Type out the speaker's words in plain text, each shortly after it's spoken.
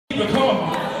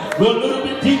Go a little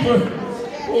bit deeper.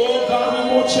 Oh God,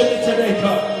 we want you today,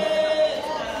 God.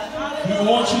 We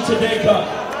want you today, God.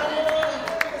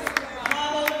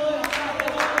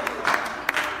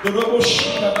 The little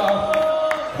shit about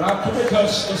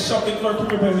because there's something for come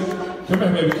here, baby. Come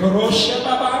here, baby.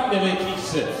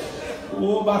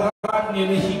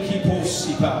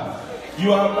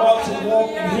 You are about to walk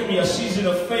and hear me a season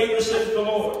of favor, says the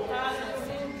Lord.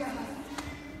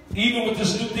 Even with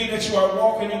this new thing that you are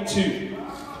walking into,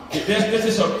 there's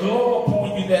just a glow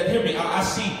upon you that, hear me, I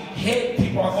see head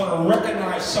people are going to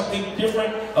recognize something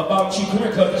different about you. Come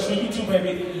here, cuz that's for you too,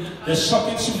 baby. There's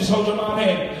something, just hold your mom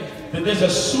hand. That there's a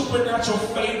supernatural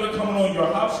favor coming on your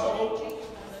household.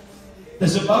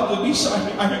 There's about to be some,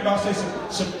 I hear God say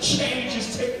some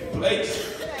changes taking place.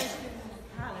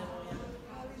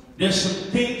 There's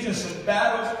some things and some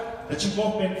battles that you've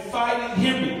both been fighting,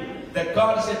 hear me. That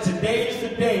God said today is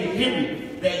the day, hear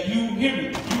me, that you, hear me,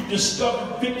 you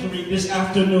discover victory this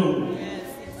afternoon.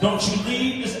 Don't you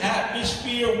leave this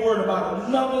atmosphere worried about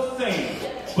another thing.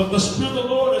 But the Spirit of the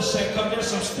Lord is saying, because there's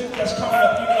some stuff that's coming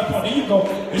up even upon you. Go,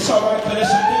 it's all right, because there's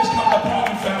some things coming up on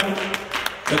you, family.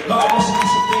 That God wants to do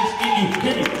some things in you.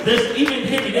 Hear me, there's even,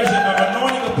 hear me, there's an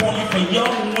anointing upon you for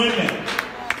young women.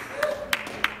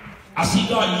 I see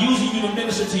God using you to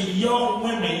minister to young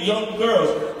women, young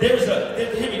girls. There's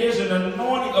an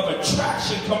anointing of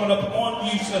attraction coming up on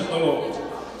you, says the Lord.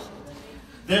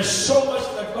 There's so much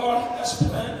that God has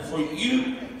planned for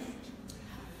you.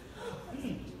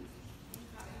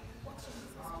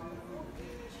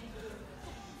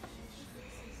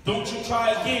 Don't you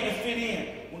try again to fit in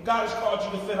when God has called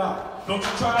you to fit out. Don't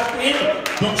you try again.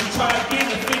 Don't you try again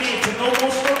to fit in to no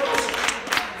more circles.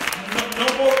 No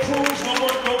more crews, no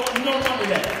more, none of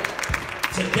that.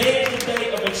 Today is the day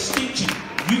of extinction.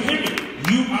 You hear me?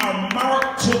 You are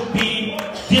marked to be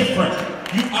different.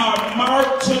 You are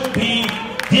marked to be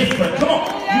different. Come on.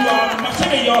 You are,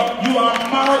 say it, y'all. You are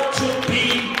marked to be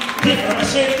different. I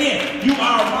say it again. You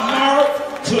are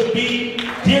marked to be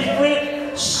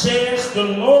different, says the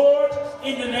Lord.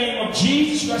 In the name of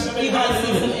Jesus. You guys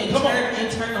see some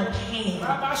internal pain.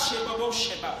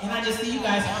 And I just see you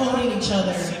guys holding each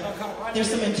other. There's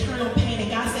some internal pain.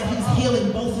 And God said he's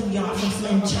healing both of y'all from some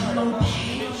internal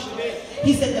pain.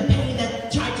 He said the pain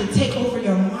that tried to take over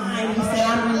your mind. He said,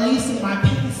 I'm releasing my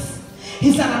peace.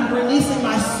 He said, I'm releasing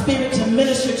my spirit to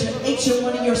minister to each and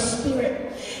one of your spirit.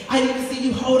 I even see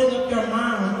you holding up your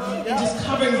mom and just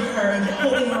covering her and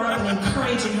holding her up and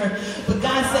encouraging her. But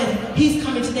God said he's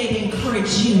coming today to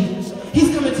encourage you.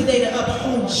 He's coming today to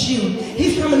uphold you.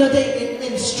 He's coming today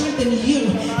and strengthen you.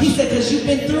 He said, because you've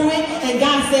been through it. And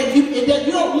God said, you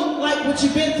don't look like what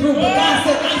you've been through. But God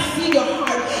said, I see your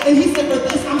heart. And he said, for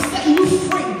this, I'm setting you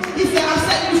free. He said, I'm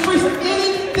setting you free from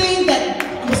anything that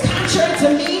was contrary to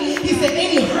me. He said,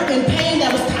 any hurt and pain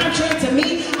that was contrary to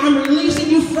me, I'm releasing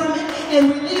you from it. And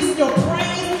release your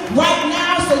praise right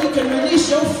now so you can release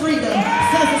your freedom,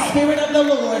 says the Spirit of the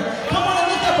Lord. Come on and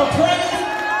lift up a praise.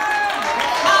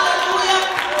 Hallelujah.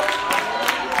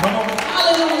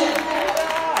 Hallelujah.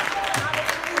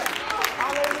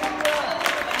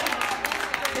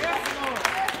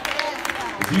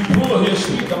 If you pull his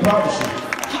feet, I promise you.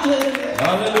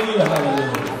 Hallelujah.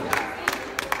 Hallelujah.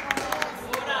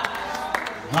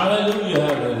 Hallelujah.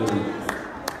 Hallelujah.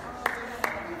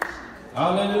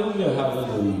 Hallelujah,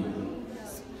 hallelujah.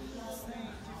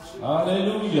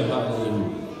 Hallelujah,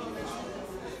 hallelujah.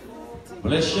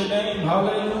 Bless your name,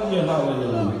 hallelujah,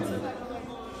 hallelujah.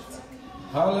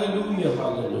 Hallelujah,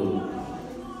 hallelujah.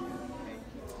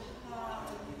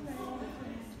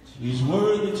 He's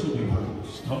worthy to be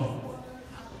praised. Come on.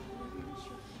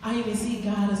 I even see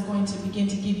God is going to begin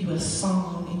to give you a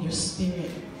song in your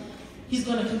spirit. He's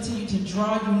going to continue to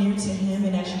draw you near to him,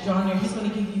 and as you draw near, he's going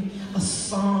to give you a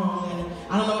song. And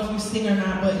I don't know if you sing or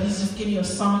not, but he's just giving you a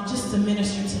song just to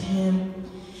minister to him.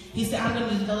 He said, I'm going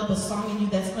to develop a song in you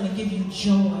that's going to give you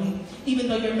joy. Even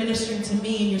though you're ministering to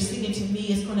me and you're singing to me,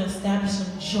 it's going to establish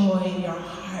some joy in your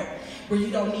heart where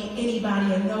you don't need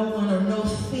anybody or no one or no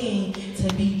thing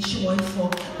to be joyful,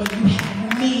 but you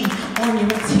have me on your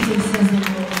team, says the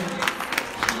Lord.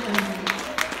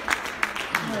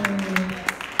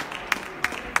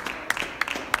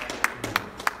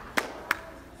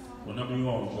 Whenever you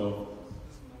want, Joe.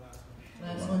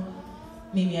 Last one.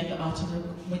 Meet me at the altar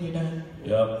when you're done.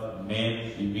 Yep,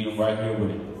 man, you meet him right here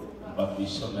with it. About to be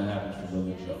something that happens for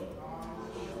Brother Joe.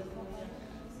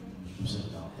 You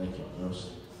sit down. Thank you,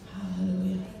 girls.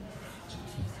 Hallelujah.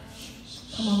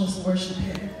 Come on, let's worship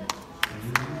him.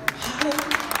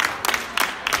 Hallelujah.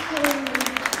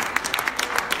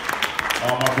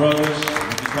 All my brothers,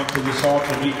 when you come to this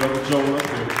altar, meet Brother Joe up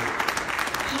here.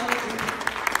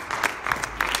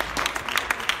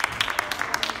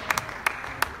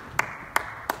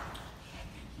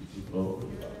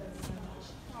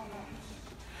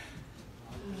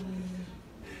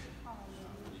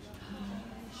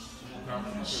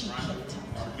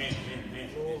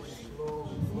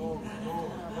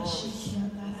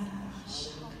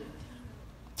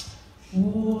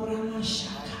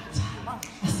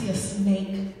 I see a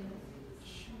snake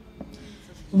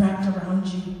wrapped around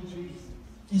you.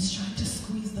 It's trying to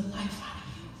squeeze the life out of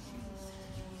you.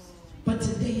 But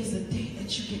today is the day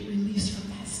that you get released from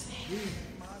that snake.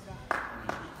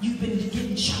 You've been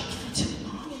getting choked for too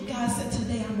long. And God said,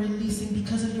 today I'm releasing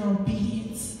because of your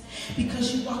obedience.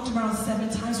 Because you walked around 7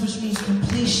 times, which means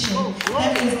completion.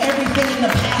 That means everything in the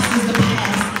past is the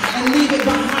past. And leave it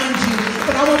behind you.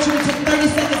 But I want you to take 30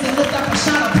 seconds and lift up a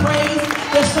shout of praise.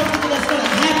 There's something that's going to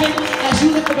happen as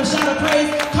you lift up a shout of praise.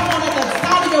 Come on, at the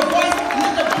sound of your voice,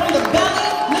 lift up from the belly.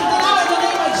 Lift it out in the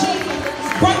name of Jesus.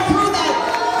 Break through that.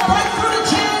 Break through the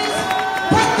chains.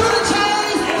 Break through the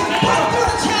chains. Break through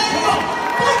the chains.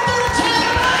 Break through the chains.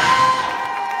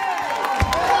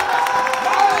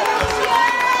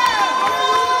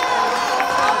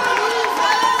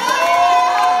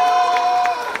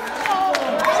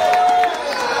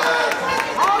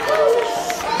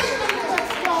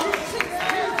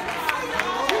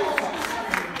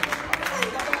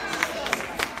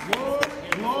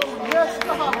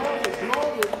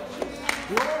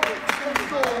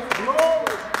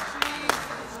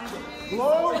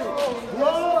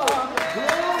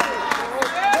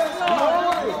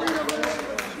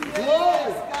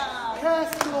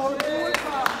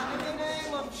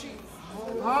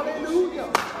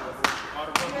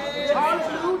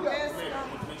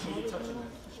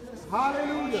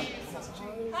 Hallelujah.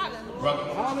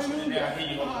 Brother, hallelujah. I hear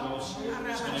you, Holy Ghost.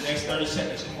 Spend the next 30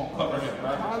 seconds. Come on, cover him,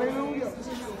 right? Hallelujah.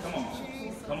 Come on.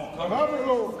 Come on, cover him.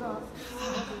 Lord.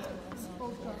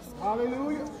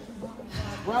 Hallelujah.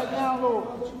 Right now, Lord.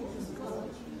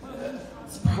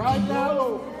 Right now,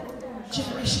 Lord.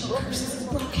 Generational curses is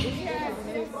broken. In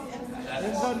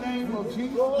the name of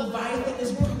Jesus. Leviathan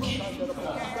is broken.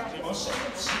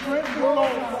 Strengthen,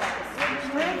 Lord.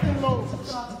 Strengthen, Lord.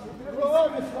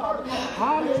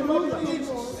 Hallelujah.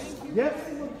 Yes.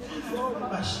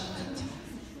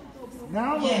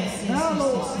 Now, Lord. Yes, now,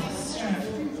 Lord. yes.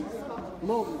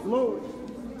 Glory, glory.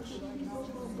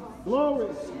 Glory.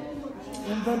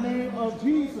 In the name of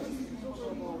Jesus.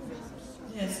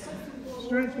 Yes.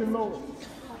 Strengthen, Lord.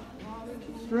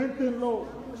 Strengthen, Lord.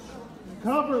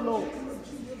 Cover, Lord.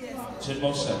 10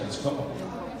 more seconds. Come on.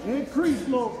 Increase,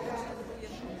 Lord.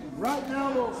 Right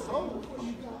now, Lord.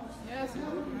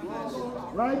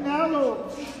 Right now, Lord.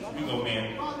 We go,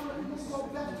 man.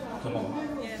 Come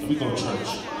on. We go, church.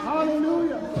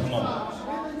 Hallelujah. Come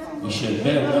on. We should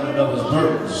bear one another's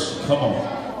burdens. Come on.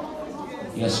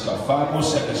 Yes, God. 5 more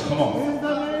seconds. Come on. In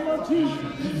the name of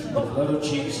Jesus. The blood of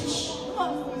Jesus.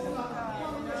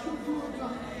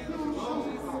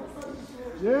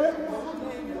 Yeah.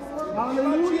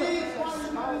 Hallelujah.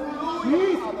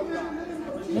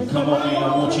 And come on, man. I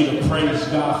want you to praise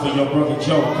God for your brother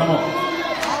Joe. Come on.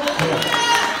 Come on.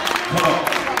 Come on.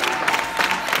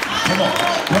 Come on.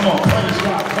 Come on. Praise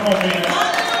God. Come on, man.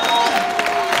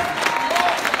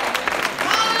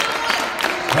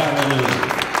 Hallelujah.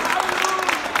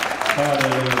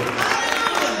 Hallelujah.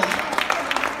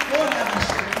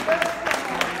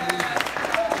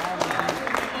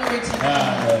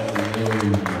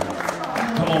 Hallelujah.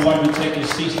 Come on, while you take your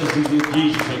seats, let's give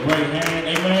Jesus a great hand.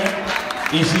 Amen.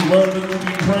 Is he worthy to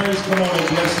be praised? Come on and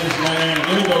bless his name.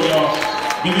 Here we go, y'all.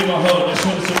 Give him a hug. That's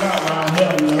what it's about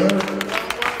around here.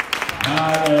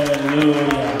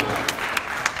 Hallelujah.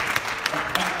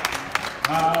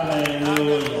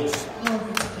 Hallelujah.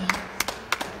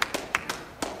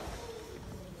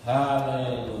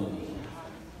 Hallelujah.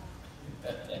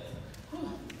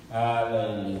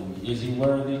 Hallelujah. Is he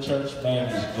worthy, church? Man,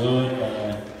 he's good,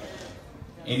 man.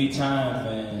 Anytime,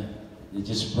 man, they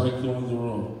just break through in the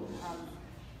room.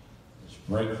 Just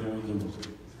break through in the room.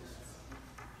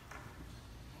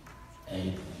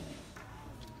 Amen.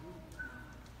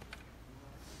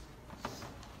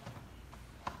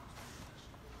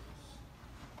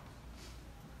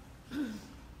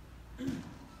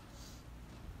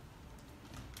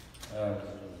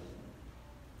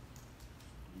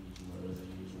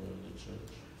 He's worthy,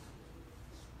 church.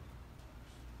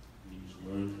 He's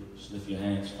worthy. Just lift your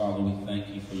hands. Father, we thank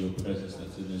you for your presence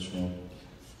that's in this room.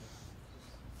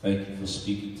 Thank you for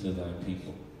speaking to thy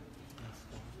people.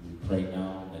 We pray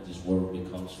now that this word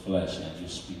becomes flesh and you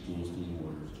speak to us through the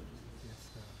word.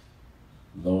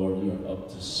 Lord, you're up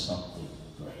to something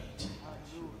great.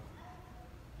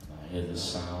 And I hear the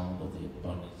sound of the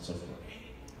abundance of rain.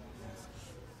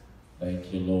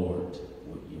 Thank you, Lord,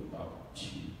 what you're about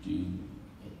to do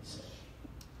and say.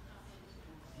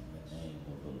 In the name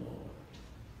of the Lord.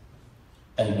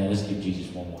 Amen. Let's give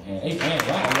Jesus one more hand. Amen.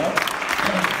 Wow,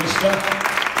 stuff.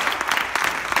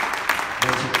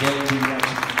 But today we want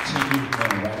to continue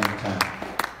right on time.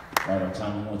 Right on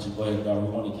time. We want to go ahead, God. We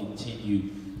want to continue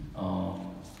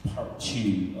part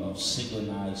 2 of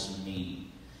Synchronize Me.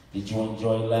 Did you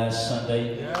enjoy last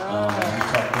Sunday? Yeah. We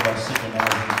talked about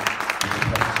synchronizing with the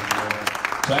presence of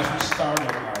God. So as we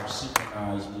started our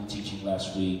Synchronize Me teaching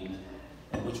last week,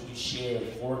 in which we shared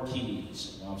 4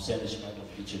 keys. I'm saying this, you might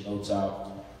want to get your notes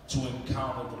out, to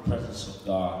encounter the presence of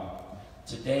God.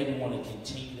 Today we want to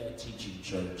continue that teaching,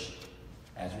 church,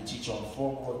 as we teach on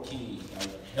 4 more keys that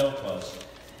will help us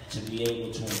to be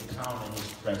able to encounter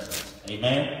His presence.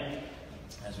 Amen?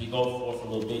 As we go forth a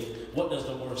little bit, what does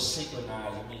the word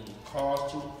synchronize mean?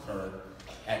 Cause to occur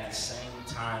at the same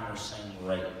time or same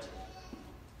rate.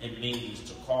 It means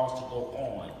to cause to go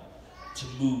on, to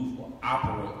move or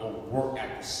operate or work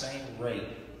at the same rate.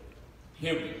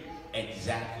 Hear me,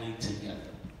 exactly together.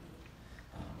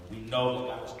 We know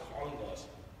that God is calling us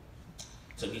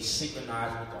to be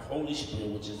synchronized with the Holy Spirit,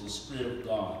 which is the Spirit of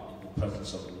God in the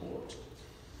presence of the Lord.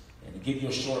 And to give you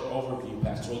a short overview,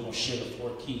 Pastor, we're going to share the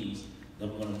 4 keys.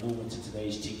 Then we're going to move into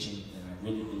today's teaching, and I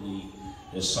really believe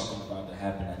there's something about to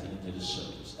happen at the end of the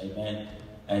service. Amen.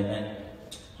 Amen.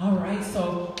 All right,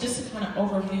 so just a kind of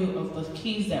overview of the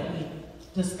keys that we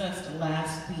discussed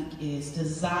last week is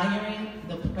desiring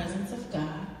the presence of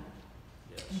God,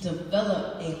 yes.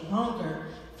 Develop a hunger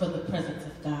for the presence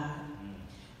of God,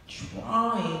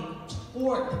 drawing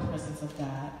toward the presence of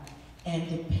God, and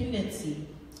dependency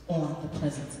on the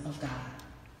presence of God.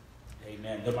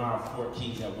 Amen. Them are our 4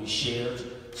 keys that we shared.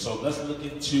 So let's look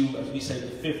into, as we say, the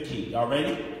 5th key. Y'all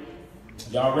ready?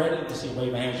 Y'all ready? Let's see,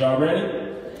 wave my hands. Y'all ready?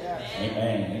 Yeah.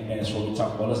 Amen. Amen. That's what we're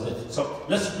talking about.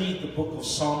 Let's read the book of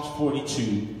Psalms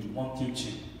 42, 1 through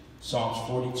 2. Psalms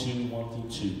 42, 1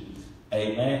 through 2.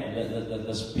 Amen.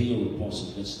 Let's build upon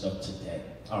some good stuff today.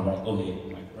 All right, go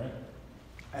ahead, Mike. Right?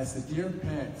 As the deer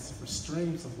pants for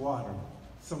streams of water,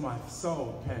 so my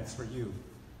soul pants for you,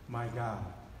 my God.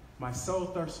 My soul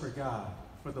thirsts for God,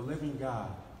 for the living God.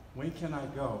 When can I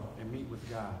go and meet with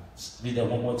God? Read that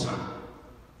one more time.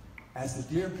 As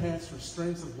the deer pants for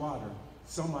streams of water,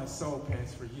 so my soul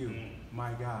pants for you,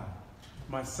 my God.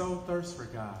 My soul thirsts for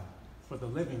God, for the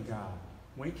living God.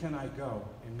 When can I go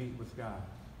and meet with God?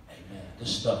 Amen. This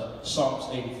stuff.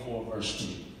 Psalms 84, verse 2.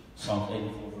 Psalms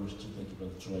 84, verse 2. Thank you,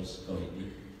 Brother Joyce. Go ahead,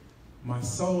 Nick. My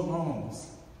soul longs,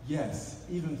 yes,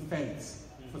 even faints,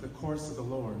 for the courts of the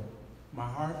Lord. My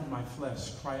heart and my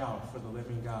flesh cry out for the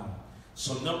living God.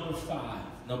 So number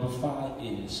 5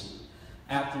 is,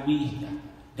 after we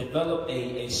develop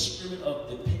a spirit of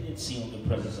dependency on the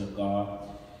presence of God,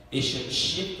 it should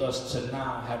shift us to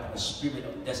now having a spirit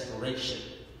of desperation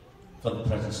for the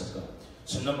presence of God.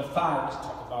 So number 5, let's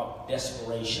talk about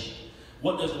desperation.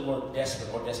 What does the word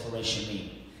desperate or desperation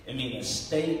mean? It means a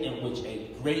state in which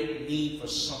a great need for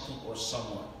something or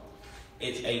someone.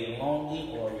 It's a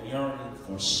longing or a yearning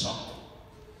for something.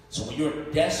 So when you're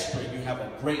desperate, you have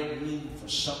a great need for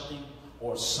something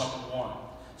or someone.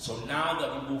 So now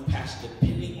that we move past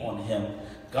depending on Him,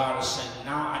 God is saying,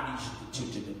 now I need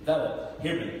you to develop,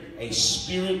 hear me, a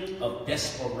spirit of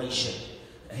desperation.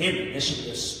 Hear me, there should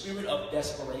be a spirit of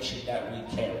desperation that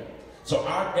we carry. So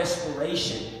our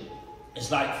desperation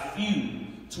is like fuel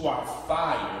to our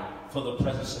fire for the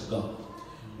presence of God.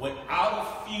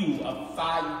 Without a fuel, a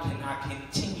fire cannot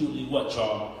continually, what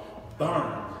y'all?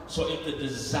 Burn. So if the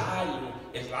desire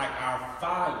is like our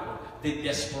fire, the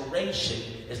desperation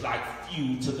is like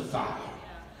fuel to the fire.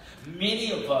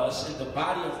 Many of us in the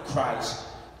body of Christ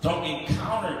don't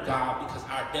encounter God because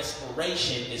our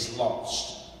desperation is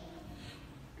lost.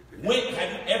 When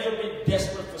have you ever been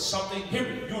desperate for something? Hear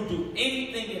me, you'll do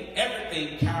anything and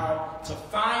everything, Kyle, to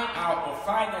find out or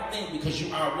find that thing because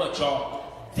you are what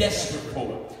y'all? Desperate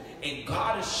for it. And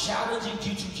God is challenging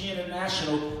G2G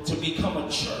International to become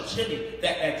a church, hear me,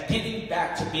 that's getting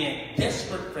back to being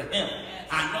desperate for Him.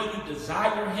 I know you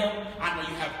desire Him. I know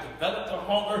you have developed a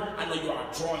hunger. I know you are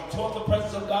drawing toward the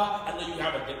presence of God. I know you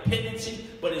have a dependency.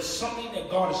 But it's something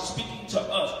that God is speaking to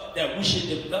us, that we should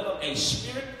develop a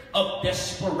spirit of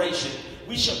desperation.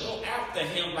 We should go after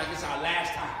Him like it's our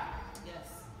last time. Yes.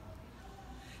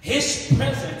 His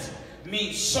presence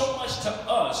means so much to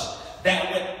us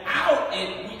that without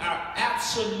it, we are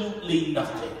absolutely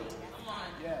nothing. Come on.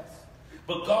 Yes.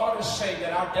 But God is saying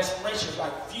that our desperation is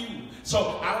like fuel.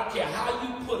 So I don't care how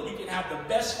you put it. You can have the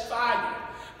best fire.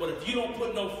 But if you don't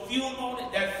put no fuel on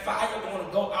it, that fire is going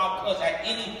to go out because at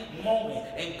any moment.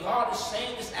 And God is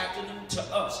saying this afternoon to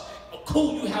us.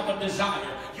 Cool, you have a desire.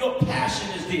 Your passion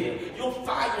is there. Your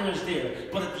fire is there.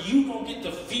 But if you don't get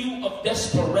the fuel of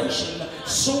desperation,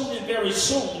 soon and very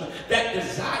soon, that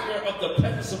desire of the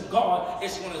presence of God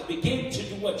is going to begin to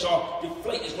do what, y'all?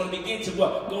 Deflate. It's going to begin to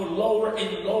what? Go lower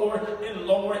and lower and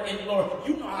lower and lower.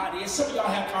 You know how it is. Some of y'all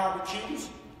have barbecues.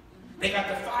 They got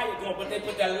the fire going, but they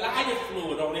put that lighter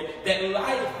fluid on it. That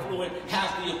lighter fluid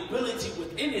has the ability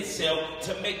within itself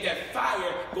to make that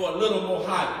fire go a little more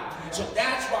higher. So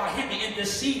that's why, hear me, in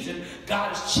this season,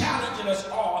 God is challenging us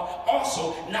all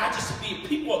also, not just to be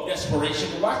people of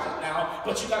desperation, watch it now,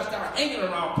 but you got to start hanging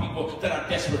around people that are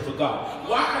desperate for God.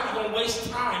 Why are you going to waste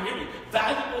time, hear me,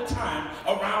 valuable time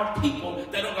around people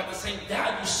that don't got the same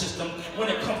value system when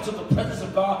it comes to the presence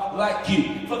of God like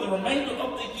you? For the remainder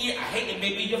of the year, I hate it,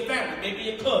 maybe your family, maybe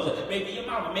your cousin, maybe your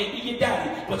mama, maybe your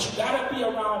daddy, but you got to be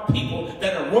around people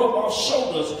that are rub off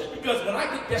shoulders, because when I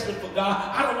get desperate for God,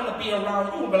 I don't want to be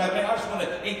around you and be like, man, I just want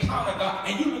to encounter God,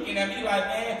 and you looking at me like,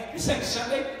 man, this ain't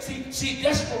Sunday. See,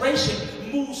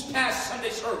 desperation moves past Sunday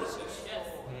services.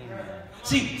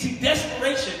 See,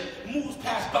 desperation moves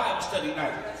past Bible study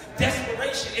night.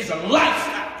 Desperation is a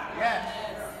lifestyle.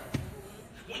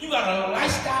 When you got a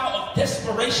lifestyle of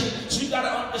desperation, so you got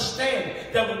to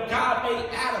understand that when God made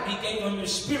Adam, he gave him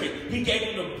his spirit. He gave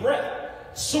him the breath.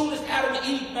 Soon as Adam and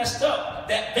Eve messed up,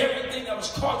 that very thing that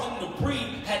was causing them to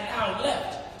breathe had now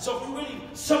left. So if you really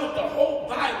sum up the whole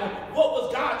Bible, what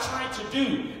was God trying to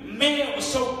do? Man was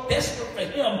so desperate for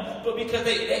him, but because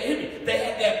they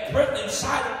had that breath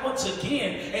inside them once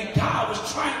again, and God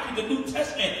was trying through the New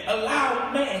Testament,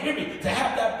 allow man, hear me, to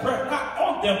have that breath not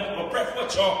on them, but breath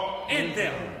what, y'all? In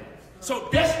them. So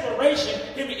desperation,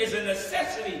 hear me, is a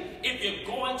necessity if you're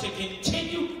going to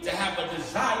continue to have a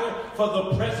desire for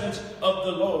the presence of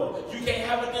the Lord. You can't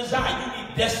have a desire, you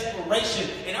need desperation.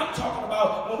 And I'm talking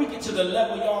about when we get to the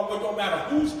level, y'all, where no matter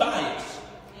who's biased,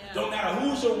 no matter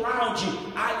who's around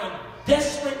you, I am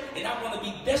desperate, and I want to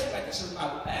be desperate. Like this is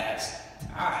my last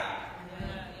time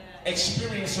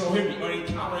experiencing or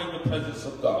encountering the presence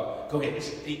of God. Go ahead,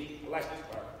 this is deep. I like this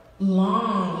part.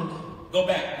 Long. Go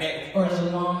back, Nat. Or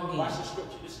longing. Watch the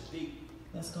scripture. This is deep.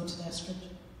 Let's go to that scripture.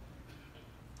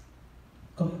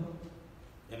 Go ahead.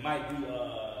 It might be,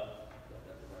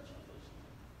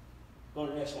 go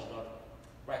to the next one, daughter.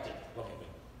 Right there. Go ahead.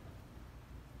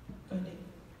 Go ahead.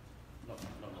 No.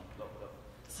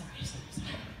 Sorry.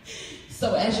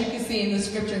 So as you can see in the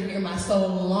scripture here, my soul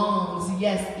longs,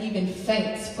 yes, even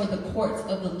faints for the courts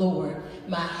of the Lord.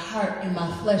 My heart and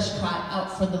my flesh cry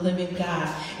out for the living God.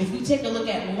 If we take a look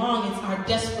at long, it's our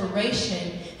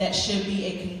desperation that should be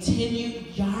a continued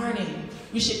yearning.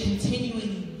 We should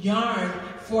continually yearn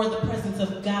for the presence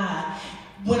of God.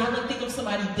 When I think of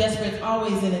somebody desperate, it's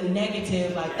always in a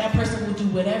negative, like that person will do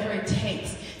whatever it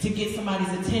takes to get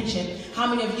somebody's attention. How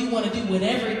many of you want to do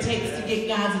whatever it takes to get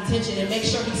God's attention and make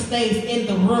sure he stays in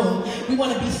the room? We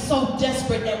want to be so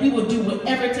desperate that we will do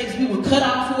whatever it takes. We will cut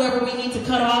off whoever we need to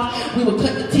cut off. We will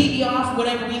cut the TV off,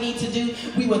 whatever we need to do.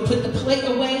 We will put the plate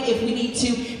away if we need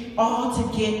to, all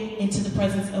to get into the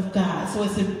presence of God. So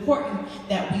it's important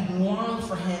that we long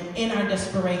for him in our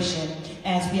desperation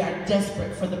as we are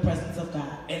desperate for the presence of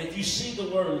God. And if you see the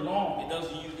word long, it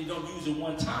don't use it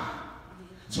one time.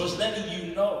 So it's letting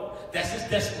you know that this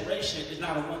desperation is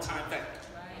not a one-time thing.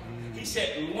 Right. He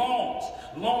said longs.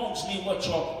 Longs mean what,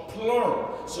 y'all?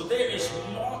 Plural. So there is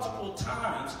multiple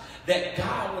times that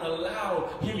God would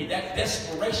allow, hear me, that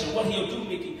desperation. What he'll do,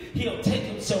 Mickey, he'll take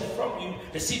himself from you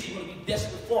to see if you're going to be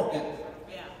desperate for him.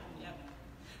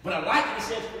 But I like it. It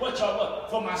says, what y'all, what?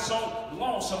 For my soul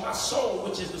longs. So my soul,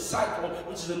 which is the cycle,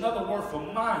 which is another word for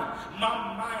mind.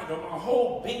 My mind or my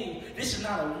whole being. This is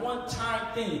not a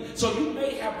one-time thing. So you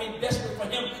may have been desperate for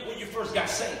him when you first got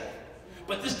saved.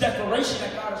 But this declaration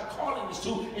that God is calling us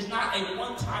to is not a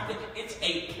one-time thing. It's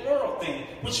a plural thing,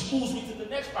 which moves me to the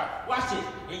next part. Watch this.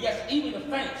 And yes, even the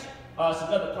faints. It's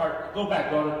another part. Go back,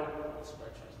 daughter. That's the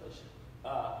right translation.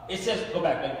 It says, go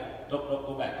back, baby.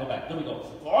 Go back. Here we go.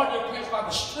 For all your prayers by the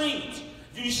streams.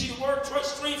 Do you see the word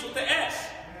streams with the S?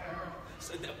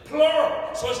 So the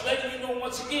plural. So it's letting you know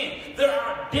once again, there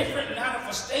are different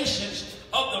manifestations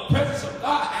of the presence of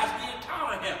God as we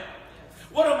encounter him.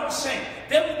 What am I saying?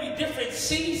 There will be different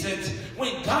seasons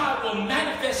when God will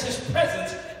manifest his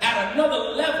presence at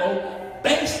another level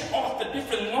based off the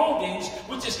different longings,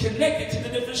 which is connected to the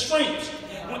different streams.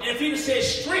 If he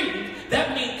says stream,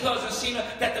 that means, cousin Cena,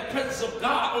 that the presence of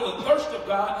God or the thirst of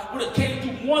God would have came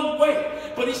through one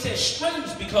way. But he says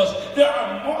streams because there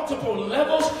are multiple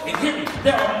levels, and hear me,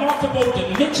 there are multiple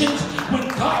dimensions when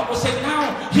God will say,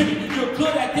 now, hear me, you're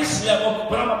good at this level,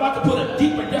 but I'm about to put a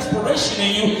deeper desperation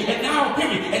in you, and now, hear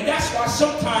me, and that's why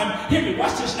sometimes, hear me,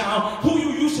 watch this now, who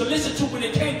you used used to listen to when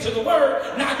it came to the word,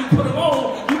 now you put them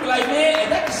on, you be like, man,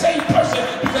 and that's the same person,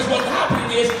 because what's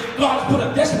happening is God has put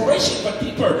a desperation for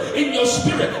deeper in your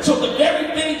spirit. So the very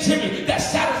things, Jimmy, that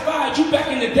satisfied you back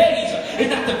in the days is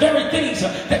not the very things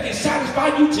that can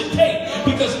satisfy you today,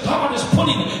 because God is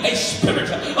putting a spirit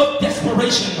of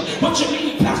desperation. What you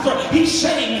mean, Pastor? He's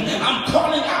saying, I'm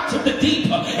calling out to the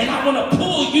deep, and I want to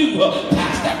pull you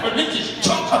past that religious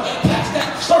junk, past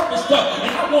that surface stuff,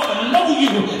 and I want to know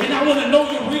you, and I want to know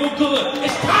you real good.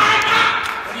 It's time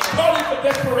out. And he's calling for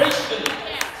desperation.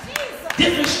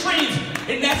 Different streams.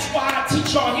 And that's why I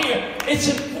teach y'all here. It's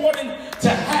important to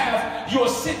have your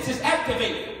senses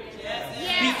activated.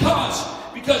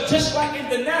 Because just like in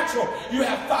the natural, you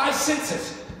have 5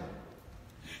 senses.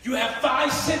 You have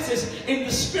 5 senses in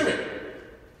the spirit.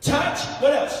 Touch.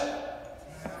 What else?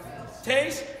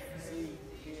 Taste.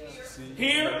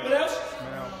 Hear. What else?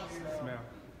 Smell.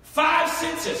 5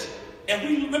 senses. And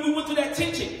we went through that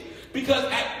teaching. Because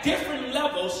at different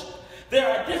levels, there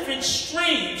are different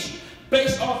streams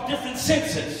based off different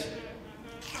senses.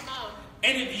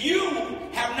 And if you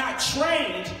have not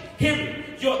trained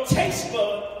your taste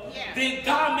bud, then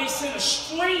God may send a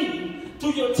stream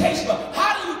through your taste bud.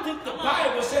 How do you think the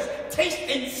Bible says, taste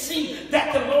and see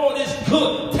that the Lord is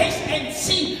good? Taste and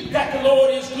see that the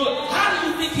Lord is good. How do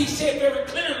you think he said very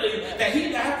clearly that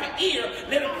he that have an ear,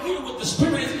 let him hear what the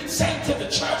Spirit is saying to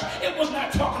the church? It was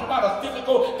not talking about a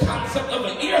physical concept of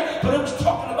an ear, but it was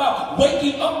talking about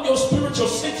waking up your spiritual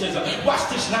senses. Watch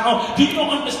this now. Do you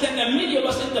don't understand that many of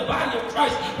us in the body of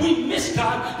Christ, we miss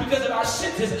God because of our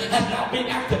senses have not been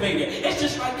activated. It's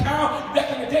just like Carl, back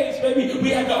in the days, baby, we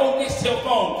had the old Nextel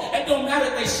phone. It don't matter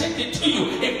if they sent it to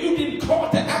you. If you didn't call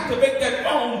to activate that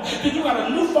phone, then you got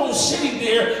a new phone sitting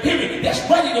there, hear me, that's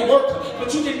ready to work,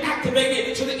 but you didn't activate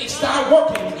it so that it start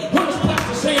working. What is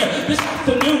Pastor saying this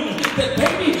afternoon? That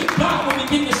baby, God will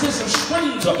begin to send some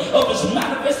streams of his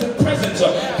manifested presence.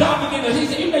 God begin to, he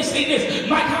said, you may say this,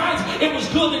 Mike Hines, it was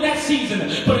good in that season,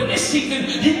 but in this season,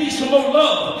 you need some more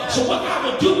love. So what I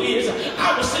will do is,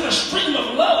 I will send a stream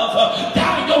of love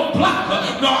down your block.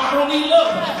 No, I don't need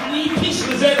love. I need peace.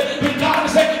 When God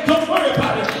said, don't worry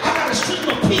about it. I got a stream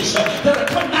of peace that'll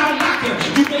come down knocking.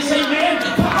 You may say, man,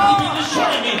 poverty been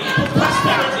destroying me, but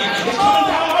prosperity is coming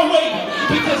down my way,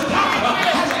 because God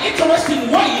has an interesting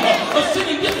way of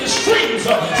sending different streams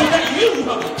so that you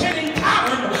can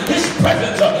encounter his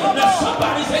presence. Now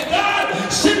somebody say, God,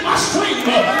 send my stream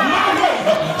my way.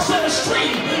 Send a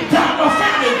stream down my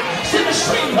family. Send a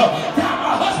stream down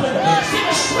my husband. Send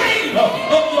a stream of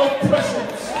your presence.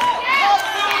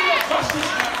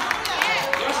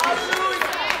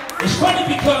 It's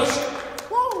funny because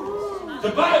the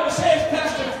Bible says,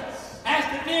 Pastor, as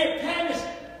the deer panteth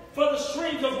for the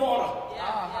streams of water.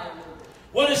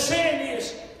 What it's saying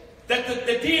is that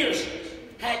the deers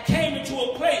had came into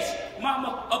a place,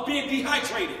 mama, of being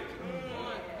dehydrated.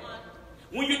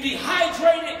 When you're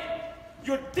dehydrated,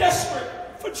 you're desperate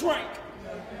for drink.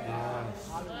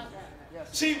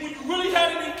 See, when you really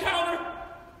had an encounter,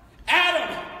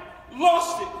 Adam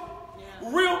lost it.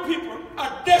 Real people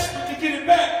are desperate to get it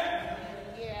back.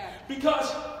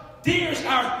 Because deers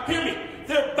are, hear me,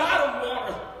 they're bottom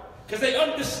water because they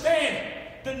understand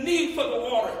the need for the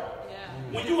water.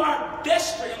 When you are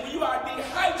desperate and when you are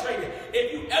dehydrated,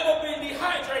 if you've ever been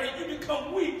dehydrated, you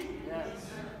become weak.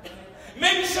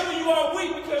 Maybe some of you are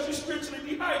weak because you're spiritually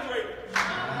dehydrated.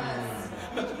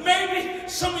 Maybe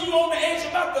some of you on the edge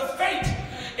about to faint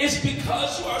is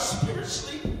because you are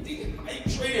spiritually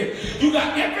dehydrated. You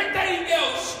got everything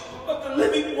else but the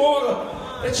living water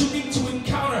that you need to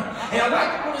encounter. And I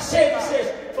like what it says. It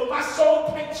says, for my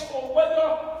soul pants for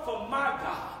weather for my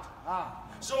God.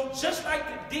 So just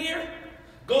like the deer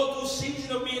go through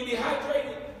seasons of being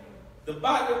dehydrated, the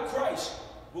body of Christ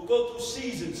will go through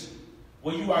seasons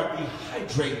where you are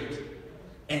dehydrated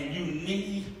and you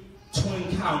need to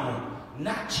encounter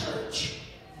not church,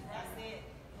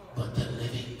 but the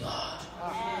living God.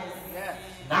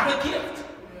 Not a gift,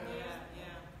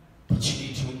 but you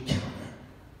need to encounter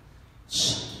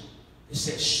something. It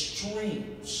says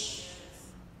streams.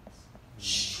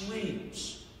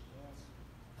 Streams.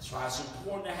 That's why it's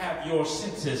important to have your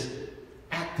senses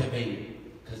activated,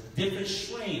 because different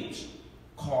streams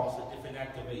cause the different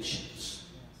activations.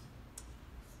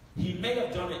 He may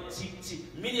have done it. See,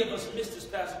 many of us miss this,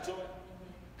 Pastor Joy,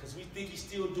 because we think he's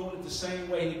still doing it the same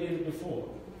way he did it before.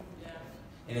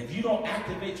 And if you don't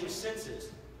activate your senses,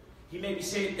 he may be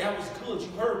saying, that was good, you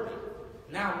heard me.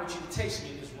 Now I want you to taste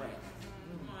me in this ring.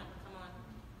 Come on.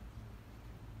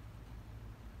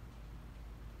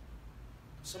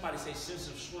 Somebody say sense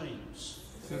of streams.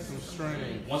 Sense of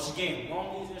streams. Once again,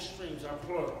 longs and streams are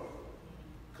plural.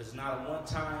 Because not at one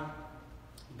time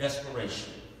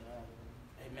desperation.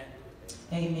 Amen.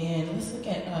 Amen. Let's look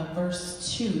at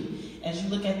verse 2. As you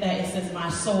look at that, it says, my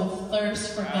soul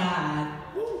thirsts for God,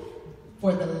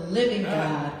 for the living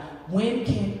God. When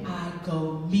can I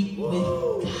go meet with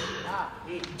God?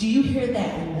 Do you hear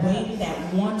that waiting,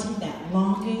 that wanting, that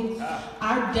longing?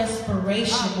 Our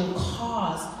desperation will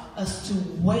cause us to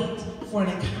wait for an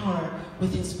encounter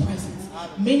with his presence.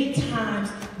 Many times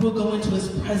we'll go into his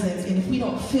presence, and if we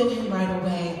don't feel him right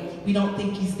away, we don't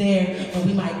think he's there, and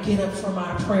we might get up from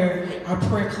our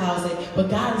prayer closet. But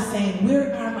God is saying,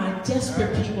 where are my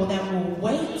desperate people that will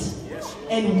wait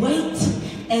and wait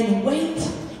and wait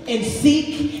and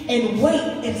seek and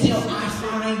wait until I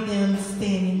find them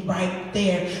standing right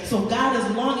there? So God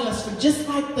is longing us for, just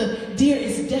like the deer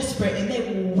is desperate and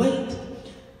they will wait,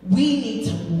 we need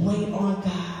to wait on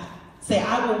God. Say,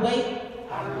 I will wait,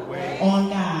 on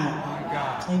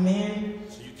God. Amen.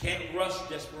 So you can't rush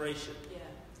desperation.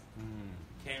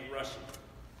 Can't rush it.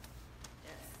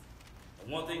 Yes.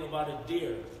 And one thing about a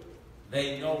deer,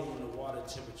 they know when the water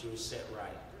temperature is set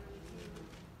right.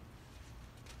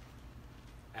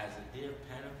 As a deer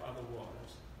panteth by the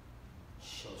waters,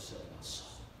 so shall my soul.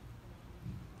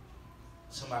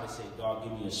 Somebody say, God,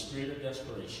 give me a spirit of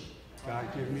desperation. God,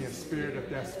 give me a spirit of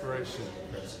desperation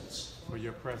Presence. for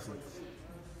your presence.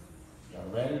 Y'all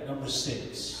ready? Number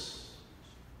 6.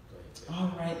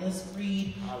 All right, let's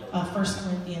read 1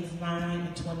 Corinthians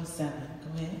 9:27.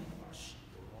 Go ahead.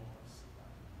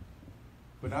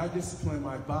 But I discipline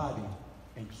my body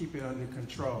and keep it under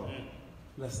control,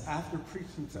 lest after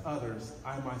preaching to others,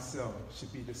 I myself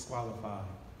should be disqualified.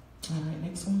 All right,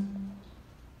 next one.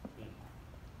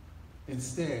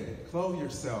 Instead, clothe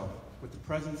yourself with the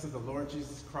presence of the Lord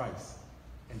Jesus Christ,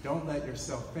 and don't let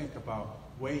yourself think about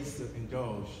ways to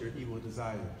indulge your evil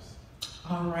desires.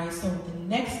 All right, so the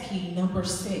next key, number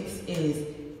 6, is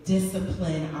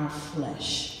discipline our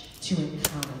flesh to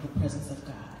encounter the presence of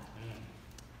God.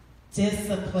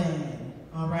 Discipline.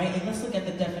 All right, and let's look at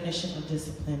the definition of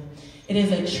discipline. It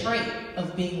is a trait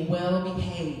of being well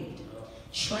behaved,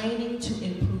 training to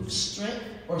improve strength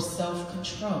or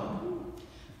self-control,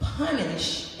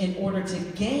 punish in order to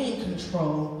gain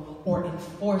control or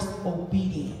enforce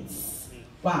obedience.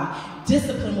 Wow.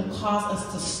 Discipline will cause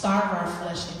us to starve our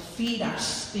flesh and feed our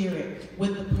spirit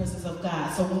with the presence of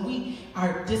God. So when we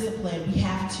are disciplined, we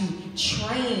have to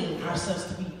train ourselves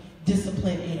to be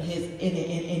disciplined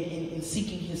in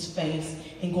seeking his face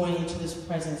and going into his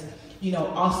presence. You know,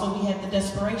 also we have the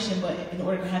desperation, but in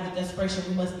order to have the desperation,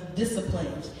 we must be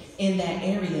disciplined in that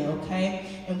area,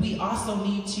 okay? And we also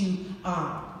need to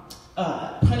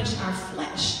punish our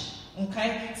flesh.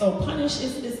 Okay, so punish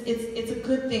it's a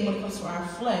good thing when it comes to our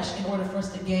flesh in order for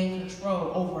us to gain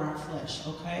control over our flesh.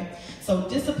 Okay, so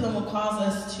discipline will cause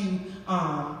us to,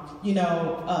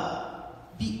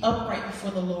 be upright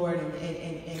before the Lord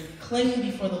and clean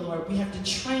before the Lord. We have to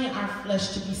train our flesh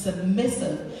to be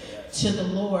submissive to the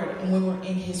Lord, and when we're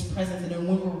in His presence and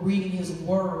when we're reading His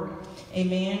Word.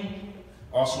 Amen.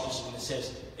 Also, it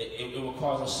says it will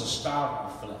cause us to starve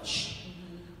our flesh.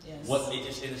 Yes.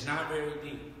 It's not very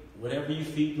deep. Whatever you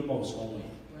feed the most will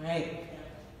win. Right.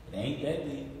 It ain't that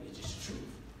deep. It's just the truth.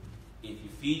 If you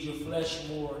feed your flesh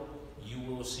more, you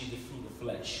will see the fruit of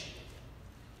flesh.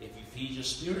 If you feed your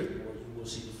spirit more, you will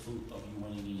see the fruit of you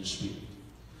winning in your spirit.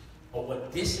 But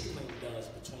what discipline does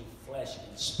between flesh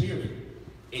and spirit,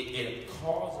 it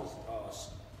causes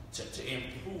us to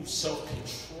improve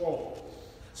self-control.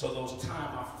 So those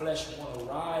times our flesh want to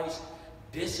rise,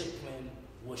 discipline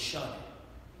will shun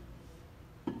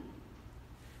it.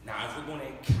 Now, if we're going to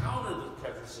encounter the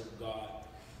presence of God,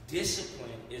 discipline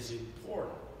is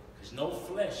important. Because no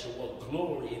flesh shall what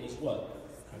glory in his what?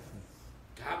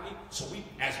 Got me? So we,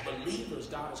 as believers,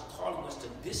 God is calling us to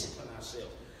discipline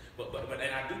ourselves. But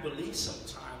and I do believe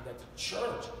sometimes that the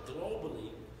church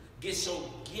globally gets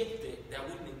so gifted that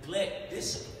we neglect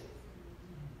discipline.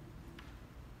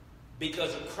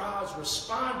 Because the crowd's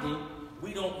responding,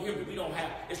 we don't hear it. We don't have,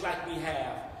 it's like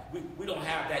we don't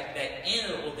have that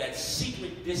inner or that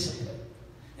secret discipline.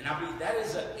 And I believe that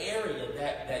is an area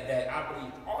that I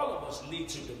believe all of us need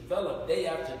to develop day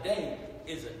after day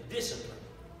is a discipline.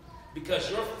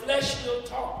 Because your flesh will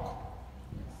talk.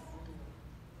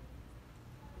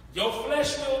 Your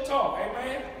flesh will talk,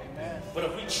 amen? Amen. But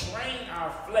if we train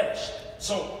our flesh,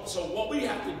 so what we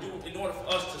have to do in order for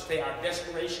us to stay our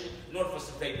desperation, in order for us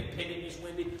to stay dependent, Miss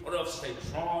Wendy, in order for us to stay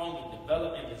drawing and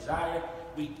develop and desire,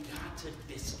 we got to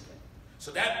discipline.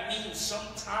 So that means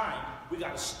sometime we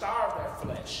got to starve our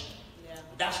flesh. Yeah.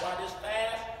 That's why this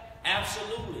fast,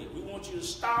 absolutely, we want you to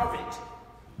starve it.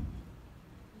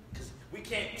 We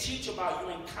can't teach about you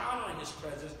encountering his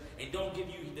presence and don't give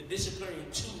you the disciplinary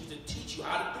tools to teach you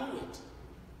how to do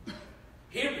it.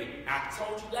 Hear me. I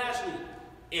told you last week,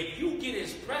 if you get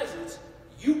his presence,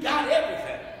 you got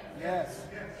everything. Yes.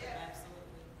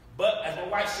 But as my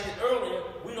wife said earlier,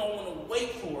 we don't want to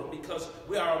wait for it because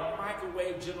we are a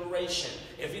microwave generation.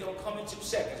 If you don't come in 2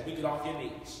 seconds, we get off your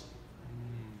knees.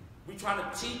 We're trying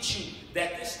to teach you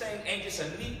that this thing ain't just a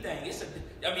neat thing. This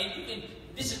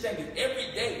is thing is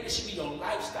every day. This should be your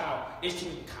lifestyle, is to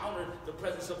encounter the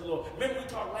presence of the Lord. Remember we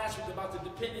talked last week about the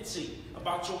dependency,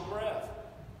 about your breath.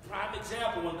 Prime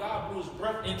example, when God blew his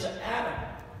breath into Adam,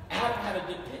 Adam had a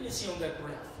dependency on that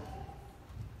breath.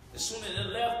 As soon as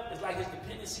it left, it's like his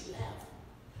dependency left.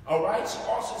 All right? So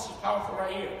also this is powerful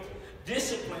right here.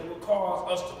 Discipline will cause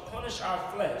us to punish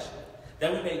our flesh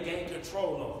that we may gain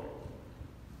control over it.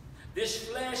 This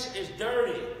flesh is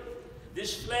dirty.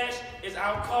 This flesh is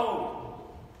out cold.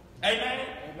 Amen?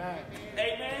 Amen.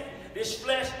 Amen? This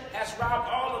flesh has robbed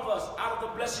all of us out of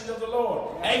the blessing of the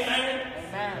Lord. Yes. Amen?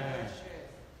 Amen.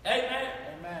 Amen?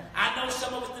 Amen. I know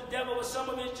some of it's the devil, but some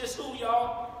of it's just who,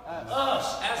 y'all?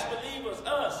 Us, as believers,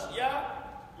 us, yeah?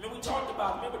 I mean, we talked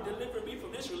about, remember, delivering me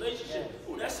from this relationship.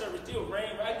 Ooh, that service still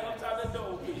rain right outside the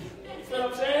door. You feel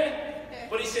what I'm saying?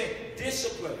 But he said,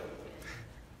 discipline.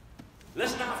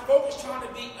 Let's not focus trying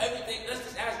to be everything. Let's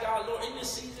just ask God, Lord, in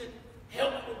this season,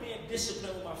 help me with being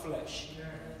disciplined with my flesh. Yes.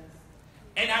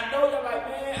 And I know you're like,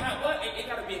 man, what? It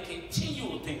got to be a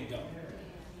continual thing, though.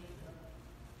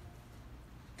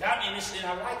 God, and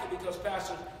I like it because,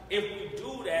 Pastor, if we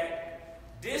do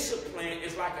that, discipline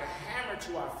is like a hammer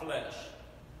to our flesh.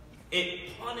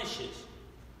 It punishes.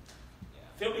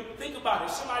 Feel me? Think about it.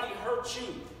 If somebody hurts you,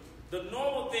 the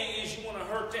normal thing is you want to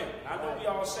hurt them. I know we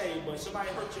all say, but if somebody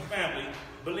hurt your family,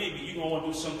 believe me, you're going to want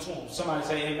to do something to them. Somebody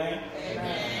say amen?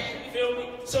 Amen. Feel me?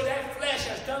 So that flesh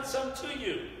has done something to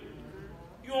you.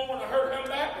 You don't want to hurt him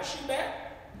back or she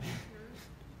back.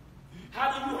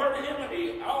 How do you hurt him or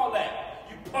he? All that.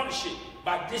 You punish it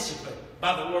by discipline,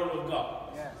 by the word of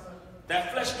God. Yes.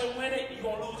 That flesh will win it, you're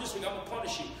going to lose this week. I'm going to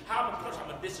punish you. How am I going to punish? I'm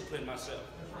going to discipline myself.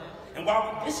 And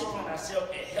while we discipline ourselves,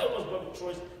 it helps us, brother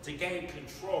Troy, to gain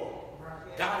control.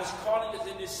 God is calling us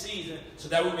in this season so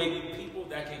that we may be people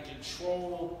that can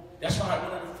control. That's why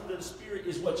one of the fruit of the Spirit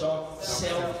is what, y'all?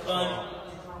 Self-control.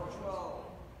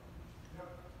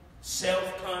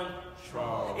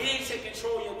 Self-control. It didn't say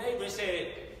control your neighbor. It said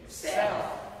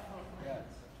self.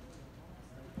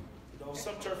 You know,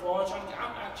 some church are all trying to,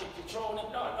 I'm not controlling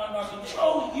them. No.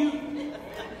 Control you.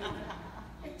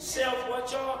 Self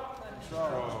what, y'all?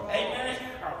 Amen.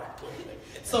 All right, go ahead.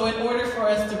 So in order for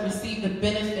us to receive the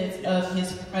benefits of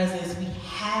his presence, we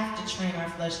have to train our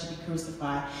flesh to be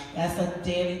crucified. That's a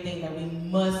daily thing that we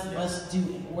must do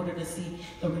in order to see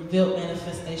the revealed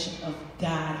manifestation of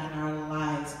God in our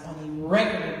lives on a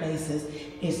regular basis,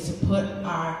 is to put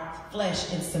our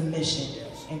flesh in submission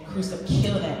and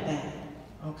kill that thing.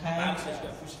 Okay? I'm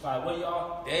crucified. What,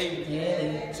 y'all? Daily.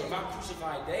 Yeah. So if I'm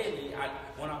crucified daily,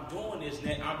 when I'm doing this,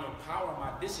 then I'm empowering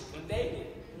my discipline daily.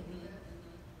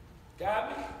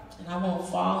 Got me? And I won't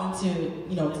fall into,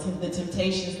 the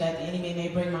temptations that the enemy may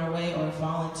bring my way, or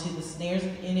fall into the snares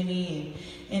of the enemy,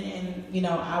 and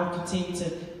I will continue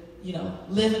to,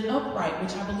 live it upright,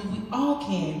 which I believe we all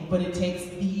can, but it takes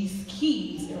these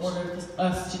keys in order for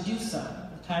us to do so.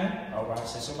 Okay? All right,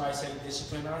 so somebody say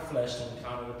discipline our flesh to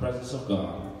encounter the presence of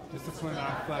God. Discipline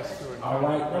our flesh to encounter. All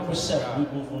right, number 7.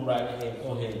 We're moving right ahead.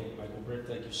 Go ahead, Michael Britt.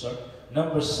 Thank you, sir.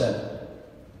 Number 7.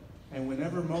 And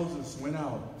whenever Moses went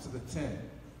out to the tent,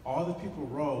 all the people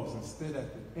rose and stood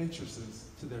at the entrances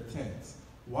to their tents,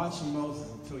 watching Moses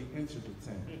until he entered the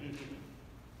tent.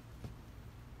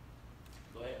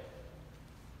 Go ahead.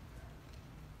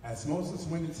 As Moses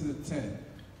went into the tent,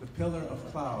 the pillar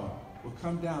of cloud will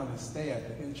come down and stay at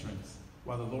the entrance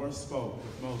while the Lord spoke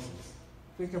with Moses.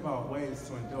 Think about ways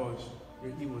to indulge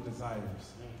your evil desires.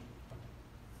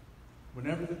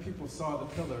 Whenever the people saw the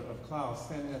pillar of cloud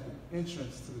standing at the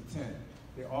entrance to the tent,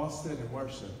 they all stood and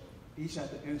worshiped, each at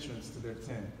the entrance to their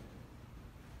tent.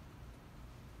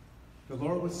 The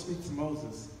Lord would speak to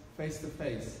Moses face to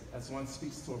face as one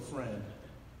speaks to a friend.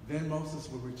 Then Moses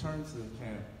would return to the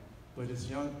camp, but his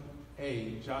young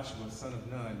aide, Joshua, son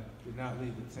of Nun, did not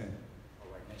leave the tent.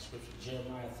 All right, next scripture,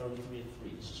 Jeremiah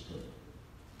 33:3. This is good.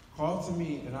 Call to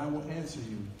me, and I will answer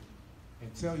you,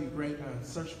 and tell you great and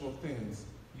unsearchable things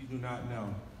you do not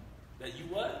know. That you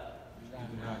what? You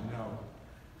do not know.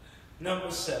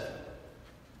 Number 7.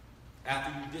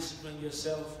 After you discipline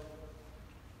yourself,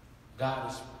 God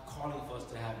is calling for us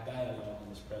to have dialogue in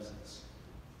his presence.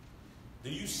 Do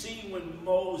you see when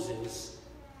Moses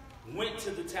went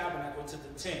to the tabernacle, to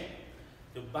the tent,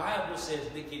 The Bible says,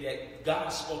 Nikki, that God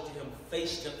spoke to him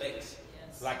face to face,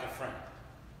 like a friend.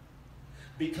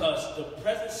 Because the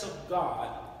presence of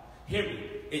God, hear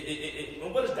me,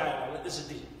 and what is dialogue? This is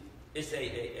deep. It's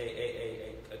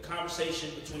a conversation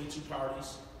between two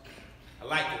parties. I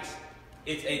like this.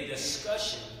 It's a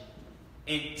discussion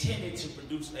intended to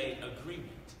produce an agreement.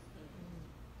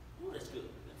 Ooh, that's good.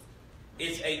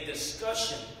 It's a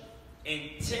discussion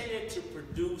intended to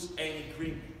produce an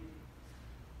agreement.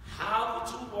 How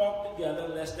the two walk together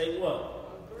unless they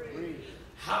what? Agree.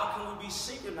 How can we be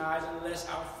synchronized unless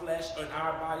our flesh and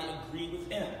our body agree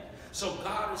with him? So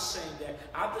God is saying that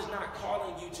I'm just not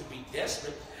calling you to be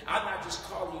desperate. I'm not just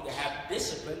calling you to have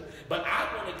discipline, but I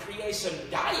want to create some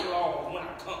dialogue when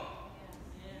I come.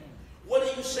 What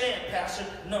are you saying, Pastor?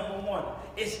 Number one,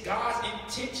 it's God's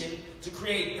intention to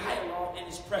create dialogue in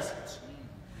his presence.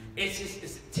 It's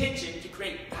his intention to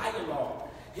create dialogue.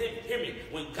 Hear me.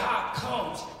 When God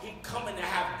comes, he's coming to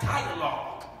have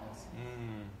dialogue.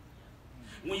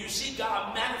 When you see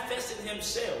God manifesting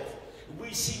himself,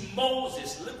 we see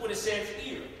Moses. Look what it says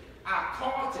here. I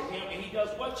called to him, and he does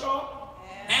what, y'all?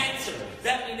 Answer.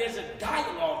 That means there's a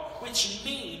dialogue, which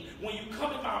means when you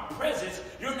come in my presence,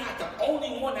 you're not the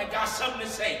only one that got something to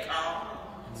say, Carl.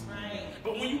 That's right.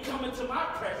 But when you come into my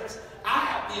presence, I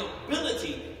have the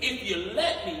ability, if you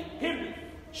let me, hear me,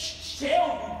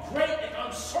 tell you great and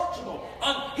unsearchable.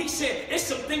 He said, there's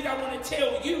some things I want to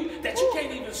tell you that you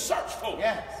can't even search for.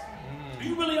 Yes. Do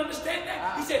you really understand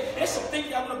that? He said, there's some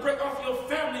things I want to break off your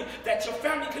family that your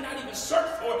family cannot even search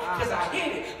for because I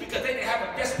hid it, because they didn't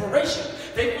have a desperation.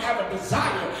 They didn't have a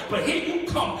desire. But here you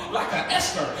come like an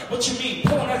Esther. What you mean?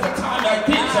 Born at a time like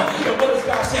this. And what is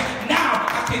God saying? Now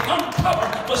I can uncover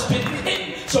what's been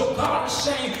hidden. So God is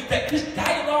saying that this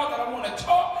dialogue that I want to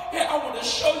talk, here I want to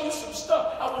show you some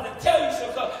stuff. I want to tell you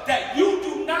some stuff that you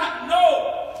do not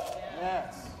know.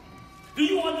 Yes. Do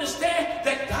you understand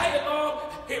that dialogue?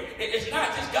 It's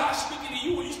not just God speaking to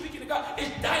you or you speaking to God.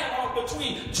 It's dialogue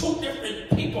between two different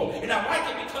people. And I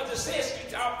like it because it says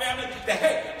to our family that,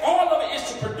 hey, all of it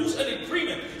is to produce an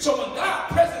agreement. So when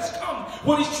God's presence comes,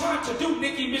 what he's trying to do,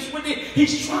 Nikki, Miss Whitney,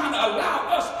 he's trying to allow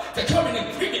us to come in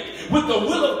agreement with the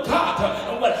will of God.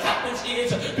 And what happens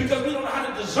is, because we don't know how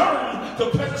to discern the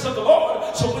presence of the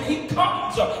Lord, so when he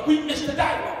comes, we miss the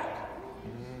dialogue.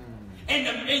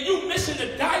 And you missing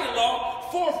the dialogue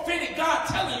forfeited God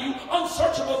telling you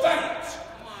unsearchable things.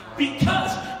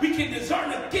 Because we can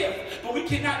discern a gift, but we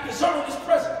cannot discern his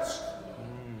presence.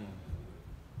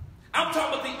 I'm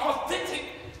talking about the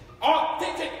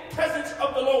authentic presence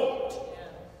of the Lord.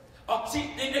 See,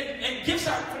 and gifts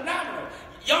are phenomenal.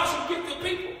 Y'all some gifted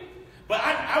people. But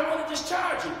I want to just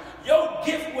charge you. Your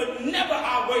gift will never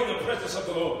outweigh the presence of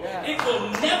the Lord. Yeah. It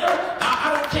will never.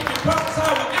 I don't care if you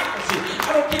prophesy with accuracy.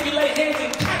 I don't care if you lay hands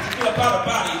and conjugate about a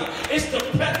body. It's the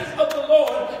presence of the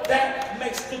Lord that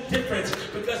makes the difference.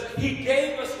 Because he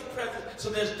gave us his presence, so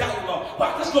there's dialogue.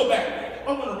 Right, let's go back.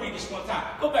 I want to read this one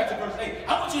time. Go back to verse 8.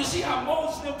 I want you to see how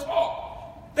Moses and them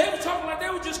talk. They were talking like they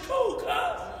were just cool,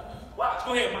 cuz. Watch.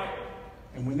 Go ahead, Mike.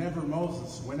 And whenever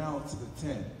Moses went out to the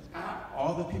tent,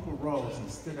 all the people rose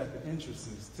and stood at the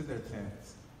entrances to their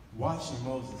tents, watching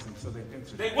Moses until they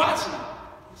entered. They watching him.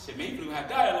 He said, man, you have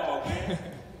dialogue, man.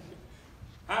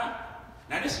 Huh?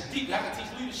 Now this is deep. I can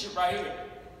teach leadership right here.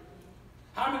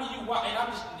 How many of you watch,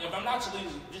 and if I'm not to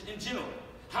leaders, just in general,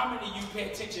 how many of you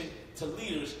pay attention to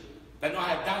leaders that know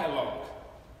how to have dialogue?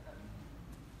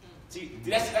 See,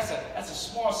 that's a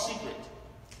small secret.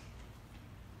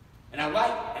 And I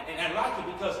like it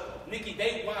because, Nikki,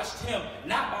 they watched him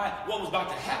not by what was about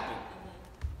to happen,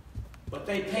 but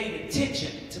they paid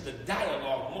attention to the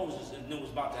dialogue Moses and them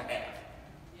was about to have.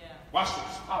 Yeah. Watch this.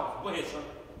 It's powerful. Go ahead, son.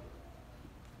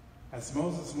 As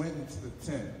Moses went into the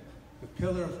tent, the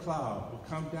pillar of cloud would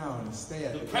come down and stay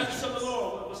at the presence of the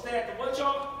Lord will stay at the what,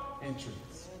 y'all?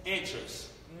 Entrance.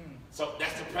 So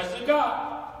that's the presence of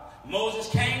God. Moses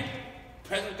came.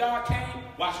 Presence of God came.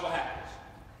 Watch what happens.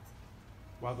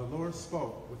 While the Lord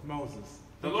spoke with Moses.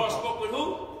 The Lord spoke with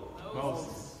who?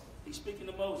 Moses. He's speaking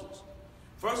to Moses.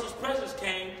 First his presence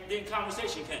came, then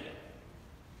conversation came.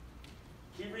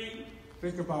 Keep reading.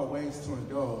 Think about ways to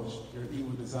indulge your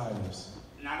evil desires.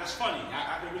 Now that's funny.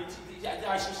 I can really teach.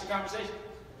 I switch the conversation.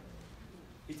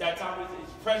 He's that time with his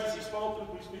presence he spoke,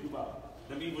 what we speak about?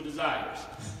 Them evil desires.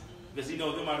 Because he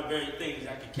knows them are the very things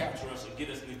that can capture us and get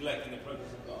us neglecting the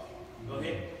presence of God. Go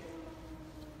ahead.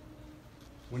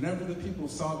 Whenever the people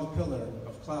saw the pillar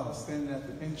of cloud standing at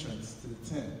the entrance to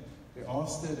the tent, they all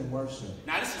stood and worshiped.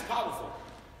 Now this is powerful.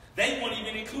 They weren't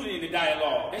even included in the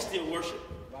dialogue. They still worship.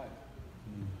 Right.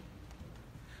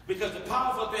 Because the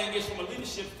powerful thing is, from a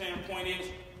leadership standpoint, is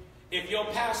if your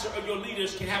pastor or your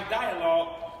leaders can have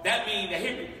dialogue, that means that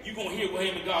you're going to hear what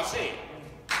him and God said.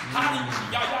 How do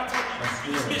y'all tell me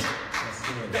you dismiss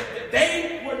it?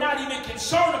 They were not even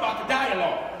concerned about the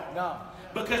dialogue. No.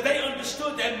 Because they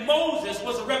understood that Moses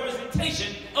was a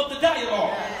representation of the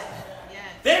dialogue.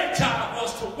 Their job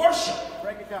was to worship.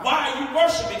 Why are you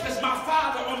worshiping? Because my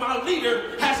father or my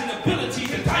leader has an ability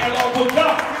to dialogue with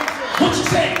God. What you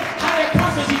saying? How that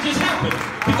prophecy just happened?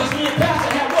 Because me and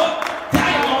Pastor had what?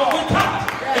 Dialogue with God.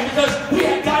 And because we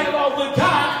had dialogue with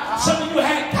God, some of you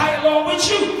had dialogue with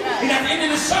you. And at the end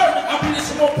of the service, I'm bringing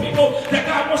some more people that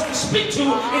God wants to speak to,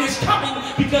 and it's coming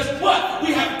because what?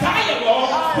 We have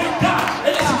dialogue with God.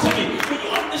 And listen to me. When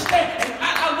you understand, and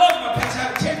I love my pastor. I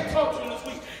had a chance to talk to him this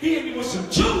week. He hit me with some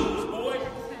Jews, boy.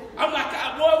 I'm like,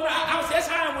 boy, that's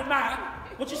how I'm with mine.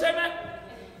 What you say, man?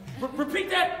 Repeat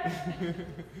that.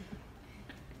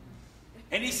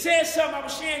 And he said something I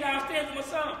was sharing downstairs with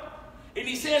my son. And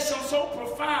he said something so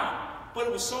profound, but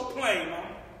it was so plain,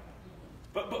 man.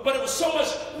 But it was so much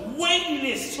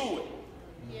weightiness to it.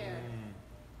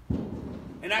 Yeah.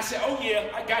 And I said, oh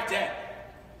yeah, I got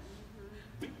that.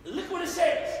 Look what it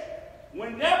says.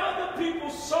 Whenever the people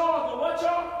saw the what,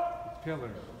 y'all?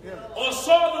 Pillar. Or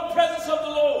saw the presence of the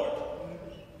Lord.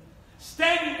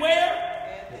 Standing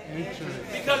where? The entrance.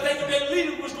 Because they knew their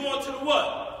leader was going to the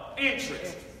what?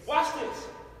 Entrance. Watch this.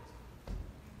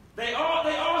 They all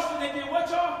stood, they did what,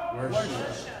 y'all?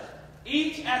 Worship.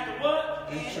 Each at the what?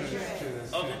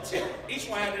 Entrance of the tent. Each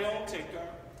one had their own tent, God.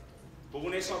 But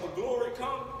when they saw the glory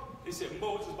come, they said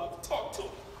Moses is about to talk to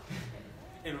him.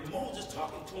 And if Moses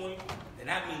talking to him, then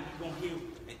that means you're going to hear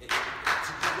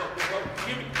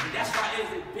hear me. And that's why it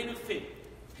is a benefit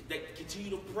that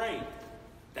continue to pray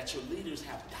that your leaders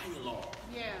have dialogue.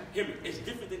 Yeah. Hear me. It's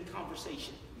different than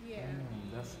conversation. Yeah.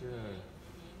 That's good.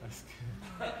 That's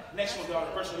good. Next one,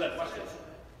 y'all. Verse 11. Watch this.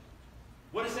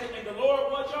 What it say? And the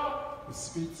Lord, what, y'all? We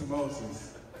speak to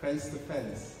Moses face to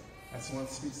face as one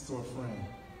speaks to a friend.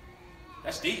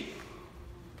 That's deep.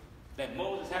 That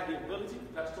Moses had the ability.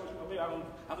 Pastor told you, I'm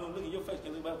going to look at your face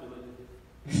and live up a little bit.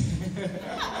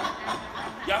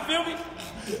 Y'all feel me?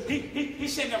 He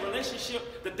said in that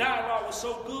relationship, the dialogue was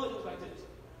so good, it was like this.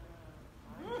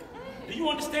 Do you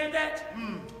understand that?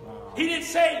 He didn't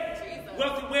say,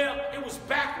 well, it was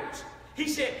backwards. He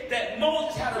said that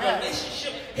Moses had a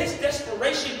relationship. His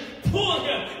desperation pulled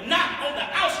him, not on the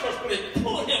outskirts, but it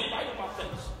pulled him right in my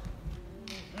face.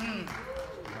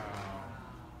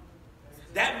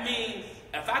 That means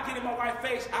if I get in my right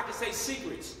face, I can say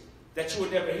secrets that you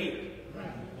would never hear.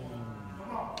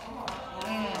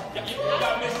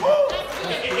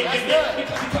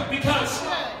 Because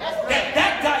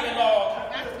that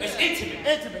dialogue is intimate.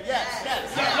 Intimate, yes.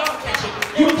 Y'all catch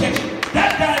it. You catch it.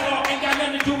 That dialogue ain't got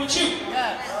nothing to do with you.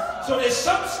 Yes. So there's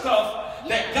some stuff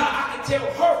that God, I can tell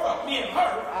her, me and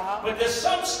her, but there's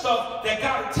some stuff that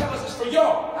God will tell us is for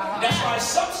y'all. That's why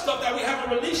some stuff that we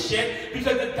haven't released yet,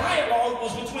 because the dialogue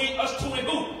was between us two and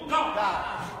who? God.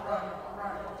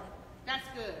 That's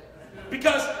good.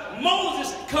 Because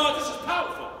Moses, because this is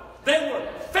powerful, they were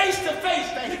face to face.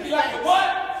 Like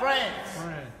what? Friends.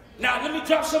 Now let me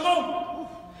drop some more.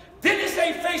 Didn't it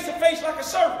say face to face like a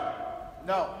servant?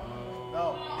 No.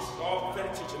 This is all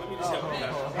prophetic teaching. Let me just help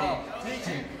you.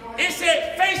 Teaching. It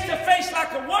said face to face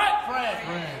like a what? Friend.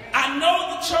 I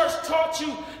know the church taught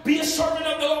you be a servant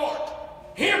of the Lord.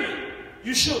 Hear me.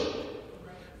 You should.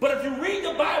 But if you read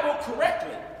the Bible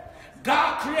correctly,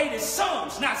 God created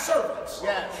sons, not servants.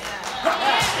 Yes.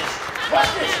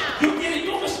 Watch this. You get it.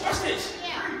 You watch this.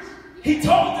 He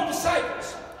told the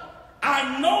disciples,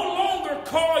 I no longer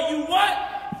call you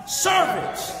what?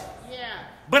 Servants. Yeah.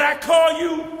 But I call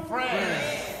you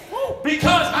Friends.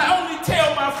 because I only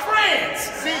tell my friends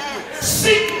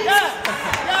secrets.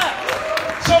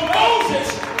 So Moses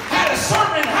had a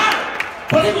servant heart,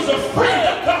 but he was a friend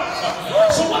of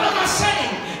God. So what am I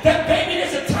saying? That baby,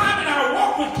 there's a time in our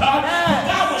walk with God where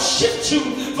God will shift you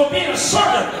from being a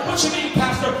servant. What you mean,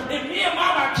 Pastor? If me and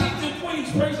Mama are kings and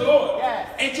queens, praise the Lord.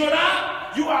 And Jordan,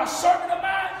 you are a servant of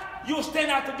mine, you will stand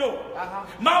out the door.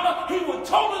 Mama, he would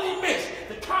totally miss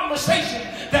the conversation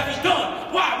that was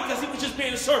done. Why? Because he was just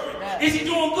being a servant. Is he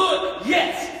doing good?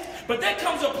 Yes. But there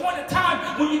comes a point in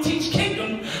time when you teach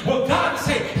kingdom, where God will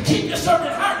say, keep your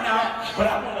servant heart now, but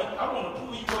I want to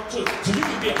pull you up too, so you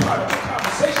can be a part of the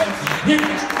conversation.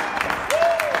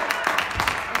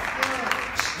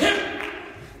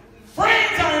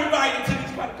 Friends are invited to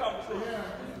this kind of conversation.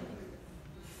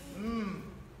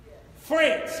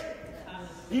 Friends.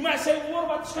 You might say, well, what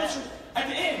about the scripture at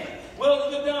the end?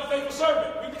 Well, you've done a faithful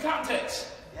servant. Read the context.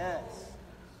 Yes.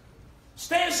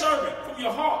 Stay a servant from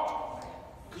your heart.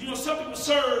 Because you know, some people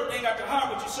serve, they ain't got the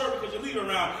heart, but you serve because your leader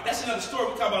around. That's another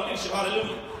story. We talk about leadership.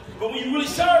 Hallelujah. But when you really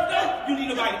serve them, you need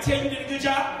nobody to tell you did a good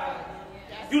job.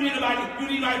 You need nobody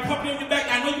pumping you on your back.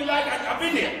 I know you like, I've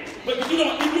been there. But you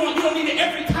don't need it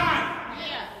every time.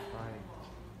 Yeah.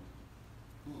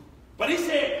 But he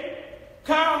said,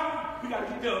 Kyle, we got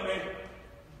to get done, man.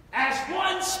 As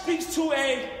one speaks to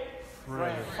a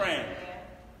friend. I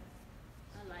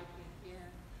like it,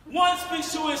 yeah. One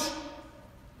speaks to his.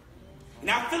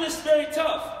 Now I feel it's very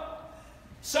tough.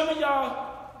 Some of y'all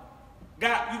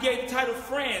you gave the title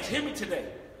friends, hear me today,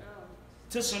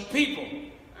 to some people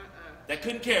that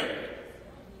couldn't carry it.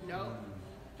 No.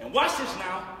 And watch this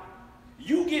now.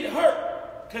 You get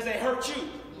hurt because they hurt you.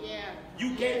 Yeah.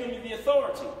 You gave them the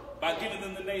authority by giving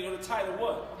them the name or the title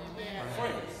what? Yeah.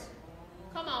 Friends.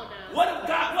 Come on now. What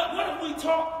if we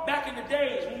taught back in the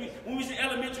days when we was in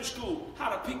elementary school how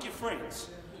to pick your friends?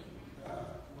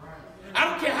 I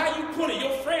don't care how you put it.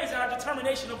 Your friends are a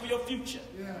determination of your future.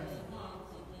 That's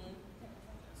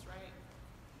right.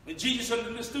 And Jesus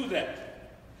understood that.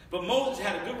 But Moses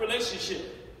had a good relationship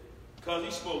because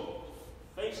he spoke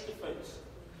face to face.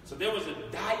 So there was a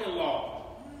dialogue.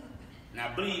 And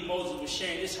I believe Moses was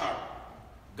sharing his heart.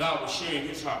 God was sharing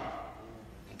his heart.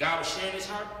 And God was sharing his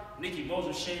heart. Nikki, Moses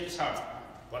was sharing his heart.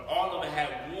 But all of it had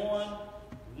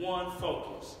one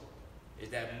focus. Is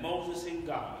that Moses and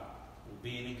God will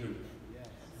be in agreement.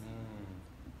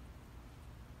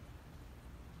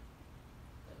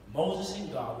 Moses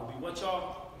and God will be what,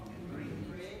 y'all?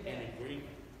 In agreement.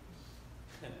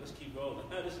 Let's keep rolling.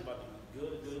 This is about to be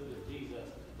good. Jesus.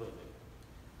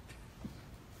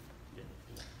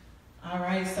 All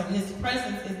right, so his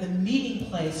presence is the meeting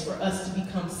place for us to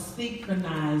become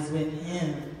synchronized with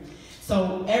him.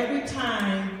 So every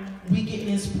time we get in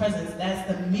his presence,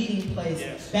 that's the meeting place.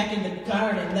 Yes. Back in the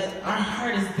garden, that our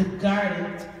heart is the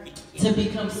garden to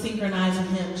become synchronized with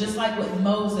him. Just like with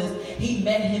Moses, he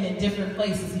met him in different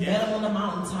places. He met him on the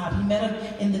mountaintop. He met him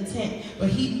in the tent. But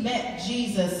he met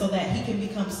Jesus so that he can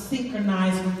become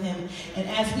synchronized with him. And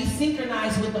as we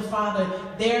synchronize with the Father,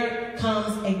 there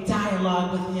comes a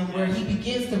dialogue with him where he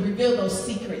begins to reveal those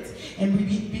secrets and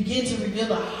begin to reveal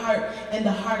the heart and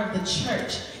the heart of the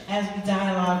church as we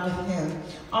dialogue with him.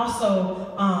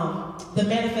 Also, the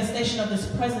manifestation of his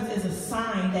presence is a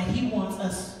sign that he wants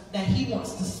to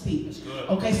speak.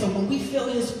 Okay, so when we feel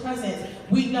his presence,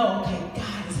 we know, okay,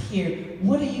 God is here.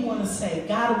 What do you want to say?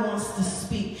 God wants to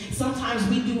speak. Sometimes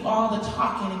we do all the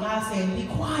talking and God's saying, be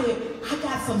quiet. I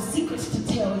got some secrets to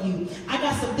tell you. I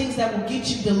got some things that will get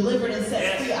you delivered and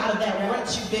set free out of that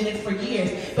rut you've been in for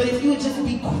years. But if you would just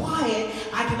be quiet,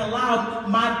 I can allow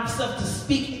myself to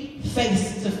speak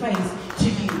face to face to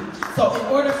you. So in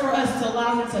order for us to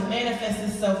allow him to manifest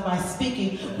himself by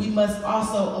speaking, we must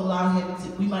also allow him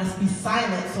to, we must be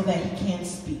silent so that he can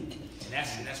speak. And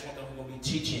that's one thing we're going to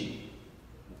be teaching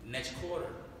next quarter.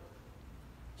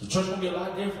 The church going to be a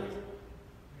lot different.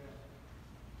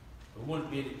 We want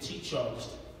to be able to teach y'all this.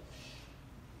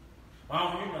 I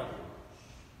don't hear nothing.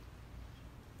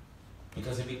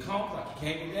 Because if he comes like he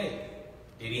came today,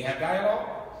 did he have dialogue?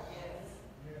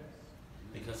 Yes.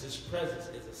 Because his presence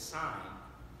is a sign.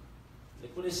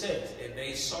 Look what it says. And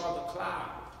they saw the cloud.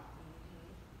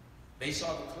 They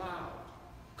saw the cloud.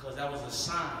 Because that was a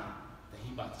sign that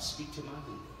he about to speak to my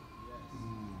leader.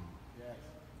 Yes.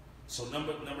 So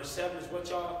number 7 is what,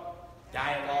 y'all?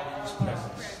 Dialogue in his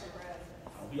presence.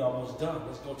 We almost done.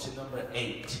 Let's go to number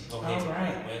 8. Go ahead. All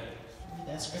right. Read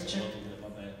that scripture. My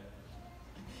bad.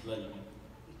 Love you.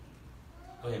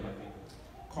 Go ahead, my people.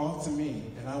 Call to me,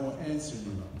 and I will answer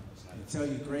you, and tell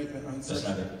you great and That's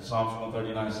not unsearchable. it. Psalms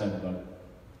 139:7, brother.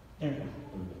 There we go.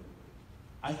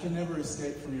 I can never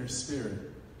escape from your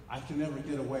spirit. I can never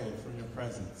get away from your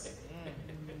presence.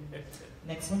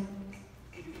 Next one.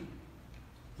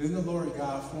 Then the Lord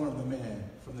God formed the man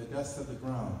from the dust of the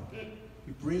ground.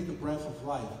 He breathed the breath of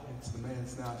life into the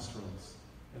man's nostrils,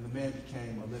 and the man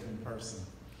became a living person.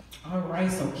 All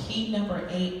right, so key number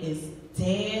 8 is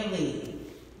daily.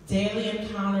 Daily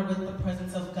encounter with the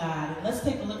presence of God. And let's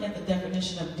take a look at the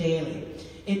definition of daily.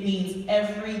 It means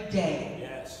every day,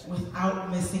 without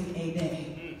missing a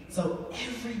day. So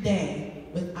every day,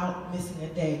 without missing a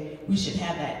day, we should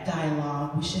have that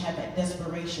dialogue. We should have that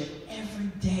desperation every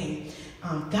day.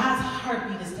 God's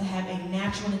heartbeat is to have a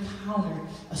natural encounter,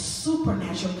 a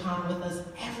supernatural encounter with us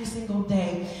every single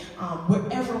day.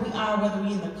 Wherever we are, whether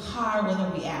we're in the car, whether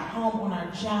we're at home, on our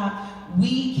job,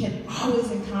 we can always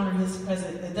encounter his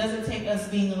presence. It doesn't take us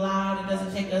being loud. It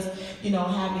doesn't take us, being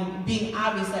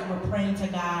obvious that we're praying to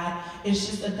God. It's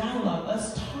just a dialogue,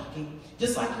 us talking.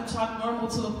 Just like you talk normal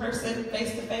to a person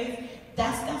face to face,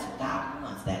 that's what God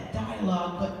wants, that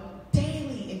dialogue. But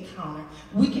daily encounter.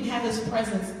 We have his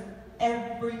presence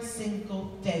every single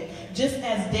day. Just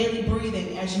as daily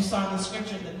breathing, as you saw in the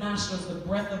scripture, the nostrils, the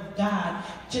breath of God,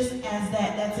 just as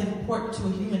that's important to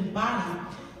a human body,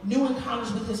 new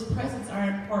encounters with his presence are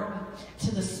important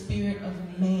to the spirit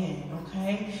of man,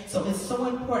 okay? So it's so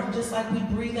important, just like we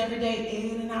breathe every day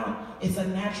in and out. It's a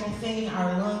natural thing.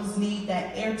 Our lungs need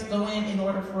that air to go in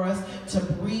order for us to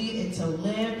breathe and to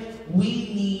live.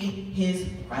 We need his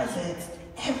presence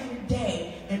every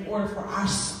day in order for our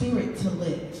spirit to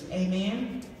live.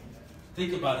 Amen?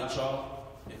 Think about it, y'all.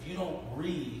 If you don't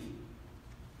breathe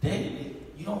daily,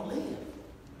 you don't live.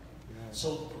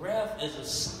 So breath is a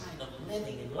sign of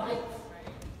living in life.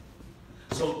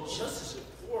 So just as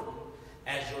important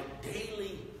as your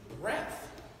daily breath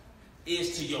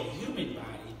is to your human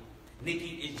body,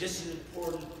 Nikki, is just as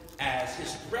important as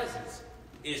his presence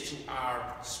is to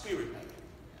our spirit man.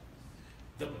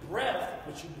 The breath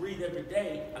which you breathe every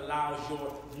day allows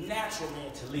your natural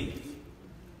man to live.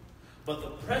 But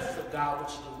the presence of God,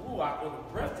 which is the ruach, or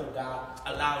the breath of God,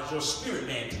 allows your spirit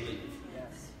man to live.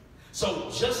 Yes.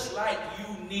 So just like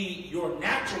you need your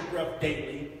natural breath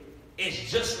daily,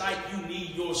 it's just like you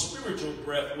need your spiritual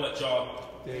breath, what, y'all?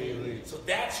 Daily. So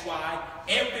that's why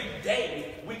every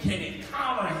day we can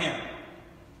encounter him.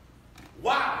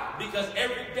 Why? Because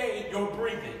every day you're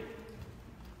breathing.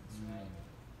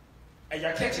 Are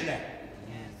y'all catching that?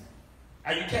 Yes.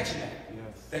 Are you catching that?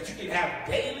 Yes. That you can have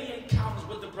daily encounters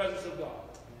with the presence of God.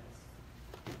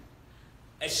 Yes.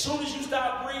 As soon as you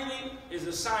stop breathing is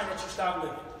a sign that you stop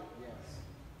living. Yes.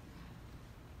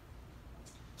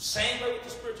 Same way with the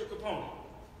spiritual component.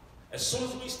 As soon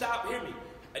as we stop, hear me,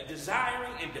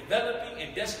 desiring and developing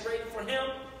and desecrating for him,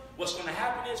 what's going to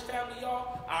happen is, family,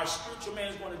 y'all, our spiritual man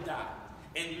is going to die.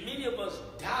 And many of us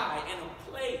die in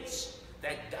a place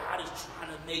that God is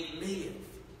trying to make live.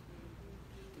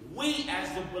 We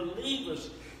as the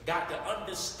believers got to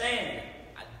understand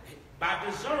by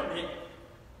discernment,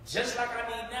 just like I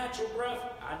need natural breath,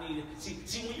 I need it.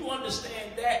 See, when you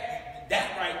understand that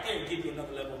right there gives you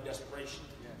another level of desperation.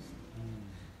 Yes.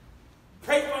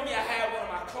 Pray for me. I had one of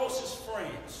my closest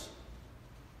friends.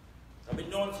 I've been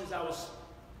knowing him since I was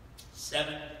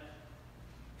 7.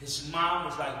 His mom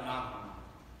was like Mama.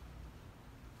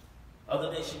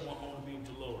 Other day she went home to be with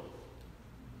the Lord.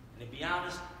 And to be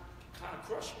honest, it kind of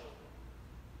crushed me.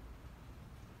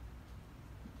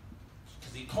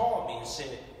 Because he called me and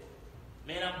said,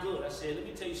 man, I'm good. I said, let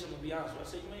me tell you something, to be honest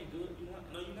with you. I said, you ain't good.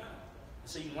 No, you're not. I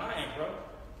said, you lying, bro.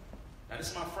 Now, this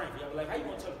is my friend. Y'all be like, how you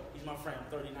want to tell me? He's my friend. I'm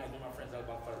 39. He's been my friend since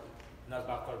I was about 30. And I was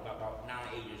about 9,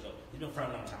 8 years old. He's been a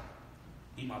friend a long time.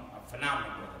 He's my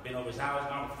phenomenal brother. Been over his house.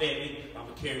 Mama fed me.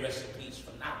 Mama carry rest in peace.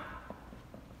 Phenomenal.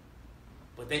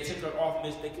 But they took her off,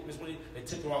 they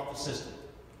took her off the system.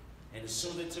 And as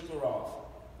soon as they took her off,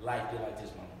 life did like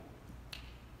this, Mama.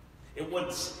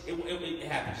 It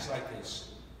happened just like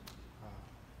this.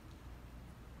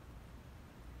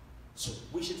 So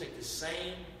we should take the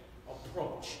same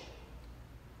approach.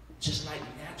 Just like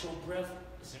natural breath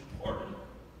is important,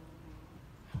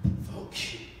 I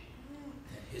provoke you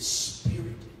that his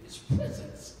spirit, his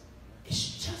presence,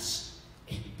 is just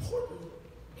important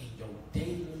in your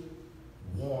daily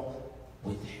walk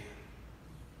with him.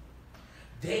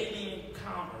 Daily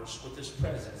encounters with his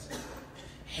presence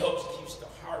helps keep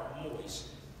the heart moist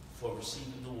for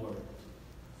receiving the word.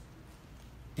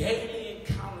 Daily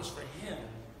encounters for him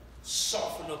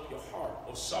soften up your heart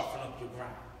or soften up your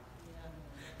ground.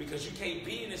 Because you can't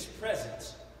be in his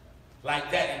presence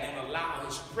like that and then allow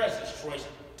his presence, Troy,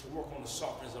 to work on the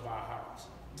softness of our hearts.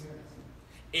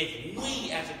 If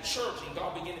we as a church and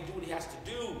God begin to do what he has to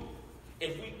do,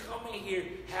 if we come in here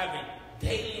having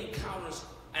daily encounters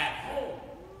at home,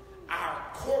 our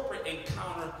corporate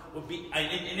encounter will be,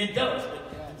 and it does,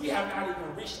 but we have not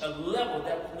even reached a level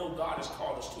that we know God has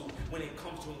called us to when it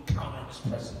comes to encountering his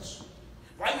presence.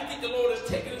 Why do you think the Lord is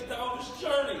taking us down this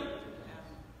journey?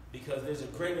 Because there's a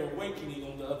greater awakening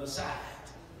on the other side.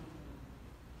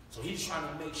 So he's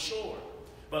trying to make sure.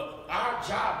 But our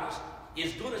job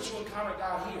is good that you encounter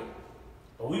God here.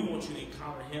 But we want you to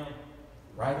encounter him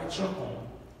right at your home,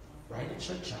 right at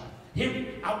your job. Here,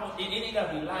 it ain't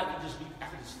got to be live. I can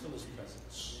just feel his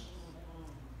presence.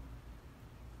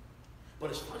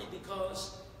 But it's funny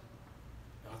because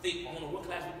I think, I don't know what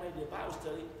class we made, the Bible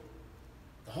study,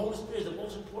 the Holy Spirit is the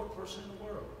most important person in the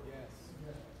world. Yes.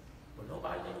 But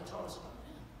nobody ever taught us about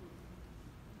him.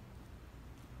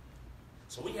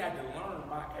 So we had to learn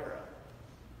by error.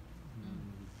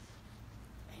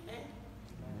 Amen.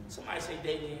 Somebody say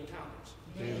daily encounters.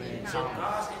 Daily encounters. So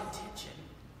God's intention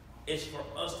is for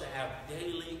us to have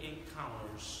daily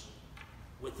encounters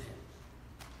with him.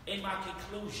 In our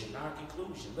conclusion,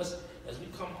 as we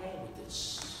come home with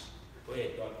this, Go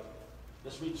ahead, God.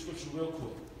 Let's read the scripture real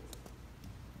quick.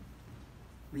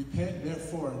 Repent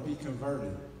therefore and be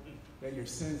converted, that your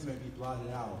sins may be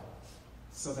blotted out,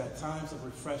 so that times of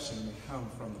refreshing may come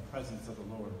from the presence of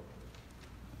the Lord.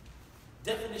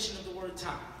 Definition of the word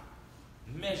time.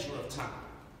 Measure of time.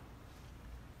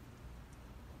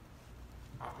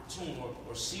 Opportune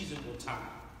or seasonable time.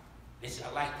 This,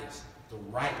 I like this. The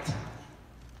right time.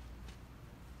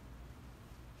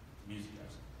 Music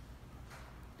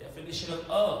does. Definition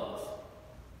of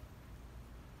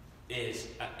is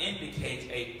indicates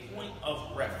a point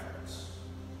of reference.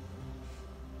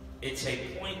 It's a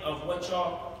point of what,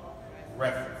 y'all?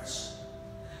 Reference.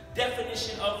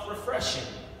 Definition of refreshing.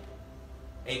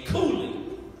 A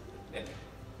cooling.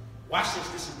 Watch this.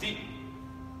 This is deep.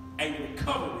 A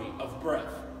recovery of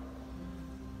breath.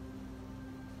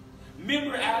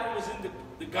 Remember, Adam was in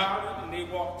the garden and they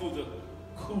walked through the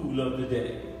cool of the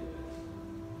day.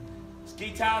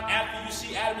 Ski time after you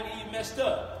see Adam and Eve messed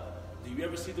up. Do you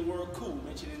ever see the word cool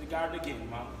mentioned in the garden again,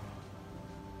 Mama?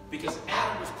 Because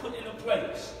Adam was put in a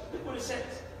place. Look what it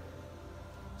says.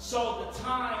 So the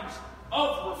times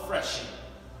of refreshing,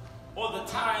 or the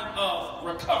time of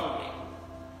recovery,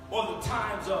 or the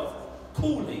times of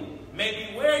cooling may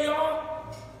be where,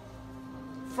 y'all?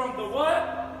 From the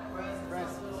what?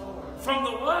 From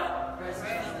the what?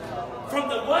 From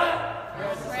the what?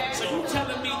 So you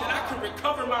telling me that I can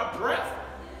recover my breath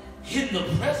in the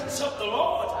presence of the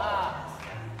Lord?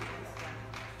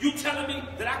 You telling me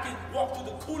that I can walk through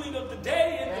the cooling of the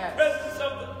day in the presence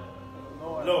of the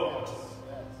Lord?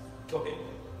 Go ahead.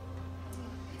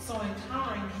 So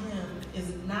encountering him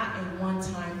is not a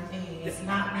one-time thing. It's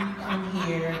not when you come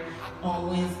here on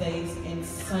Wednesdays and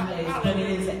Sundays, but it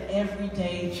is an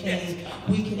everyday thing.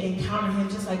 We can encounter him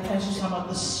just like Pastor was talking about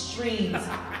the streams.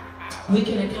 We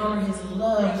can encounter his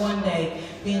love one day.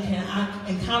 We can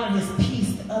encounter his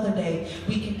peace the other day.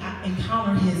 We can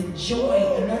encounter his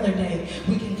joy another day.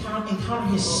 We can encounter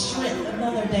his strength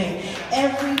another day.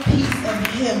 Every piece of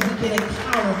him we can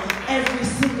encounter every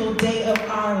single day of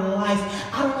our life.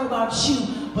 I don't know about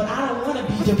you, but I don't want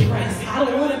to be depressed. I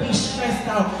don't want to be stressed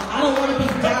out. I don't want to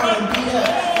be down and beat up.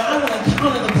 But I want to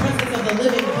encounter the presence of the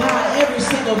living God every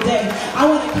single day. I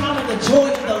want to encounter the joy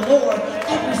of the Lord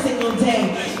every single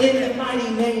day in the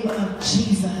mighty name of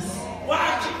Jesus.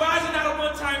 Why is it not a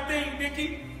one-time thing,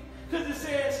 Nikki? Because it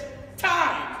says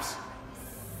times.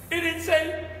 It didn't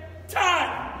say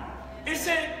time. It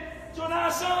said,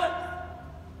 Jonah, son,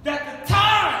 that the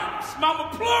times, mama,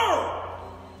 plural,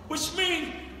 which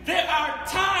means there are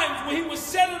times when he was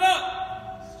setting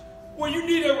up where you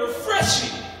need a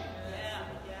refreshing.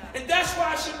 And that's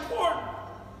why it's important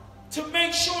to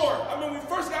make sure. I mean, when we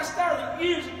first got started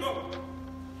years ago,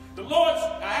 the Lord,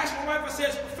 I asked my wife, I said,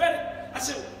 it's prophetic. I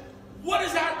said, what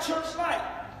is our church like?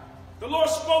 The Lord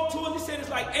spoke to us. He said it's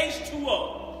like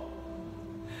H2O.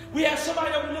 We have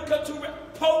somebody that we look up to,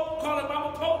 Pope, call her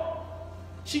Mama Pope.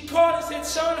 She called and said,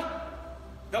 son,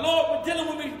 the Lord was dealing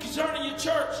with me concerning your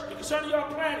church, concerning your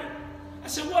planning. I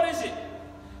said, what is it?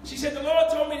 She said, the Lord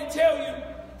told me to tell you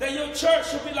that your church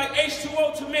should be like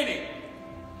H2O to many.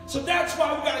 So that's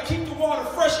why we got to keep the water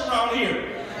fresh around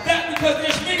here. That because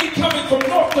there's many coming from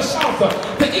north to south,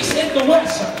 the east and the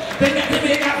west. They're not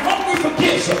hungry for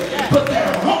gifts, but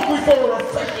they're hungry for a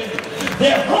refreshing.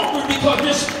 They're hungry because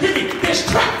there's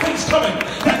crack things coming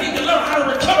that need to learn how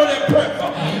to recover their breath.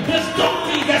 There's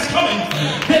dope things that's coming.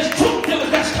 There's truth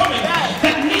dealers that's coming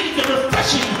that need the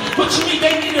refreshing, which means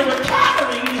they need a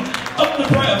recovering of the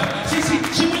breath.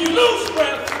 See, when you lose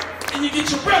breath and you get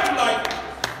your breath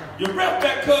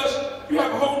back, cuz you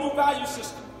have a whole new value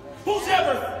system. Who's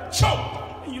ever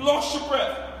choked and you lost your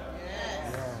breath?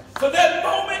 Yes. For that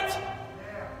moment,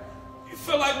 you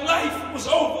feel like life was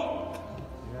over.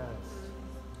 Yes.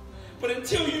 But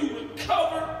until you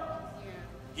recover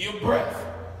your breath,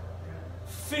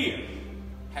 fear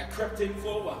had crept in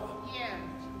for a while. Yeah.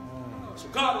 So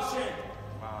God is saying,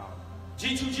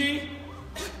 G2G,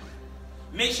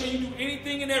 make sure you do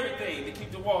anything and everything to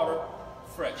keep the water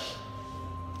fresh.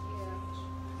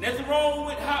 Nothing wrong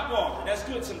with hot water. That's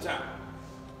good sometimes.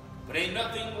 But ain't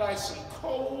nothing like some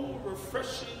cold,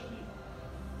 refreshing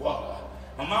water.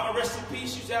 My mama, rest in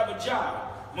peace, used to have a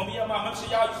job. Mama, your mama, so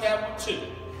y'all used to have one too.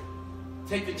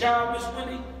 Take the job, Miss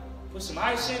Winnie, put some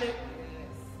ice in it.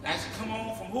 I used to come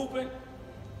home from hooping.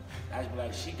 I used to be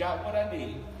like, she got what I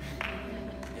need.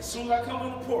 As soon as I come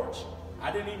on the porch,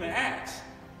 I didn't even ask.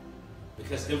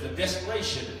 Because there was a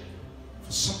desperation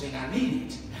for something I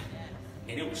needed.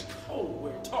 And it was cold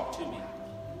where it talked to me.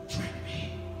 Drink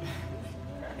me.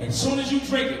 And as soon as you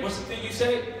drink it, what's the thing you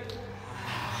say?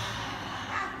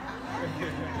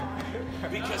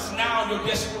 Because now your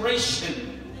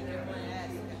desperation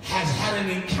has had an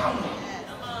encounter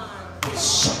with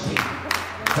something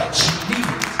that you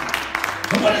needed.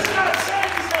 And what is God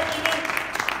saying this afternoon?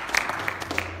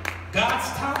 God's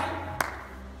time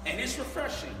and His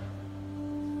refreshing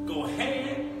go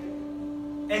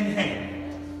hand in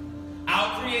hand.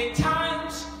 I'll create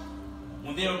times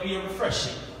when there will be a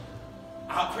refreshing.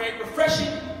 I'll create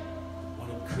refreshing when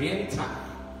I create a time.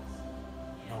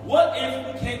 Now, what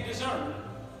if we can't discern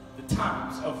the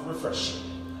times of refreshing?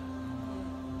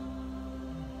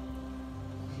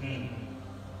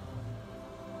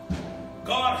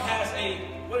 God has a,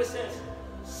 what it says,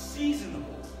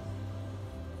 seasonable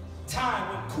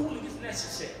time when cooling is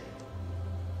necessary.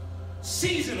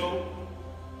 Seasonal,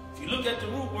 if you look at the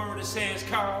root word, it says,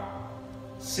 Carl,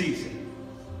 season.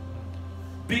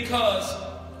 Because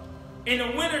in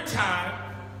the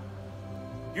wintertime,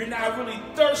 you're not really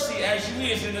thirsty as you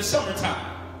is in the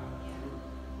summertime.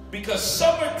 Because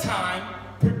summertime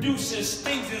produces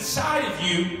things inside of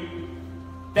you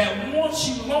that wants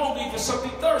you longing for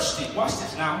something thirsty. Watch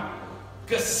this now.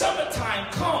 Because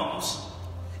summertime comes,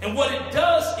 and what it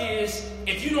does is,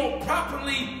 if you don't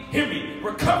properly, hear me,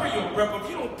 recover your breath, if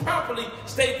you don't properly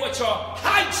stay what y'all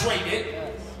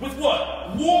hydrated with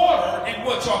what? Water and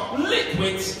what y'all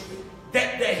liquids,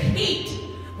 that the heat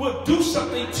will do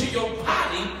something to your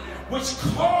body which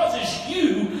causes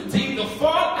you to either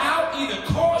fall out, either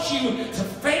cause you to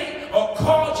faint, or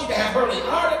cause you to have early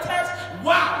heart attacks.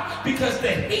 Why? Because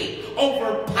the heat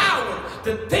overpowered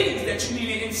the things that you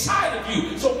needed inside of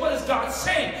you. So what is God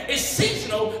saying? It's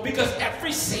seasonal because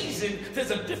every season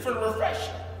there's a different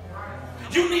refreshing.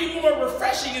 You need more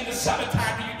refreshing in the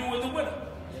summertime than you do in the winter.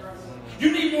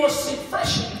 You need more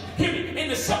refreshing, hear me, in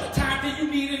the summertime than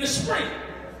you need in the spring.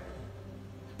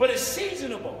 But it's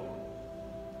seasonable.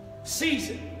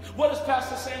 Season. What is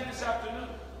Pastor saying this afternoon?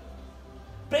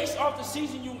 Based off the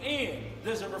season you're in,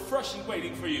 there's a refreshing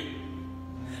waiting for you.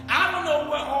 I don't know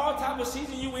what all type of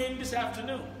season you're in this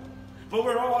afternoon, but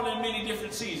we're all in many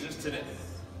different seasons today.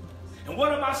 And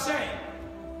what am I saying?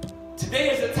 Today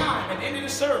is the time at the end of the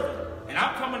service, and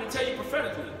I'm coming to tell you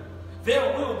prophetically,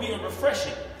 there will be a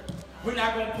refreshing. We're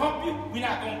not going to pump you, we're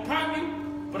not going to prime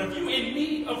you, but if you're in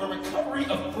need of a recovery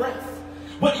of breath,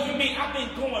 what do you mean? I've been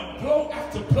going blow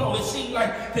after blow. It seems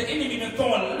like the enemy been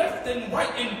throwing left and right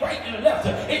and right and left.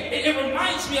 It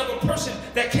reminds me of a person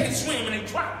that can't swim and they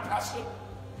drown, Pastor.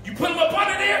 You put them up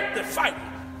under there, they're fighting.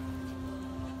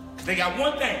 Because they got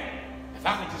one thing. If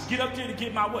I can just get up there to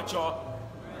get my what, y'all?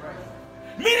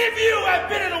 Many of you have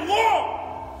been in a war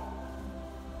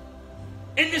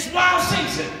in this wild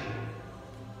season,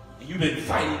 and you've been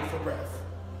fighting for breath.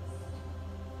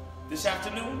 This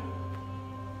afternoon,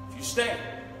 if you stay,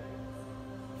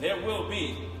 there will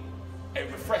be a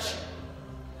refreshing.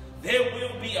 There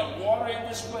will be a water in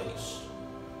this place.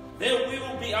 There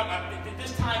will be,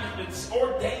 this time has been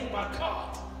ordained by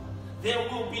God. There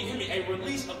will be, hear me, a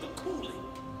release of the cooling.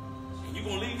 And you're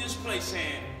going to leave this place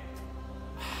saying,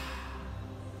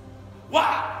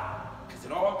 why? Because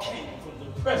it all came from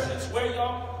the presence, where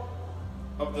y'all?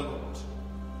 Of the Lord.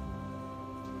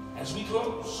 As we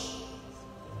close.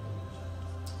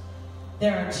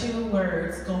 There are two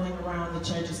words going around the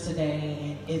churches today,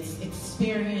 and it's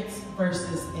experience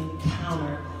versus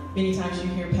encounter. Many times you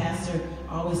hear Pastor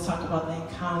always talk about the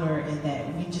encounter and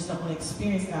that we just don't want to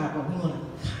experience God, but we want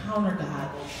to encounter God.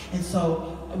 And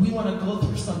so we want to go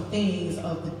through some things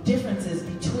of the differences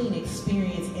between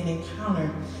experience and encounter.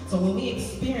 So when we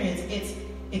experience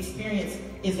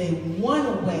is a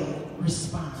one-way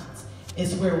response.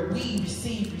 It's where we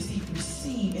receive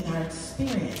in our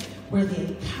experience. Where the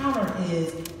encounter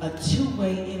is a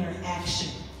two-way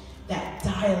interaction, that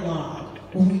dialogue,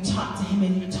 where we talk to him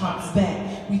and he talks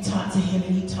back. We talk to him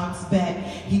and he talks back.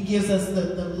 He gives us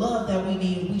the love that we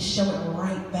need and we show it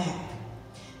right back.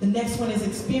 The next one is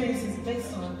experiences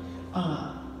based on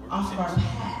off of our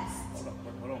past.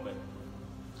 Hold on, baby.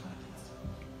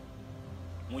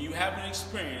 When you have an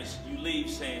experience, you leave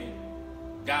saying,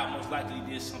 God most likely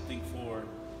did something for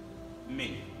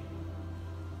me.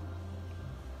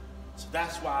 So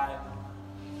that's why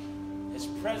his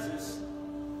presence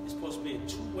is supposed to be a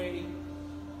two-way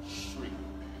street.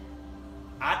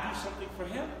 I do something for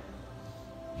him,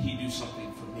 he do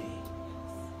something for me.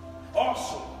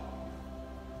 Also,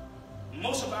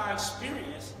 most of our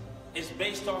experience is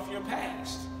based off your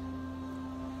past.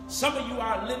 Some of you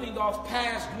are living off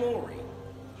past glory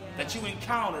that you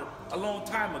encountered a long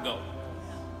time ago.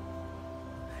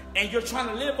 And you're trying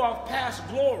to live off past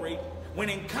glory when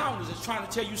encounters is trying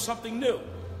to tell you something new.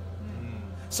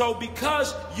 So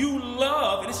because you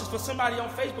love, and this is for somebody on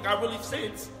Facebook, I really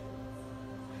sense,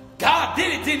 God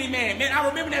did it, didn't he, man? Man, I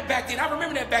remember that back then. I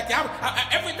remember that back then.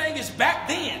 Everything is back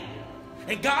then.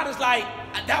 And God is like,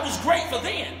 that was great for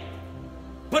then.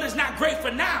 But it's not great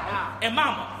for now. And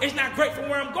mama, it's not great for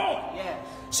where I'm going. Yes.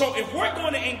 So if we're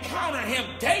going to encounter him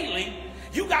daily,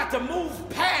 you got to move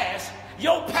past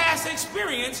your past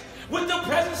experience with the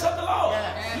presence of the Lord.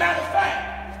 Yes. Matter of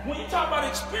fact, when you talk about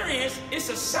experience, it's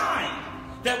a sign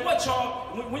that what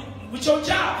y'all, with your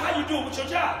job, how you doing with your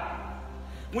job?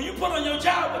 When you put on your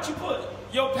job, what you put?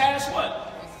 Your past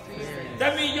what? Experience.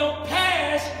 That means your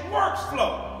past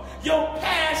workflow, your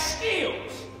past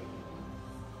skills.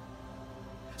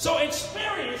 So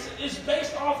experience is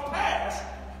based off past,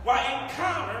 while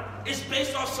encounter is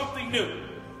based off something new.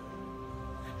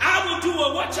 I will do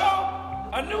a what,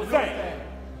 y'all? A new thing.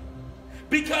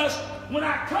 Because when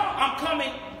I come, I'm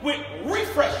coming with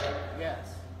refreshing.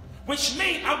 Yes. Which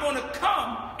means I'm going to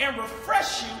come and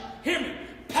refresh you, hear me,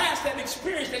 past that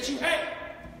experience that you had.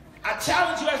 I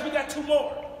challenge you as we got 2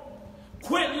 more.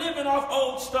 Quit living off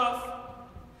old stuff.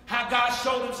 How God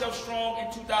showed himself strong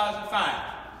in 2005.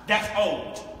 That's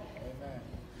old. Amen.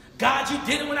 God, you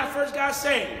did it when I first got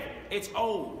saved. It's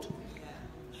old.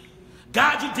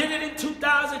 God, you did it in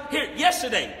 2000. Here,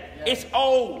 yesterday. It's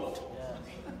old.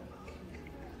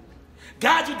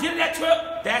 God, you did it at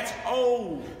 12. That's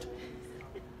old.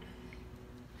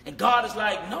 And God is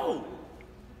like, no.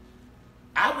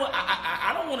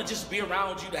 I don't want to just be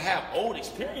around you to have old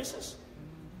experiences.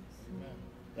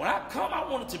 When I come, I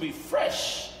want it to be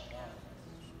fresh.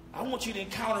 I want you to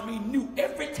encounter me new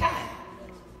every time.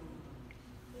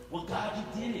 Well, God,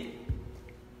 you did it.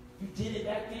 You did it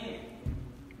back then.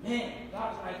 Man,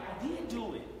 God's like, I did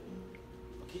do it.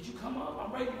 But could you come up?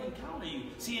 I'm ready to encounter you.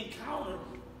 See, encounter,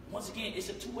 once again, it's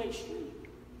a two-way street.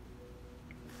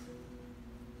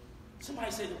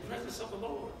 Somebody say the presence of the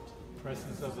Lord.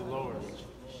 Presence of the Lord.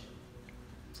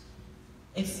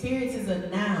 Experience is a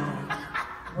noun,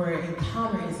 where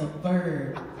encounter is a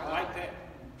verb. I like that.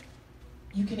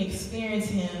 You can experience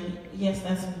him. Yes,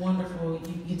 that's wonderful.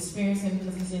 You experience him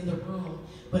because he's in the room.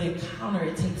 But encounter,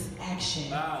 it takes action.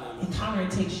 Hallelujah. Encounter,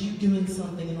 it takes you doing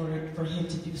something in order for him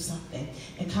to do something.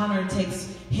 Encounter, it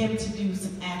takes him to do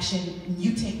some action and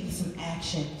you taking some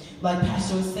action. Like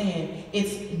Pastor was saying,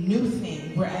 it's a new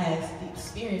thing, whereas the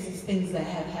experience is things that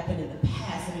have happened in the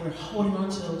past and we're holding on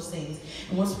to those things.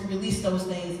 And once we release those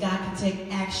things, God can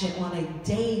take action on a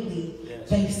daily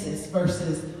basis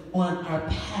versus on our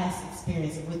past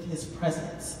experience with his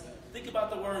presence. Think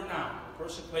about the word now.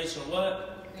 Person, place, or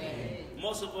what?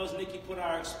 Most of us, Nikki, put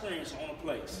our experience on a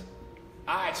place.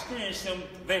 I experienced him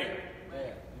there.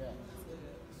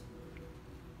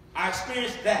 I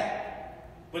experienced that.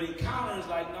 But encounter is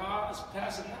like, no, it's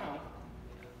passing now.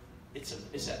 It's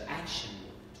an action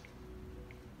word.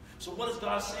 So what is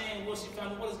God saying? What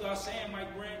is God saying,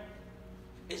 Mike Brent?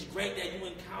 It's great that you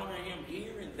encounter him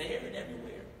here and there and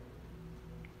everywhere.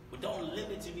 But don't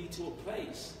limit me to a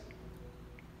place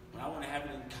when I want to have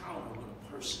an encounter with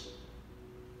a person.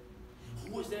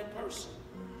 Who is that person?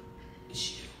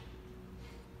 It's you.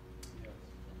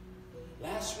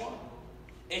 Last one.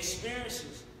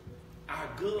 Experiences are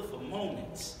good for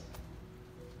moments.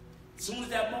 As soon as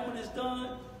that moment is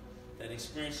done, that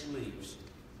experience leaves.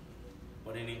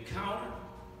 But an encounter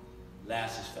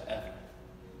lasts forever.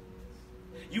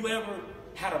 You ever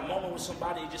had a moment with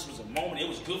somebody, it just was a moment, it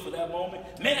was good for that moment?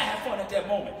 Man, I had fun at that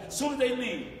moment. As soon as they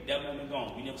leave, that moment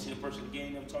gone. You never see the person again,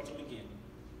 you never talk to them again.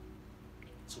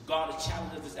 So God has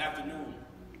challenged us this afternoon.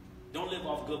 Don't live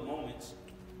off good moments.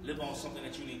 Live on something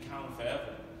that you can encounter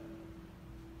forever.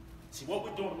 See, what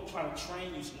we're doing, we're trying to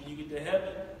train you so when you get to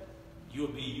heaven, you'll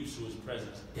be used to his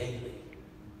presence daily.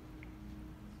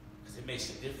 Because it makes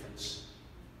a difference.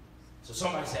 So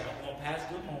somebody say, I'm going to pass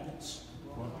good moments.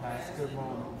 I'm going to pass good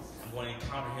moments. I'm going to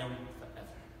encounter him forever.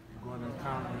 I'm going to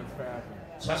encounter him forever.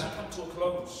 So as we come to a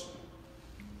close,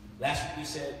 last week we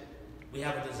said we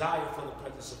have a desire for the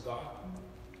presence of God.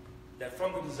 That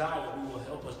from the desire, we will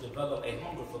help us develop a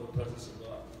hunger for the presence of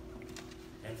God.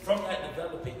 And from that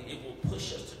developing, it will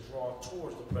push us to draw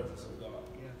towards the presence of God.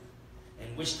 Yeah.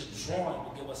 In which the drawing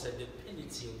will give us a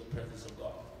dependency of the presence of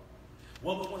God.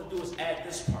 What we want to do is add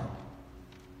this part.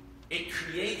 It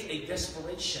creates a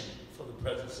desperation for the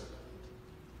presence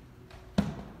of God.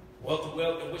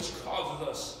 Well, in which causes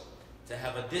us to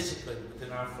have a discipline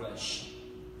within our flesh.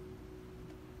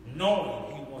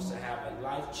 Knowing he wants to have a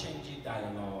life-changing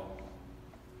dialogue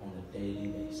on a daily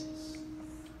basis.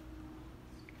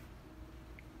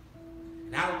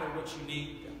 And I don't know what you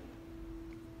need.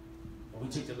 But we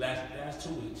took the last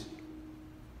 2 weeks.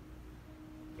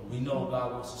 But we know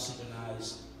God wants to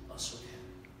synchronize us with him.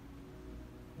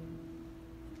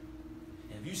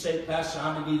 And if you say, Pastor,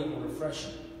 I'm in need of a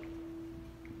refreshing,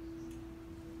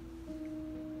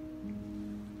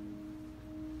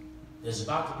 There's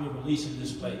about to be a release in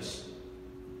this place.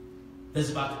 There's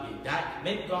about to be a diet.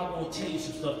 Maybe God won't tell you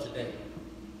some stuff today.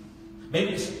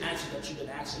 Maybe it's an answer that you've been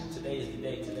asking. Today is the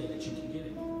day today that you can get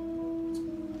it.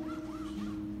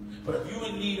 But if you're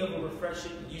in need of a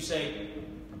refreshing, you say,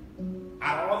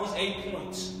 out of all these 8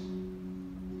 points,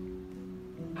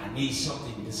 I need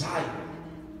something desired,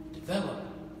 develop,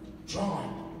 drawing,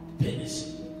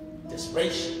 dependency,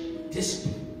 desperation,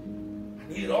 discipline. I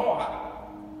need it all.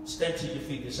 Stand to your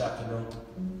feet this afternoon.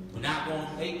 We're not going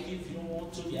to make you if you don't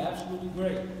want to. You're absolutely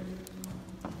great.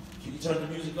 Can you turn the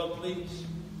music up, please?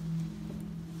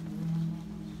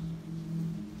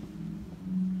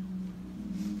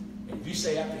 And if you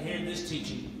say after hearing this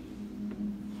teaching,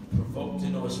 I'm provoked to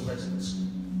know His presence,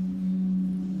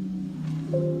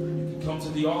 you can come to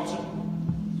the altar.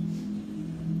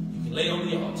 You can lay on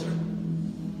the altar.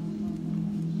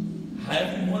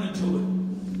 However you want to do it.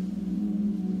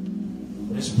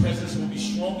 But His presence will be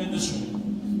strong in this room.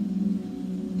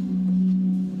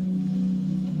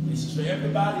 This is for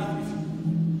everybody.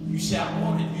 If you say I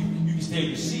want it, you can stay in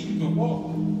your seat, you can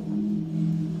walk.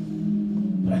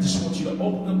 But I just want you to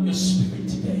open up your spirit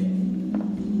today.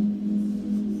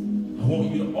 I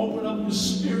want you to open up your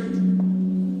spirit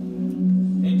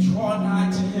and draw nigh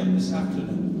to Him this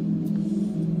afternoon.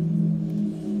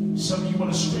 Some of you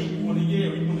want to scream, you want to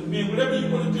yell, you want to bend, whatever you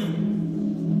want to do.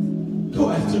 Go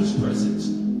after His presence.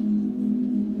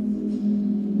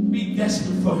 Be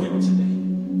desperate for Him today.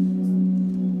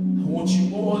 I want you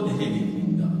more than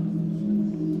anything, God.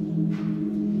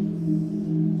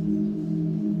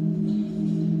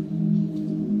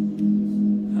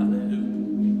 Hallelujah.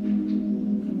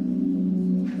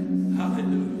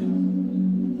 Hallelujah.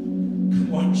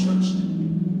 Come on, church.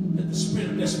 Let the spirit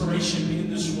of desperation be in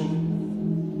this room.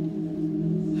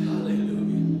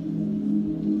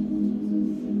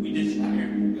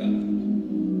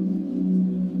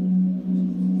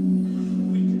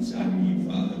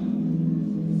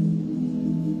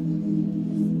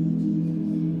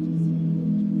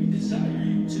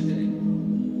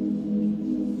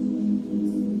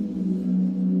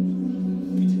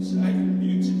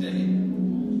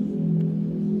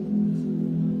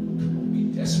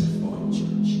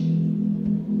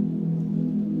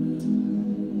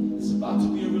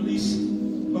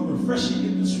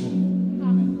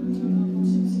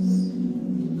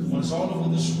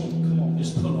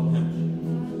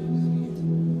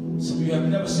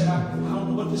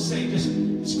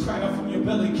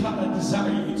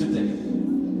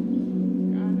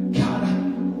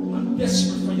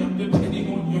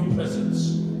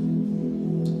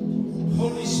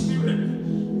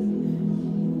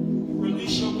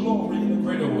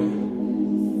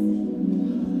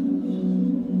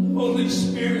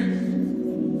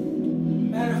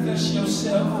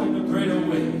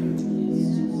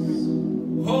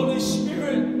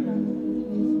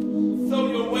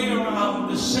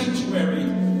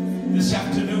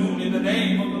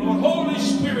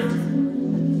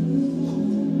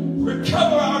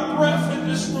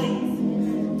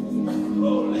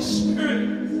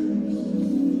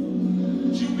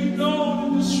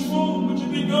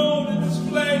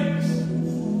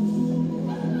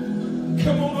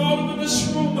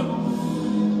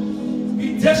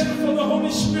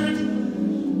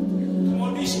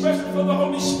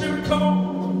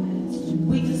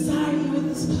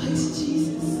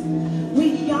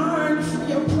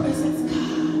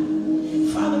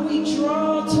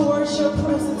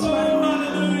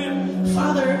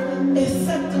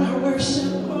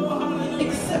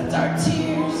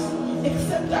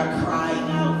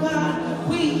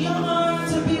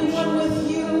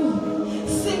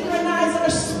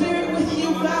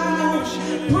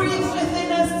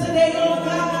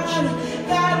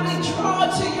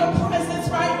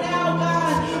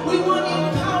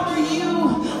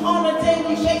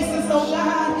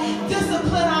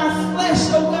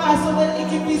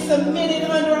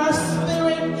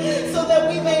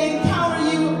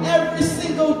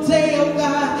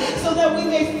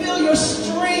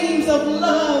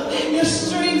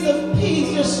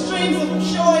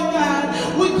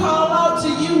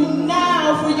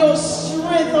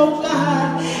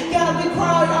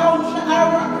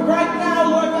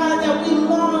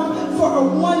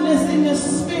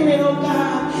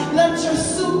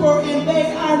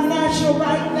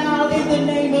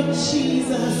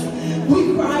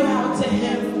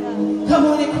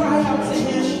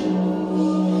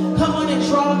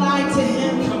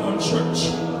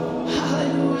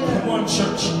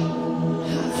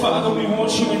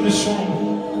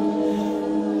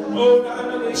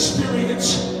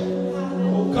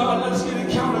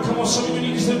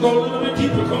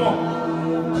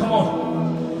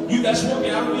 You that's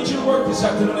working, I don't need you to work this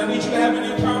afternoon. I need you to have an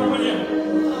encounter with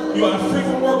him. You are free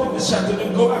from working this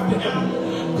afternoon. Go after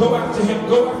him. Go after him.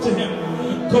 Go after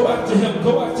him. Go after him.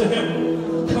 Go after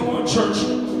him. Come on, church.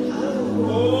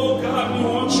 Oh, God, we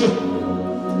want you.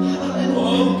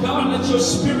 Oh, God, let your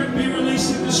spirit be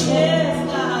released in this room.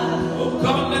 Oh,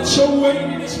 God, let your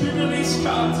weightiness be released,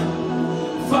 God.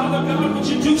 Father God, would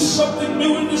you do something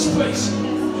new in this place?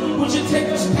 Would you take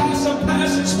us past our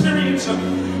past experience?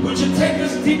 Would you take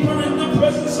us deeper in the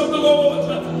presence of the Lord?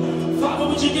 Father,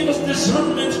 would you give us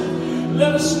discernment?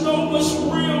 Let us know what's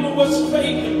real and what's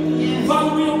fake.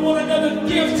 Father, we don't want another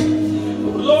gift.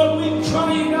 Lord, we're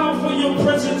crying out for your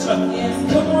presence.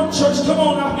 Come on, church. Come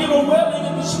on. I hear a welling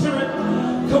in the spirit.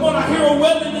 Come on. I hear a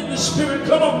welling in the spirit.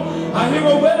 Come on. I hear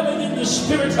a welling in the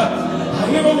spirit. I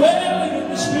hear a welling in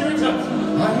the spirit.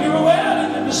 I hear a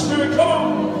welling in the spirit. Come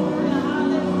on.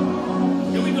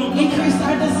 Here we go. Increase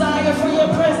our desire for your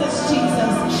presence,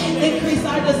 Jesus. Increase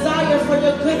our desire for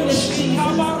your goodness, Jesus.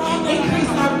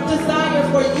 Increase our desire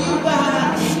for you,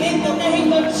 God. In the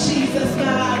name of Jesus,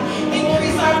 God.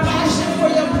 Increase our passion for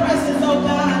your presence, oh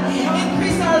God.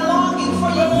 Increase our longing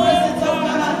for your presence, oh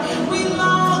God. We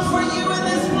long for you in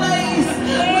this place.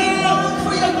 We long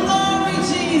for your glory,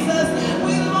 Jesus.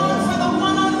 We long for the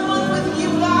one-on-one with you,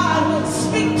 God.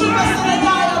 Speak to us in a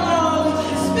dialogue.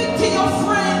 Speak to your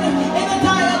friend in a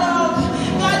dialogue.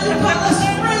 God, you call us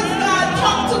friends, God.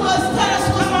 Talk to us. Tell us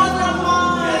what's on your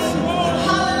mind.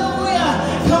 Hallelujah.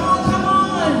 Come on, come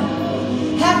on.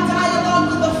 Have dialogue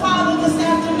with the Father this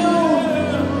afternoon.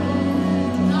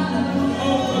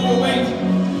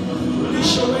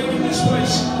 Release your weight in this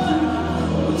place.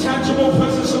 The tangible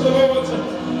presence of the Lord.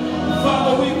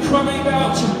 Father, we're crying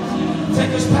out.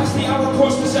 Take us past the outer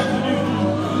course this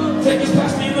afternoon. Take us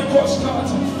past the inner course, God.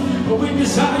 But we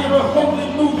desire a holy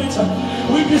movement.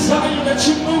 We desire that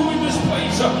you move in this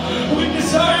place. We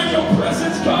desire your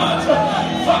presence, God.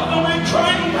 Father, we're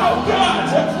crying out, God.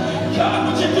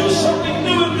 God, would you do something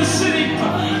new in the city?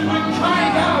 We're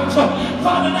crying out.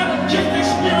 Father, not a gift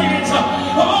experience.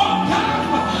 Oh, God.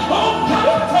 Oh,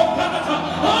 God. Oh, God.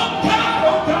 Oh, God.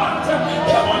 Oh, God.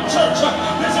 Come on, church.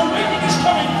 There's a waiting is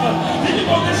coming.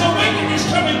 There's a waiting is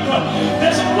coming.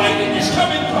 There's a waiting is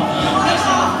coming. There's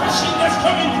a refreshing that's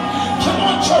coming. Come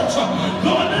on, church.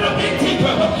 Go a little bit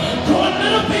deeper. Go a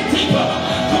little bit deeper.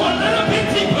 Go a little bit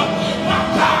deeper. My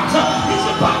God, he's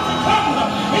about to come.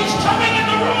 He's coming in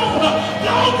the room.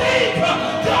 Go deep.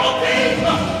 Go deep.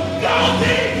 Go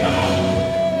deep. Come on.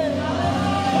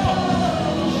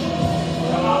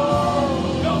 Come on.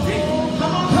 Go deep.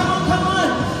 Come on, come on, come on.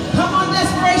 Come on,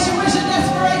 desperation. Where's your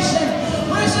desperation?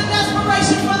 Where's your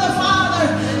desperation for the Father?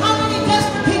 How many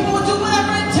desperate people will do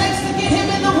whatever it takes to get him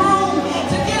in the room,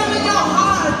 to get him in your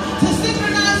heart, to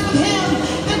synchronize with him?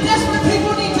 The desperate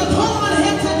people need to pull on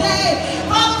him today.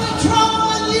 Father, we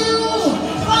draw on you.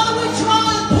 Father, we draw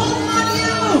and pull on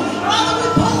you. Father, we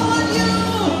pull on you.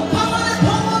 Come on and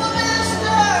pull on the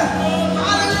Master.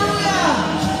 Hallelujah.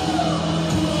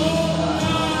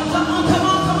 Come on, come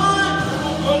on, come on.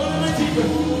 Go a little bit deeper.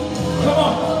 Come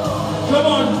on. Come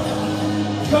on.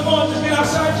 Come on. Just get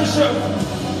outside yourself.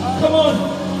 Come on.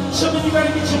 Some of you got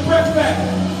to get your breath back.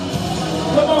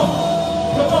 Come on.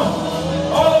 Come on.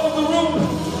 All over the room.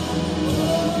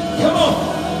 Come on.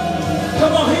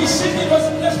 Come on. He's seeking for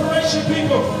some desperation,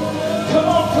 people. Come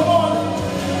on. Come on.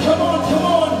 Come on. Come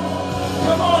on.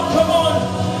 Come on. Come on.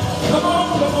 Come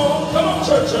on. Come on. Come on,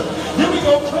 church. Here we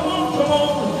go. Come on. Come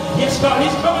on. Yes, God.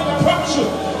 He's coming. I promise you.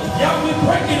 Y'all be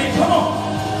breaking it. Come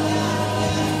on.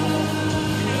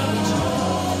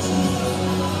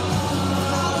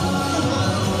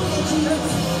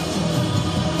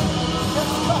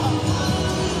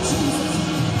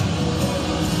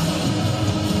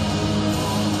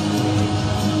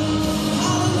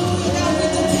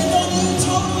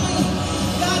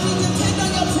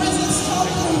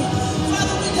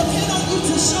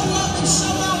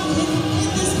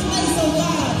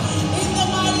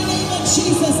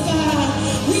 Jesus, God,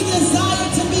 we desire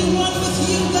to be one with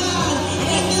you, God,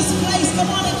 in this place.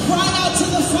 Come on and cry out to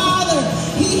the Father.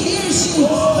 He hears you.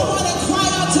 Come on and cry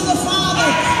out to the Father.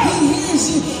 He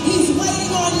hears you. He's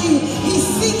waiting on you. He's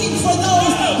seeking for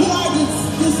those who are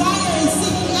desiring and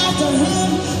seeking after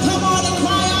him. Come on and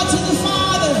cry out to the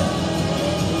Father.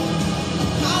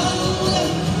 Hallelujah.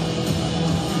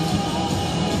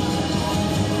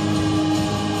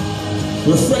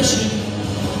 Refreshing.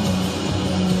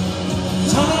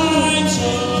 Times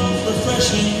of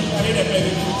refreshing. I hear that,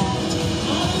 baby.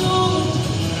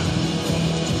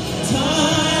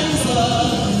 Times of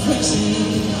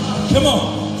refreshing. Come on.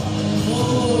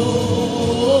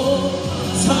 Oh,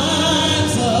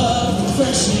 times of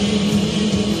refreshing.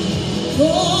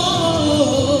 Oh.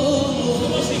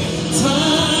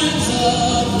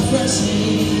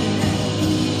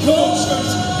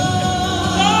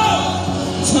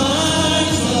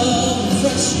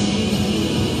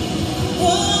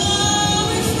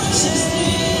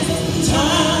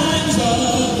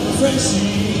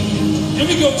 Here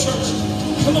we go, church.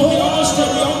 Come on, we almost there.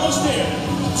 We almost there.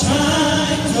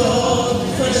 Times of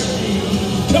refreshing.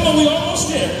 Come on, we almost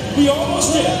there. We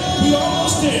almost there. We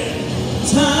almost there.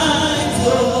 Times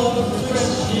of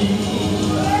refreshing.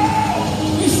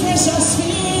 Refresh our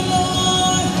spirit,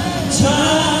 Lord.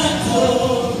 Times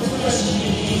of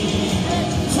refreshing.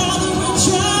 Father, we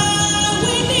try,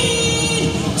 we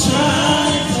need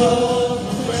times of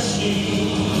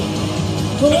refreshing.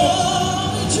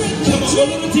 Oh, we drink, come on, go a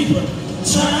little deeper.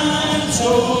 Times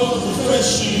of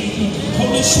refreshing.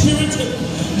 Holy Spirit,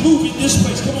 move in this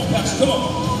place. Come on, Pastor, come on.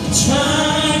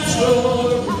 Times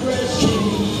of refreshing.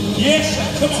 Yes,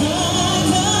 come on.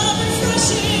 Times of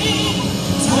refreshing.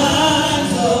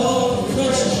 Times of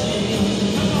refreshing.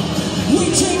 We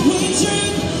drink, we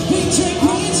drink, we drink,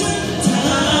 we drink.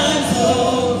 Times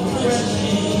of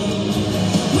refreshing.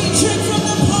 We drink from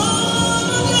the palm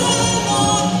of your hand,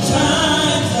 Lord.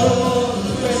 Times of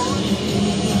refreshing.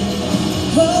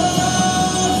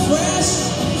 Oh, fresh,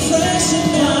 fresh and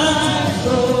times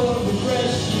of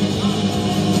refreshing.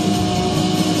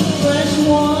 Fresh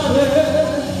water.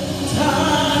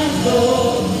 Times of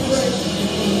refreshing.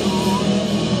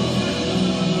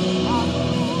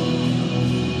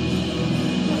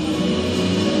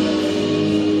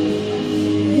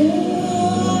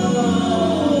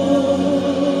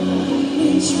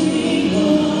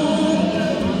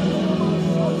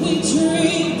 We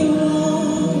drink the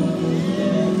water.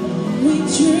 We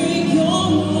drink your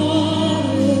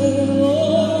water.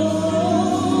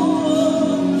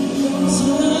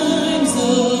 Times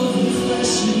of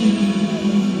refreshing.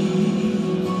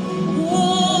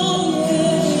 Oh,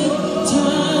 yeah.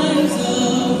 Times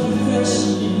of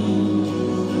refreshing.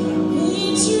 We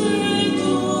drink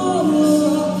your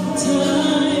water.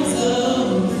 Times of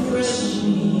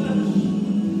refreshing.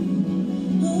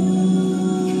 Oh,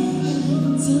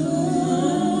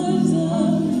 times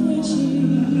of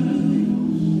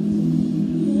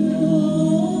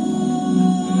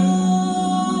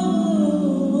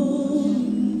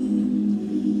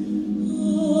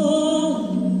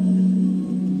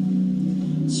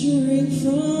drink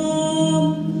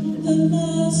from the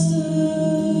Master,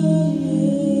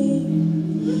 yeah.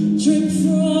 Drink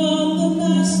from the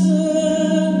Master,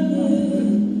 yeah.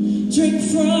 Drink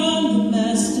from the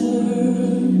Master.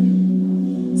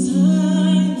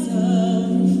 Times of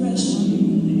refreshing.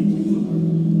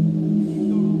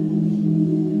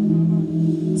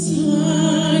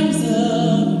 Times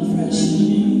of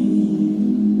refreshing.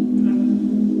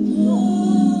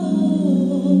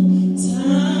 Oh,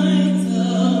 times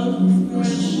of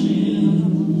refreshing.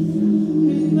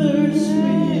 We thirst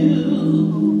for you.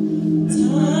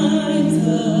 Times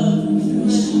of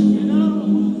refreshing.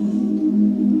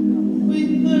 We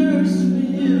thirst for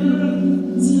you.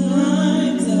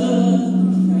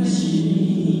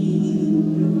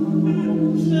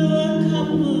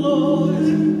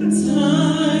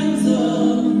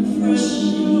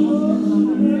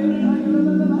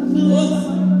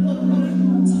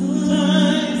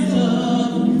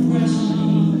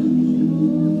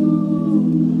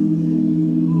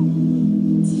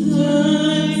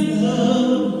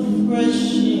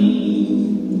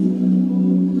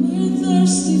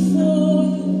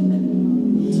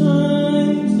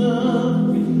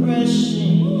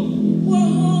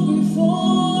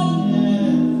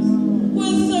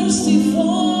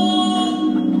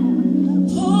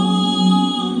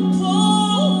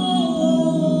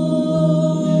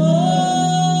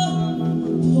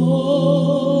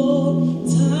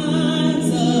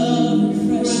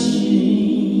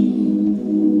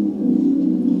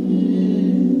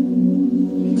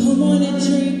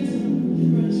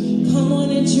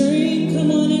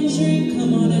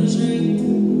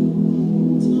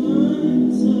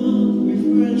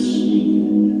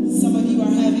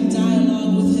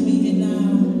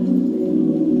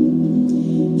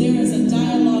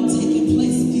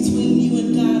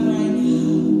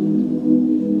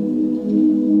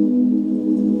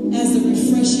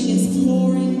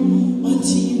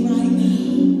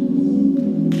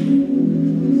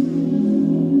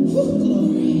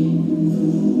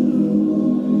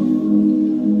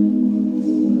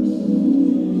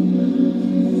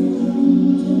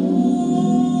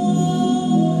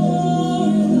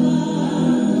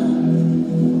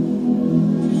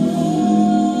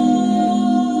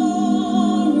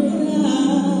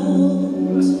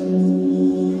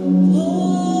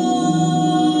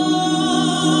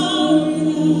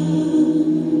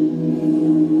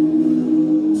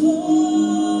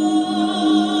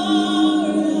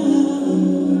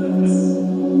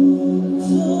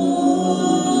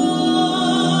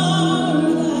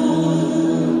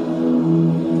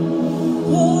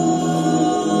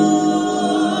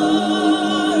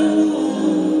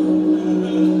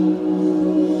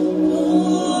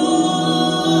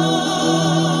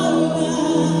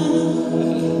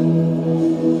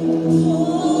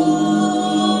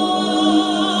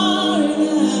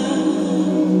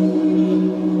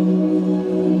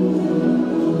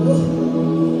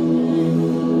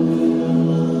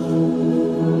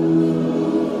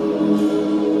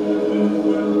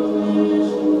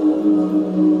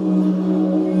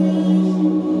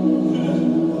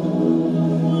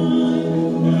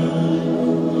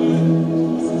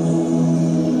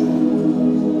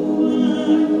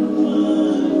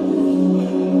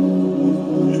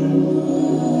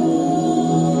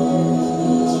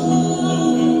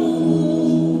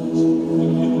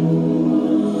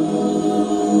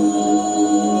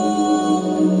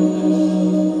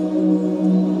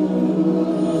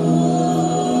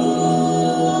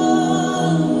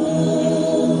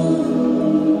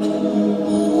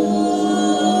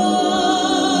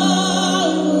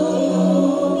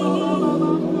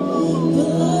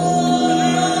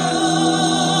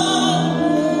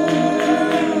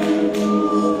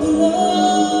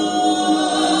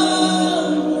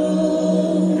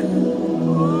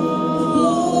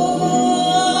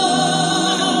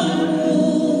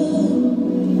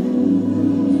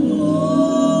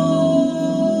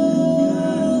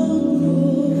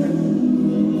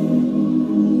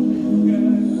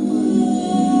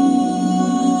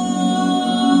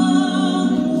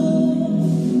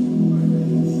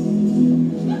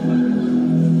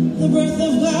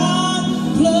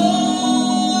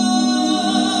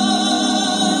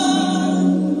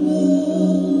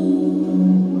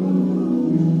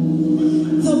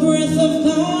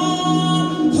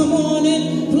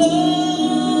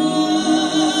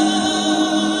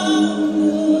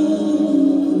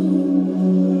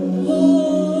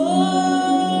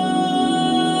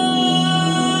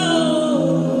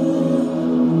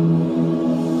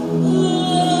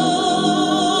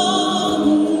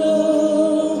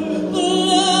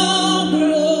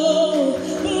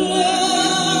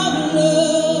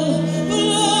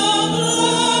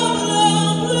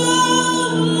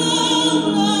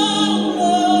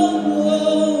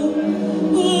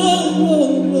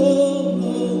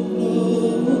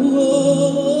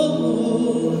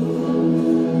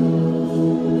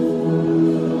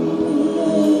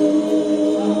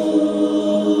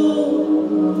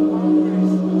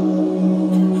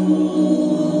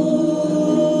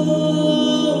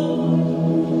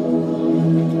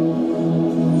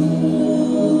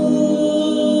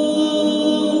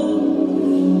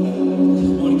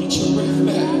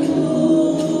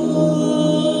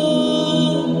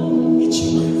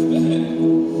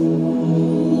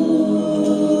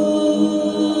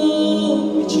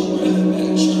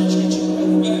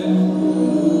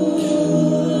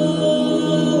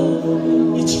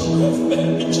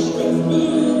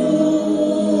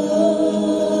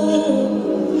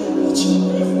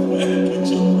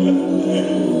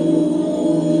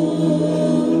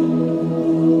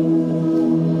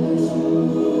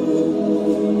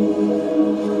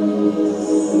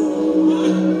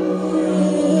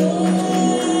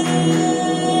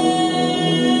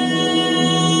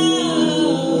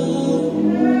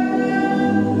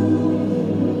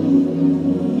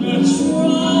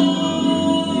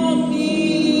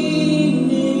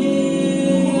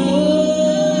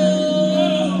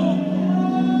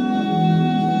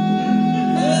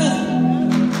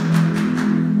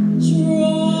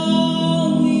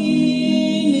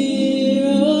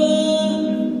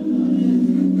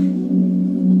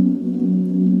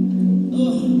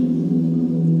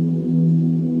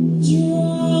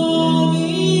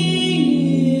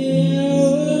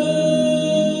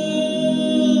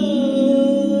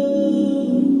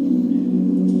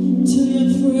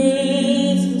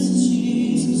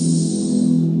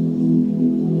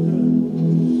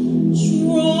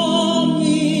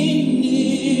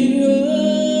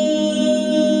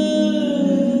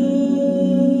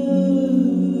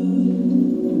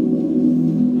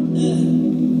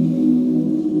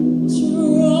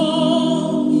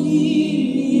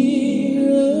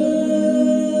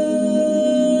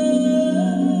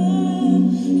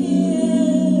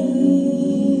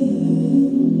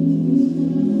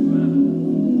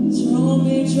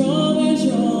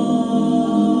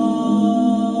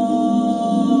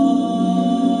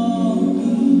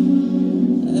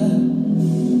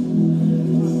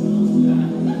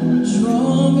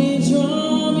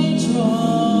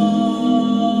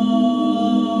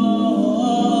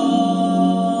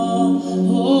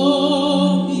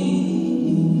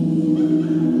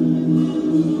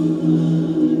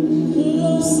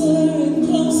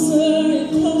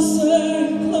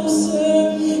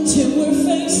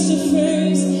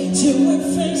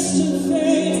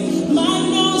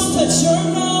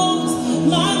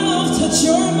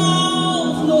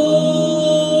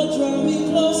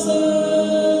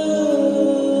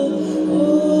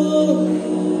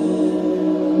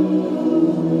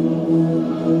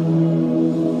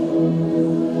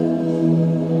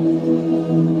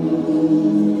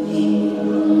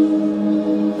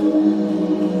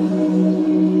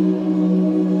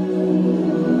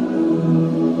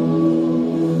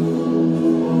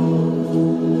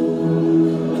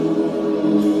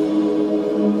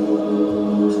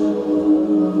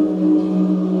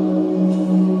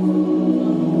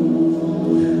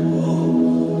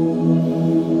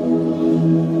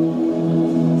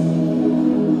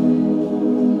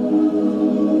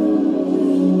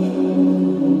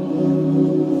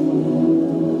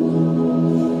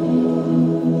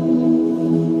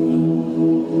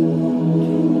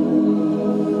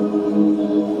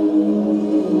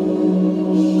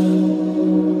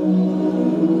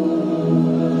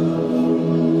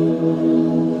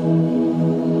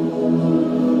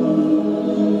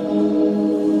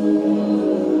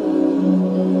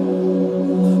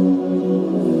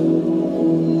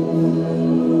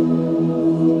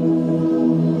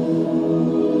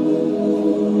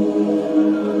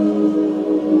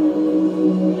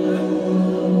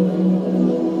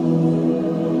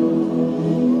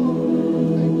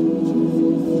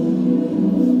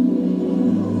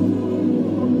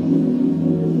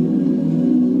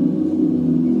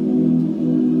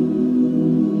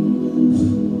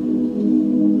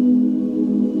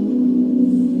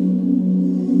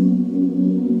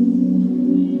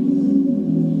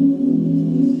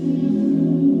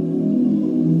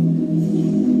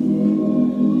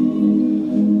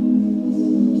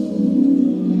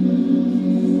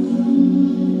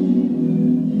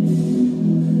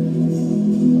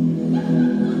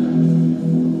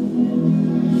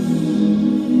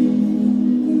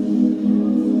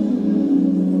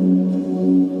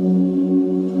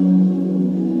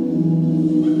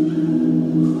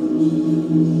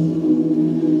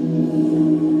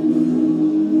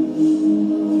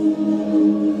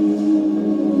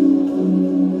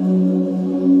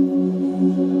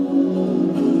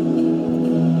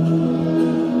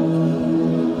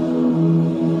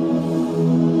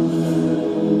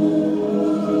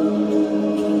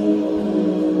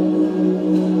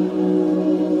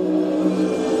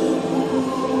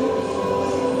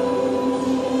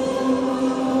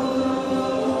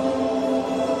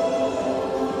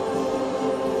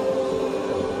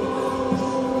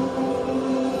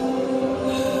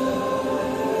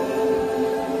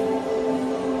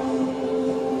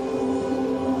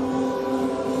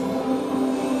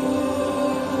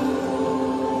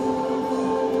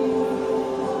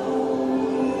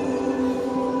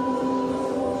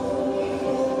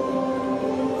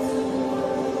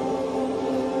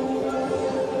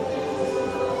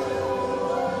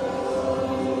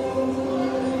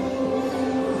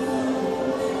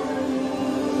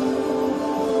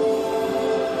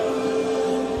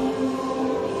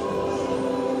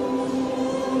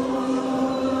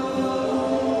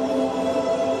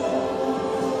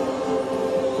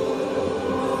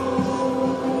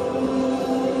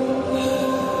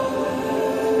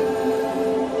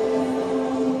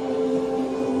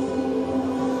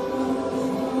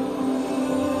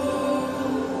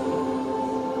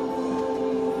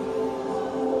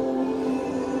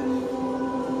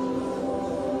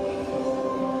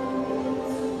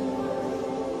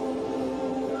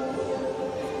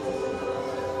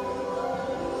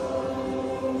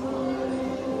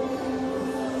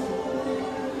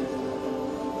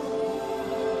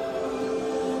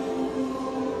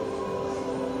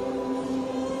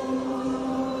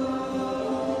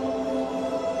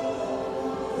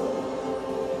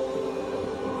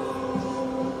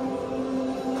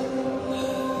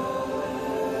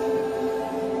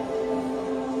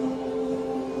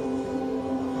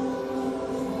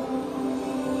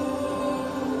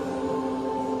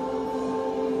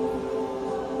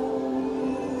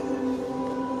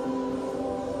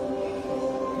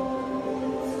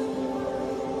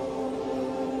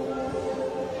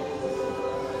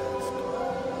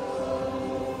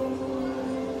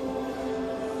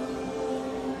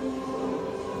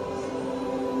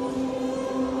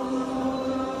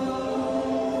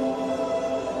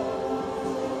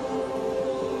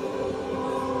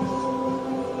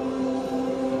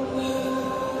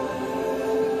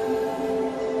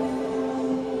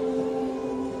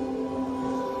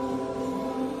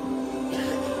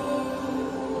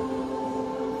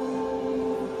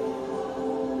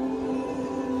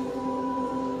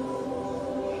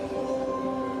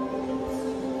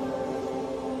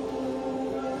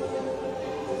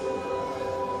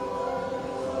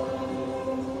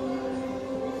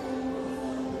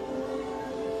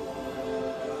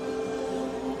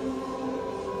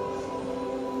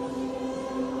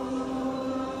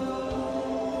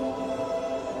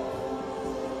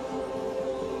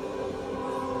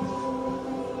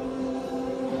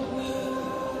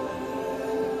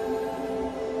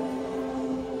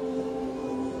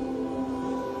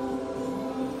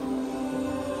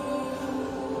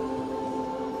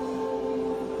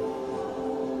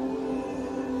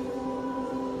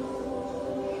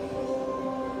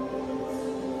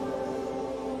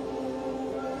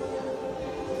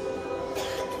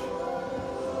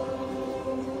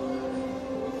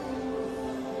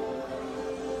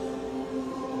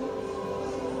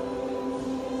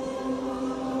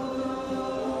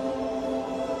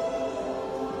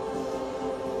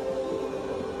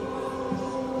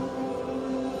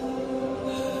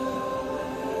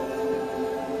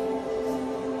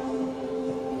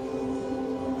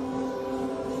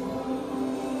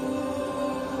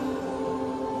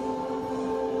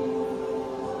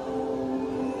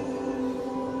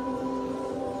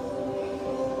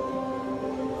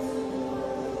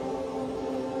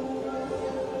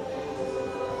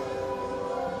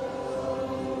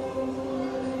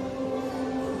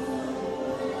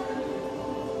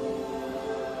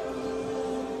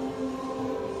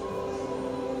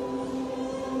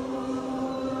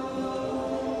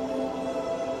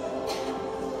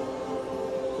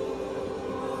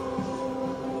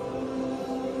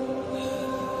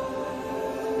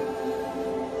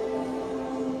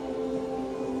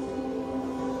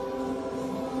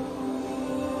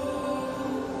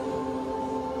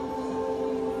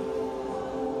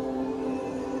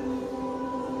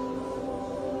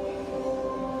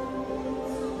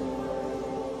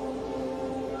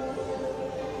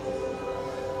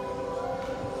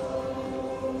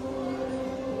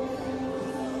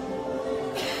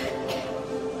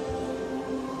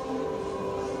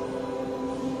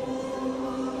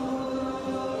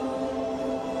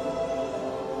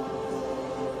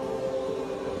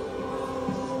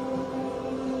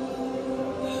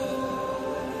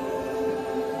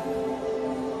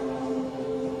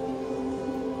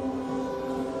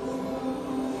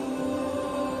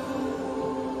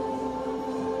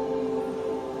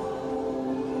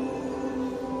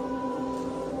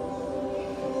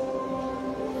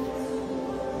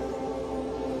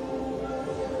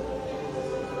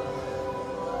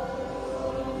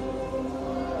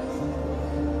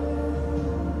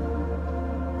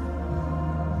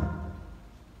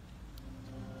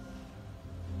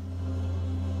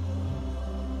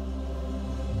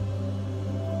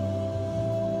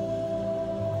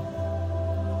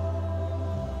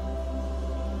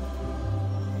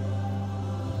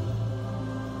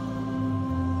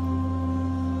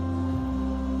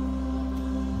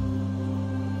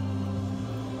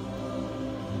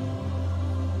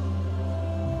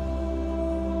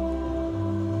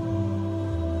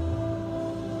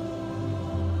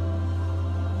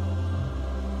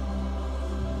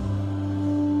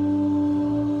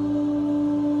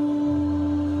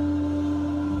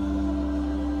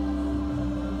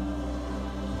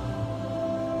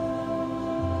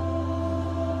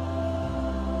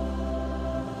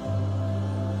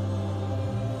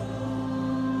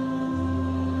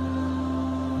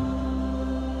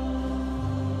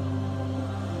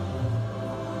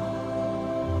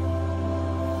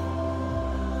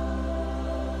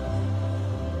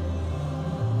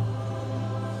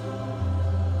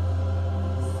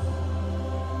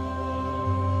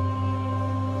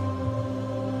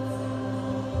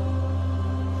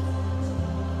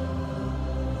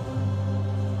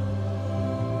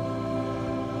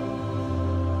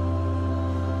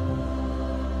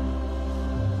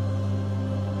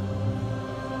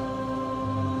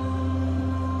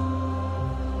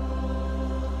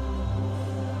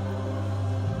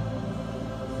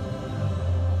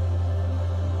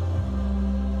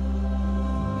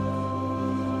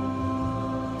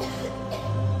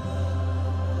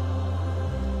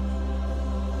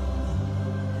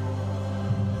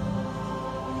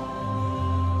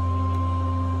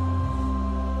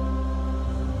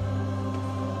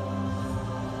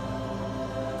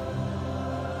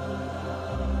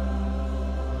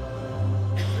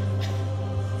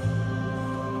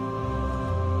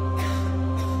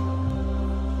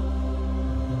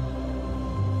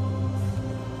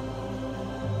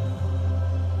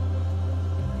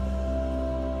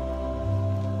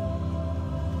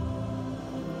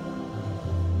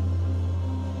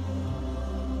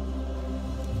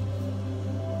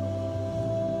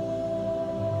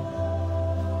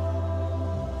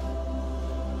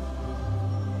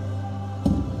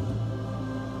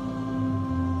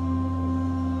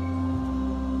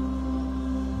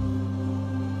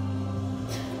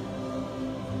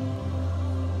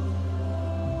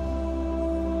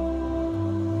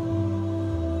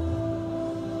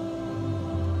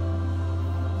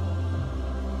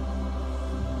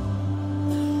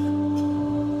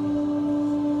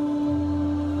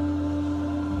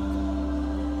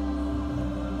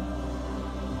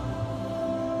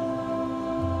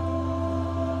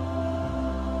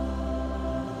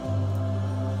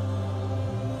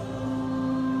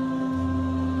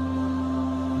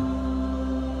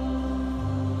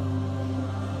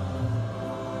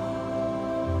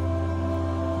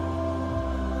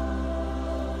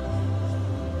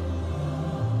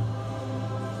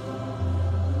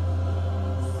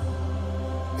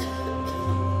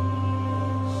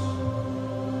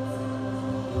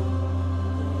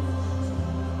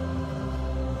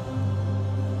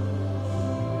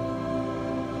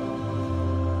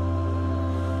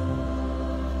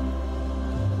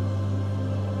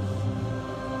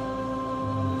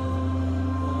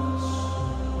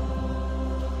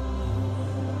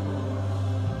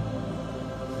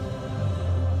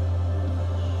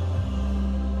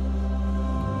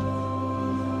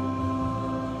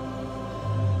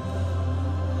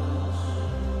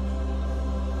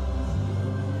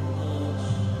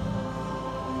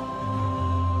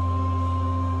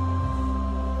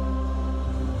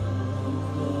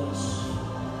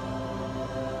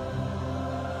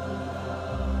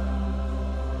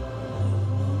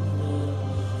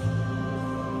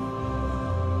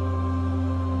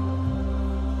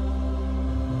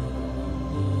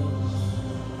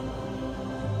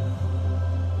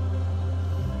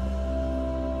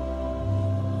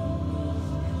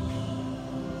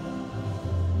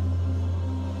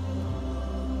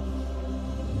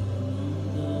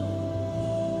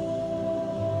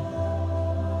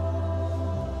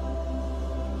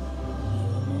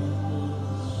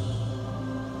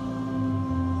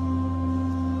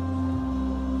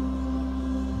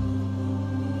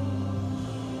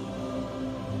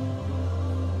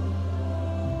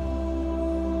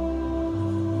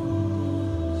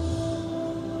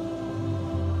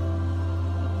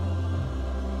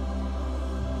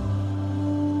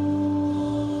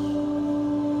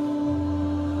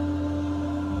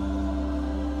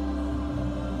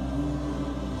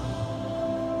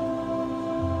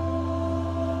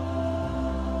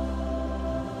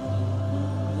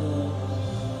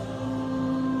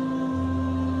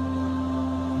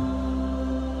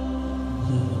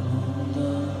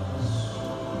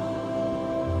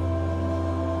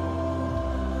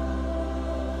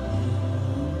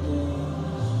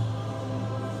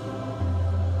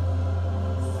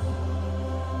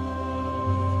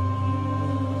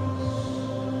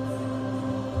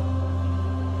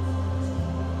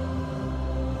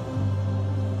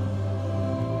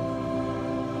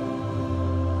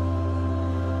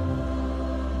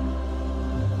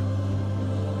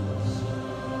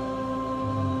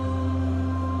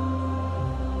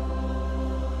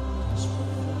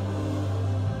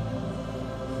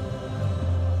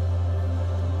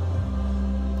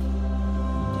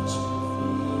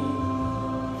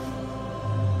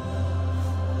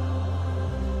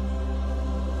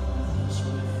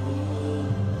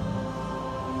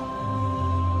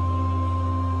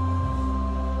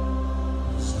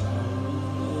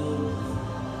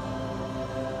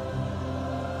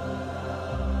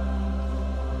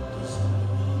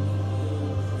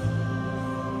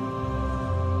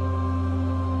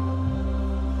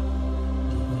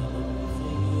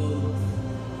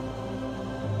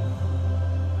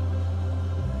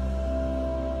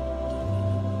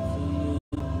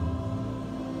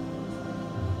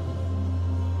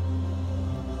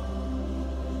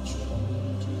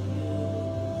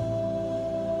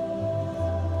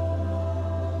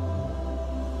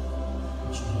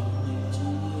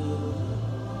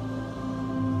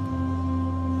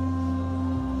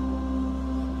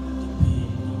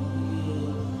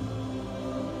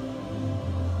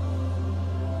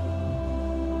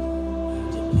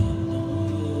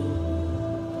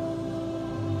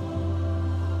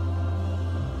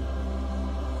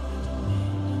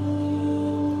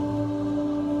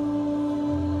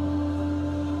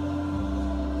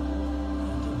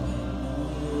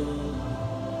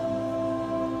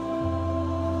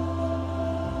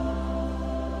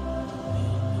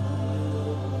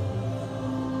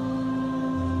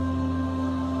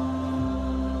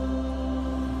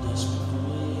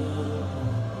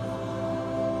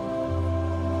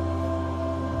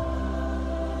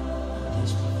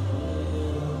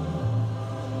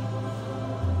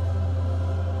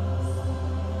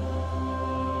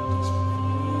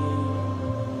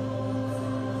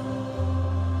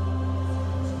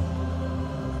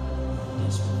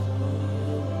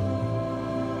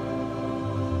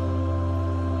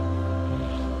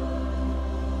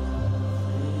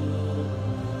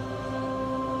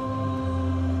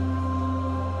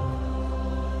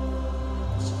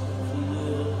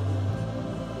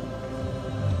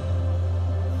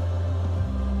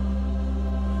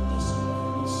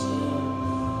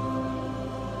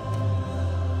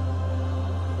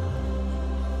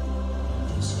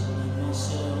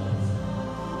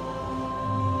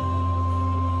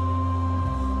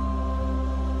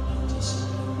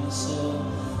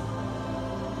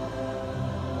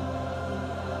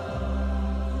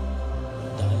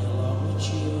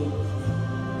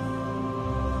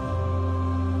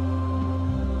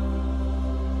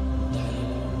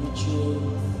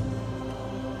 you.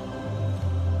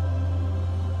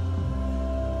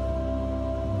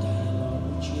 Dialogue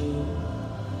with you.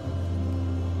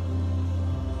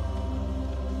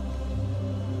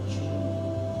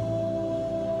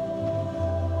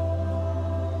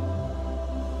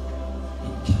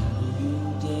 Encounter you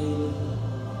daily.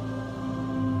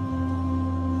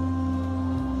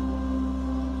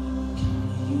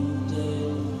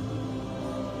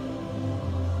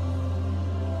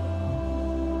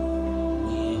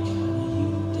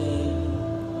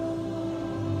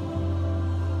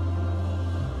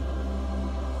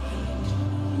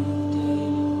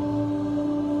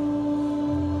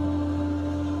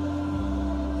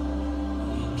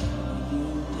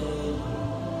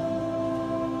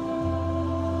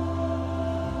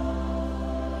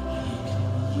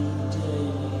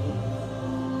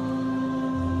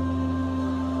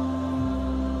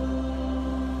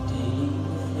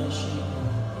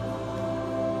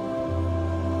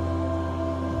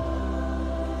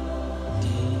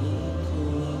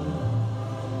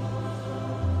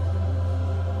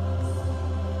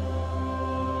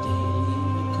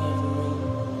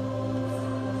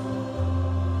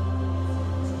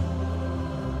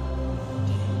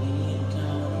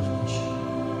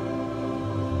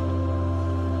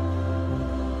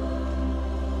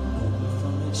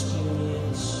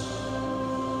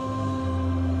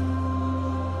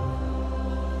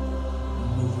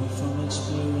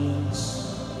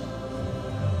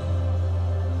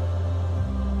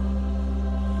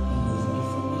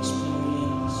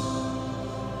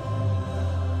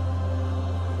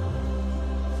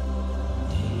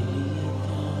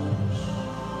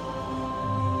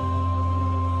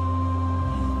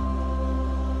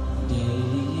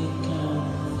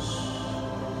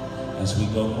 As we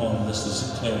go home, let's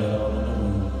just declare it all in the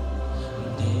room.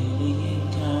 Daily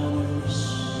encounters.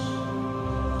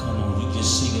 Come on, you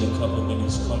just sing it a couple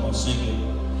minutes. Come on, sing it.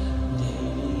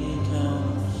 Daily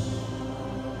encounters.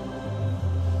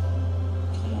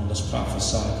 Come on, let's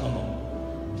prophesy. Come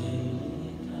on. Daily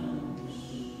encounters.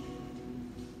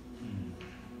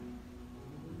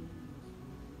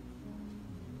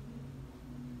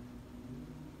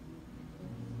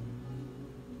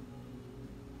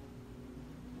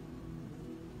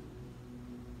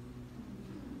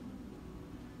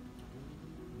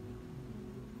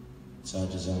 It's our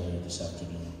desire this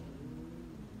afternoon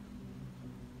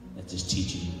that this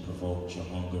teaching provoked your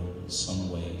hunger in some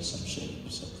way, some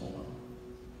shape, some form.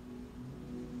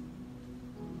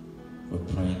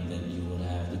 We're praying that you will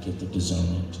have the gift of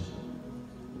discernment,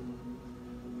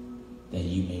 that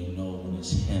you may know when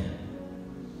it's Him.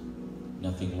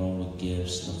 Nothing wrong with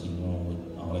gifts, nothing wrong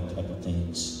with all that type of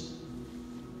things.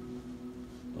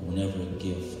 But whenever a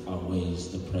gift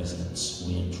outweighs the presence,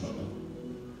 we're in trouble.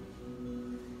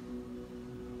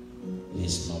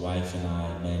 It's my wife and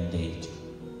I mandate,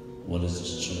 what is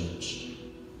this church?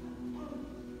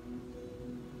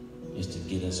 Is to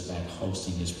get us back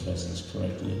hosting His presence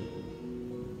correctly.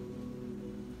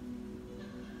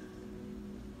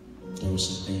 There were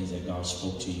some things that God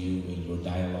spoke to you in your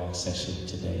dialogue session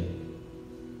today.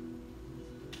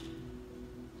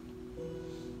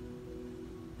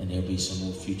 And there'll be some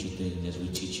more future things as we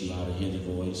teach you how to hear the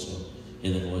voice, or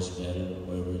hear the voice better, or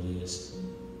wherever it is.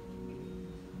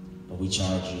 But we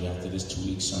charge you after this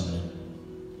 2-week sermon,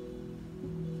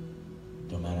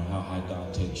 no matter how high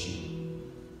God takes you,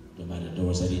 no matter the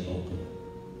doors that He opens,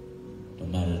 no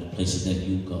matter the places that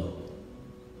you go,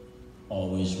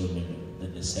 always remember the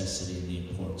necessity and the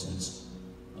importance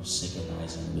of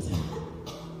synchronizing with Him.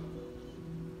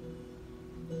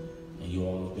 And you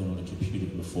all have been on a computer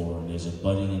before, and there's a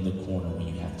button in the corner when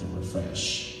you have to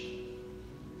refresh.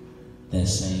 That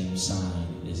same sign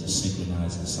is a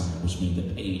synchronizing sign, which means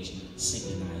the page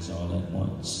synchronizes all at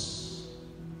once.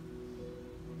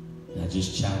 And I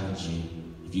just challenge you,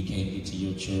 if you can't get to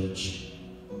your church,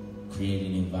 create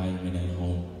an environment at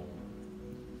home.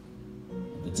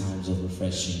 The times of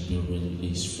refreshing will be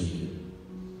released for you.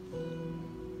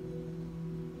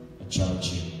 I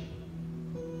charge you,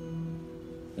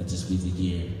 let this be the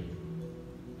year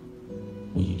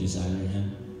where you desire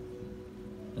Him.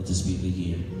 Let this be the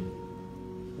year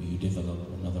where you develop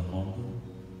another hunger.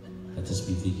 Let this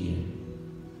be the year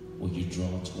where you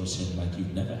draw towards Him like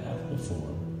you've never have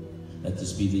before. Let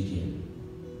this be the year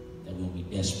that we'll be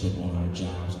desperate on our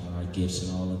jobs and our gifts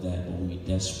and all of that, but we'll be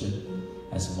desperate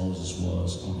as Moses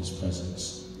was on His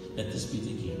presence. Let this be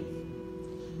the year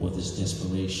where this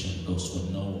desperation goes to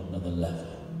another level.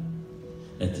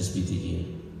 Let this be the year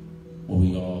where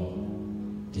we all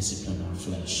discipline our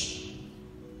flesh.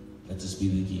 Let this be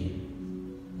the year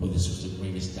where this was the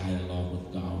greatest dialogue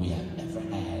with God we have ever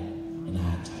had in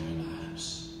our entire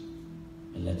lives.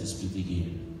 at this particular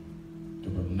year, the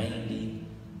remaining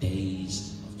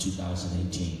days of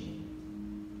 2018.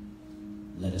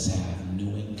 Let us have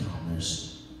new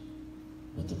encounters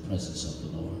with the presence of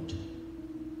the Lord.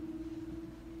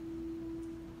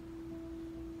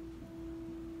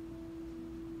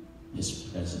 His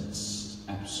presence is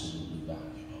absolutely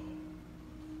valuable.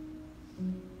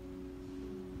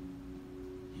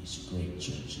 He's a great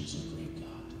church. He's a great God.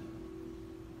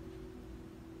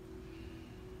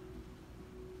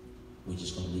 We're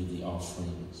just going to leave the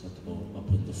offerings up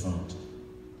in the front.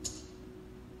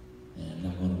 And I'm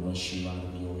not going to rush you out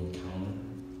of your encounter.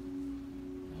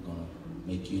 I'm not going to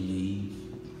make you leave.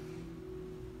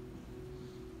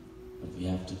 But if you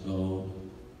have to go,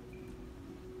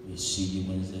 we'll see you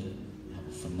Wednesday. Have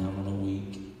a phenomenal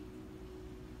week.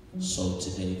 So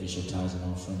today, if it's your tithes and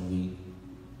offering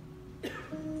week,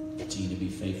 continue to be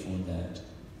faithful in that.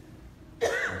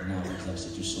 Right now, we ask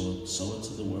that you sow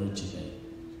into the word today.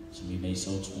 So we may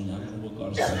sow 20. I don't know what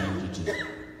God is telling you to do.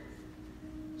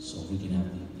 So if we can have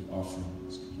the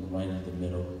offerings, you're right in the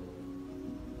middle.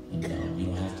 And you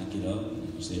don't have to get up.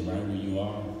 You can stay right where you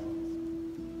are.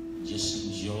 Just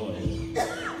enjoy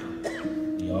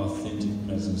the authentic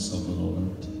presence of the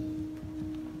Lord.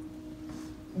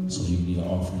 So you need an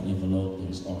offering envelope.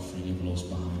 There's offering envelopes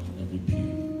behind every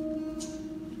pew.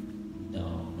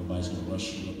 Nobody's going to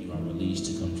rush you up. You are released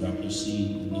to come drop your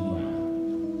seed in the ground.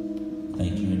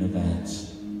 Thank you in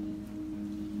advance.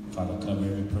 Father, cover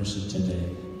every person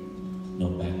today. No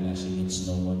backlash against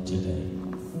no one today.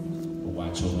 But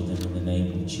watch over them in the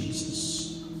name of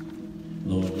Jesus.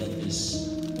 Lord, let this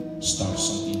start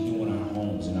something new in our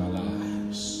homes, in our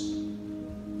lives.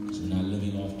 So we're not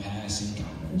living off past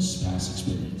encounters, past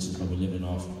experiences, but we're living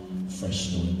off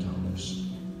fresh new encounters.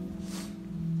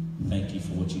 Thank you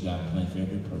for what you got planned for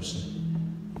every person.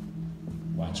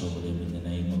 Watch over them in the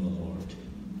name of the Lord.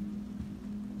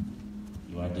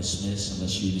 You are dismissed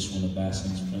unless you just want to bask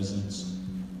in his presence.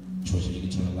 Georgia, you can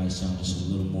turn the lights down just a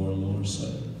little more, Lord,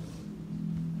 sir.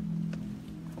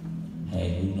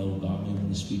 Hey, who knows God may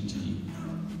want to speak to you.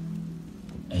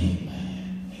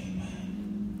 Amen. Amen.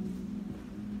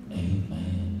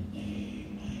 Amen.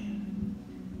 Amen.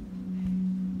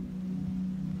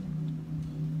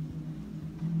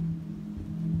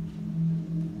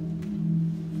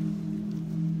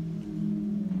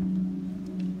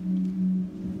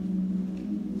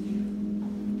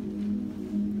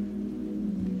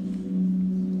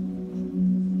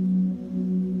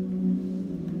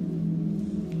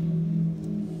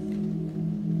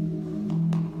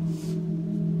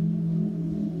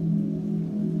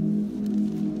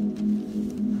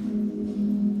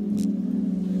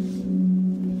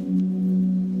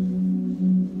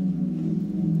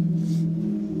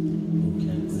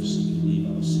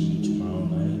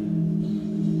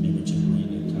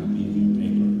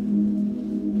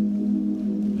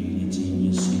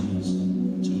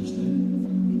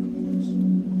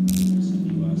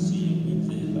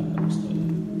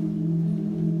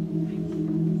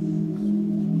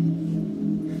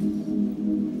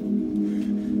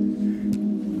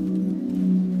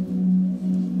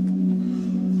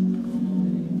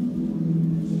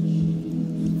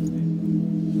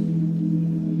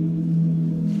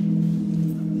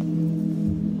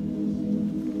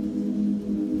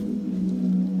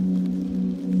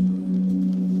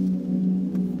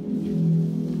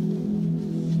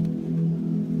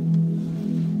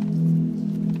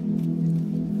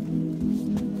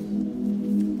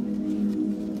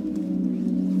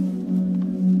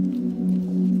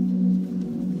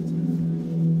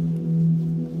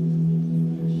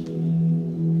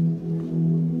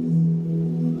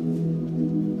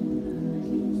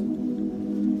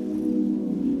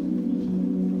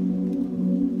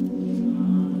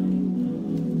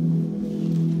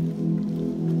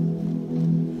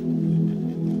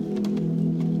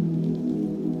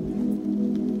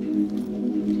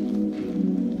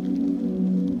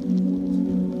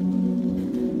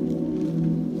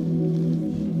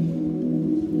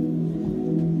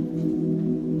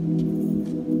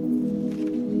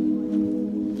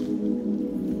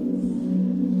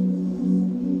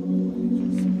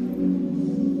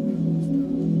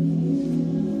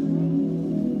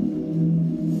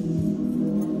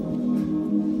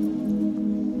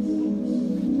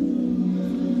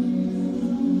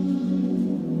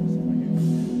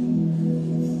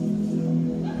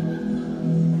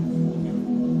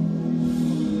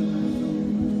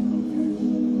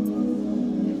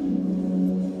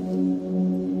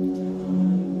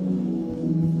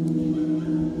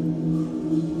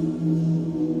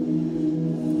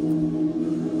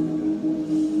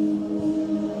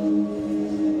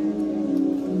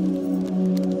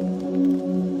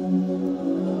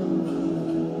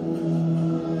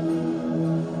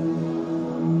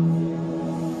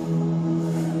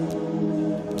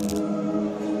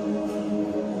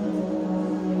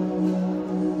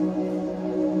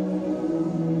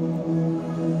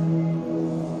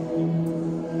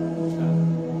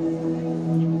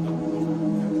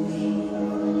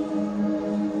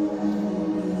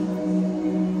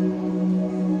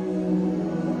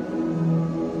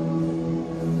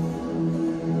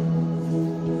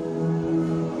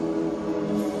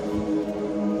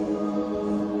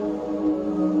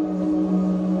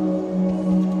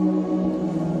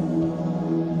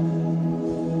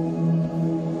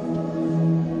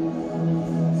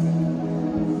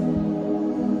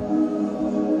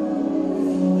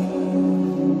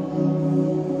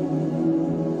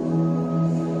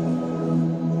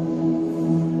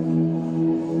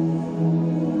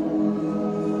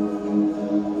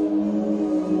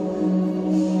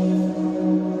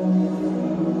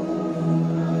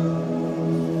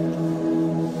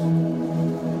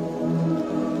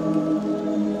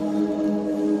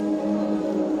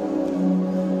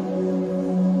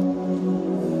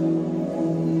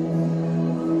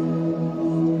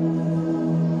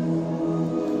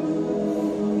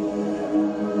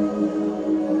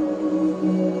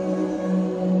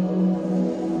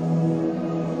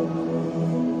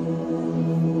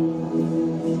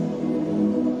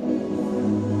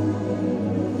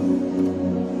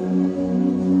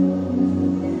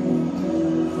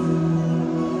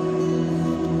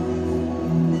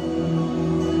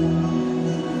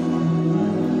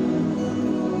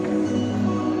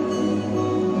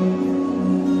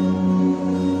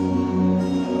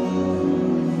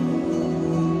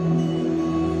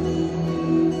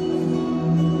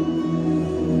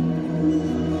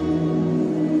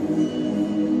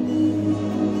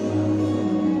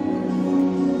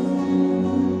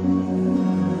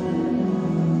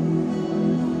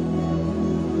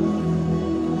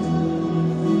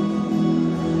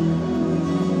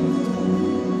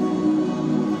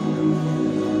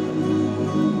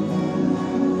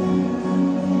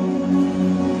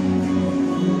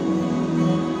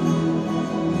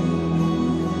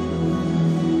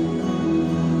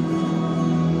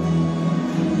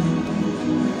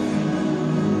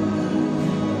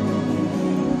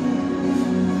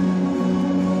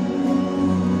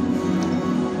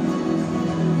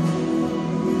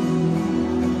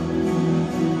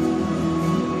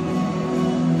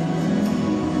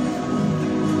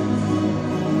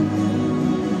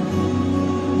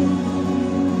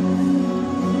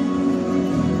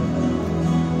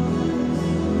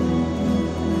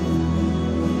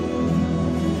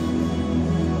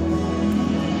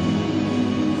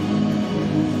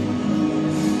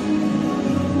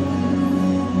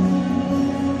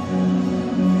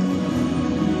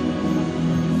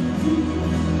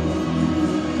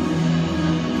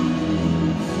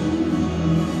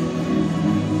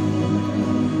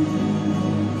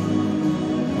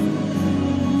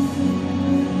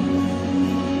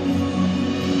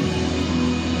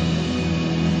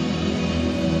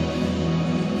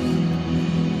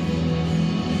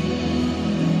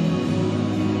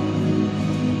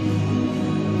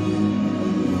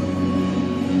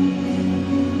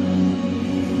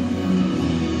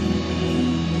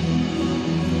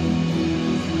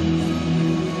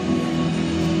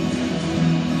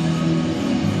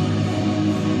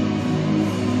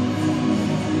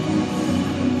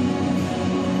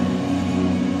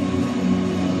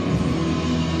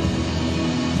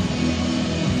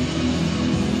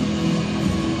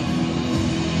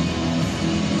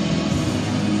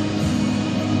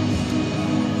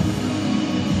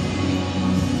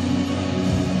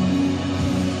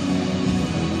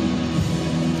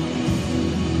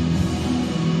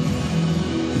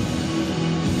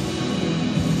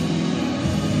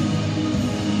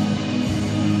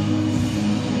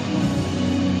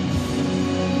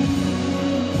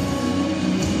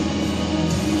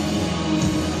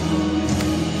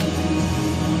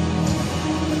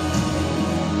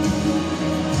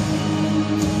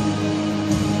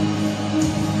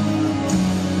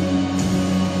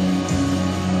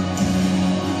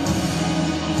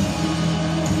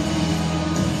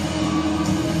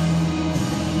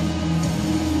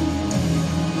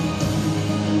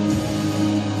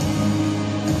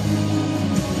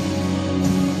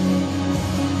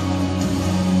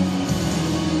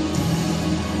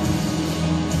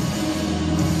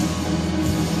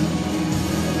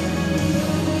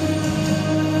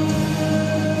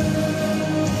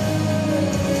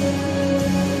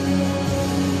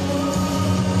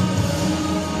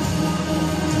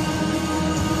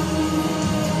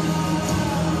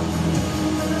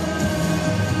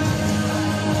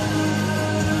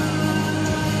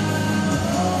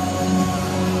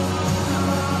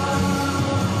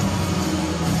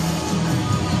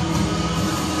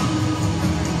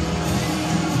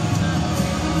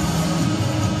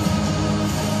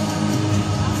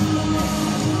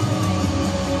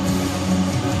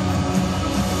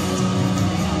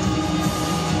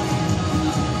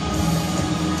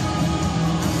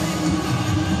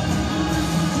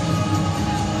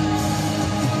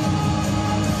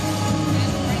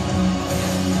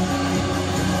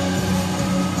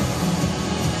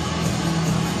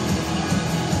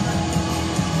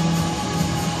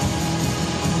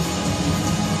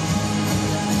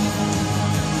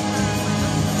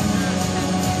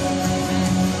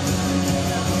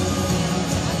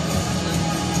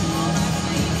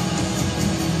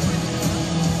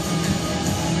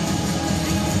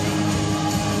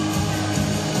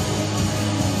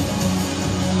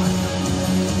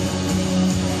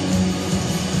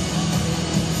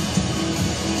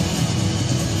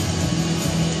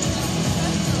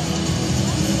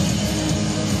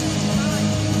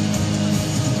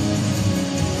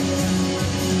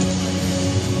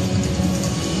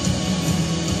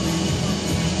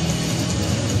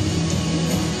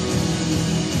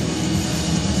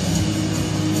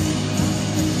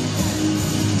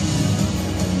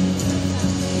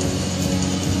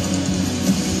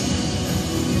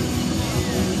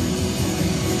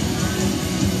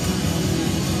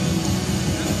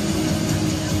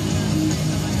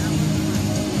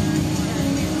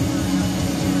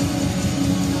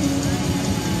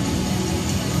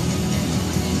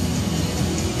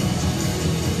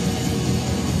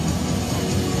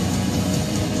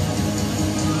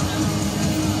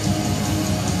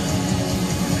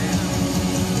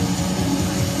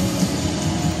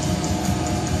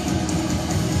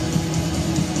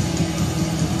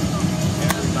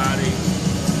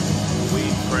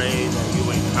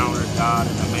 God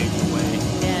in a major way.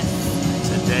 Yes.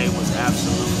 Today was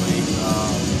absolutely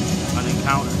an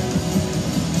encounter.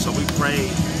 So we pray,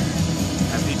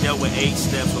 as we dealt with 8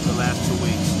 steps over the last 2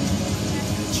 weeks,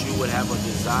 that you would have a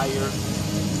desire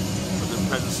for the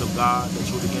presence of God, that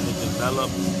you would begin to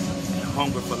develop and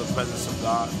hunger for the presence of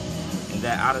God, and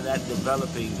that out of that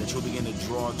developing, that you'll begin to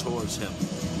draw towards Him.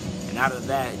 And out of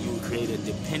that, you will create a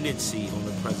dependency on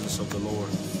the presence of the Lord.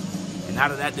 And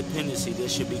out of that dependency, there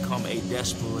should become a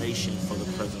desperation for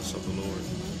the presence of the Lord.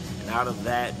 And out of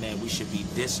that, man, we should be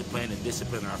disciplined and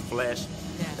discipline our flesh,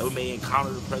 that we may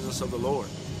encounter the presence of the Lord.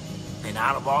 And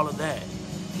out of all of that,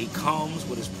 He comes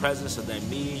with His presence so that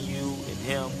me and you and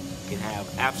Him can have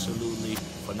absolutely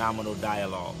phenomenal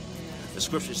dialogue. The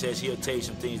scripture says He'll tell you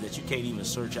some things that you can't even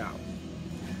search out.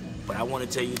 But I want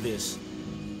to tell you this,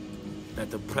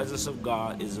 that the presence of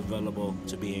God is available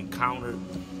to be encountered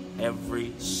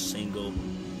every single day.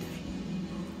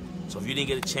 So if you didn't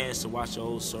get a chance to watch the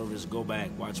old service, go back,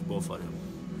 watch both of them.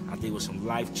 I think it was some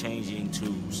life-changing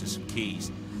tools and some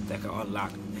keys that can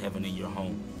unlock heaven in your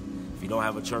home. If you don't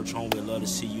have a church home, we'd love to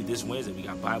see you this Wednesday. We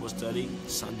got Bible study,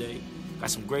 Sunday. Got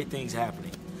some great things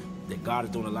happening. That God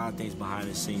is doing a lot of things behind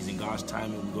the scenes. In God's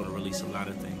timing, we're going to release a lot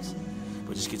of things.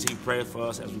 But just continue praying for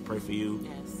us as we pray for you.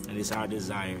 Yes. And it's our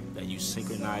desire that you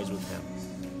synchronize with Him.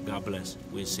 God bless.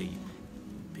 We'll see you.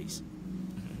 Peace.